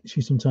half.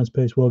 She sometimes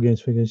paints war games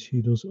figures.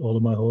 She does all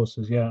of my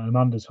horses. Yeah,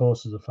 Amanda's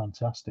horses are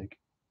fantastic.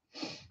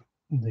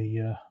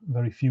 The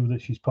very few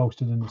that she's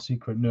posted in the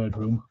secret nerd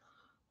room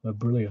are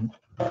brilliant.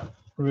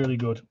 Really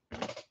good.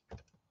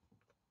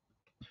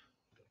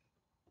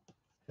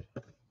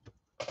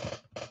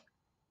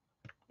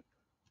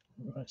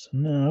 Right, so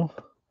now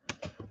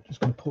just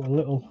going to put a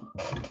little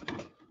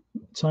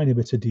tiny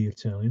bit of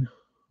detail in.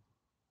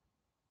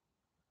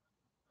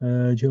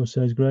 Joe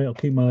says, great, I'll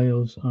keep my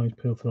eyes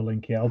peeled for the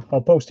link. Yeah,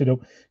 I'll post it up.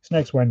 It's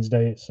next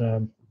Wednesday. It's,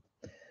 as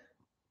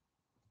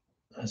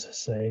I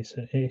say,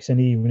 it's an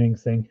evening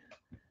thing.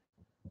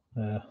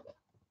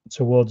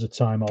 Towards the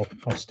time, I'll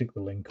stick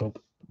the link up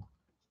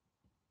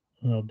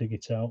and I'll dig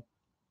it out.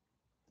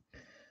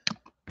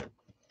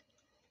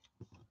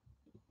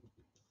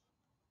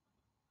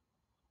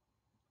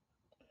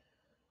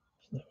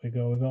 So there we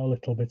go. We've got a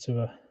little bit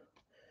of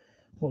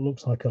what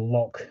looks like a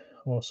lock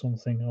or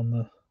something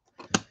on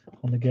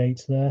the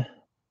gates there.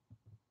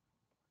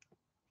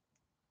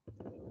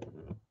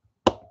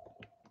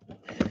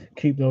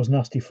 Keep those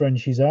nasty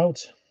Frenchies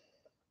out.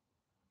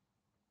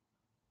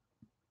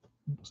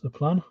 That's the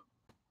plan.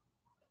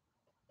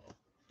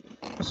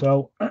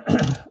 So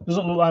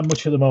doesn't look like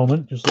much at the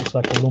moment. Just looks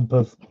like a lump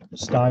of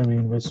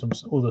styrene with some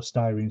other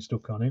styrene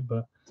stuck on it.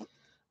 But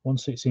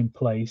once it's in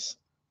place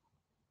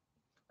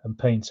and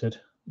painted,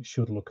 it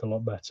should look a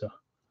lot better.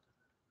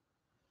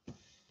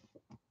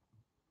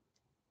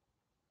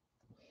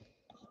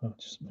 So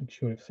just make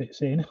sure it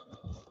fits in.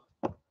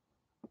 So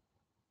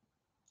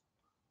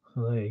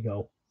there you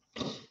go.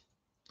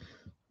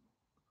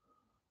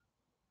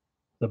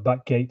 The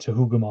back gate to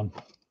Hougoumont.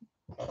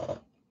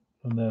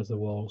 And there's the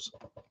walls.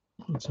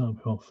 Time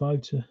from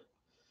 5 to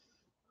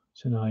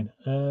 9.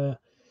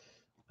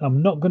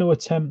 I'm not going to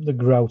attempt the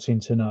grouting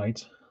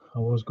tonight. I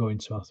was going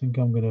to. I think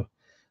I'm going to.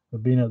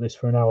 I've been at this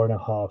for an hour and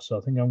a half, so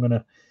I think I'm going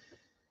to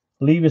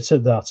leave it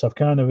at that. I've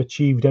kind of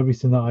achieved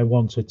everything that I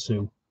wanted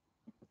to.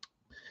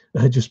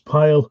 Just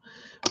pile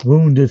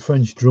wounded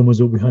French drummers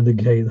up behind the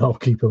gate. That'll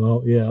keep them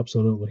out. Yeah,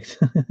 absolutely.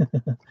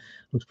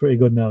 Looks pretty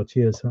good now.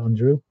 Cheers,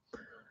 Andrew.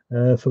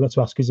 Forgot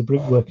to ask, is a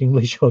brickwork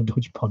English or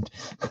Dutch pond?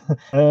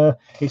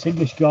 It's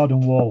English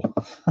garden wall.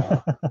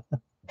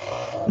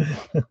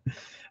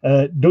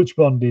 Dutch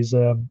bond is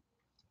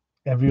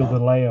every other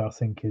layer, I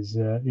think, is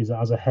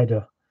as a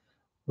header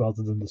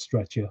rather than the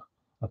stretcher.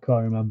 I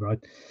can't remember.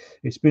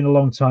 It's been a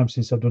long time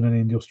since I've done any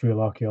industrial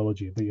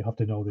archaeology, but you have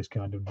to know this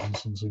kind of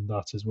nonsense in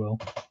that as well.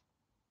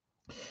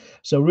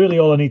 So really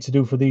all I need to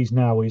do for these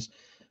now is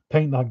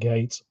paint that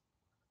gate,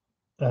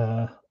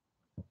 and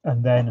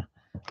then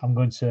I'm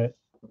going to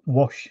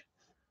wash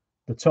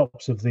the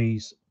tops of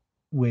these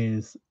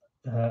with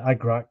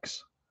Agrax,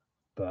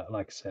 but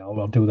like I say,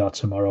 I'll do that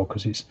tomorrow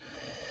because it's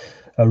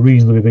a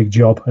reasonably big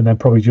job, and then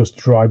probably just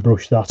dry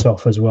brush that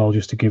off as well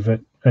just to give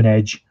it an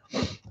edge,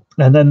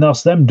 and then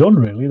that's them done.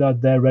 Really,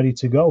 they're ready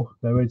to go.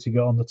 They're ready to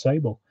go on the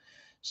table.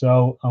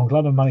 So I'm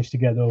glad I managed to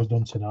get those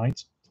done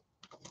tonight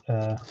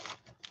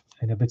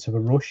in a bit of a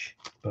rush,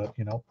 but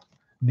you know,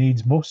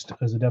 needs must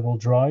as the devil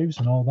drives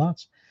and all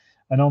that.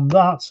 And on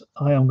that,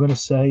 I am going to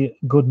say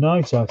good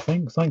night, I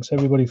think. Thanks,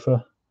 everybody,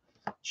 for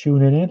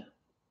tuning in.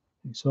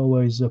 It's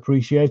always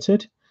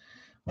appreciated.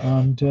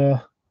 And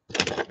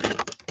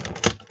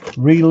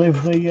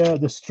relive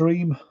the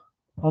stream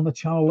on the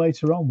channel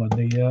later on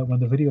when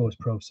the video is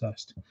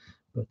processed.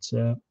 But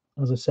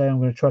as I say, I'm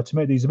going to try to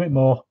make these a bit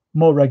more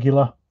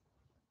regular.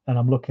 and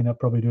I'm looking at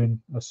probably doing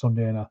a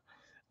Sunday and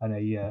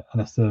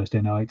a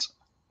Thursday night,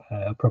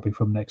 probably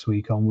from next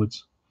week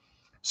onwards.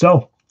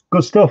 So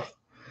good stuff.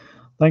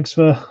 Thanks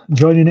for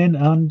joining in,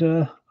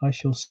 and I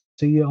shall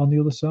see you on the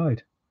other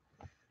side.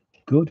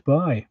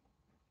 Goodbye.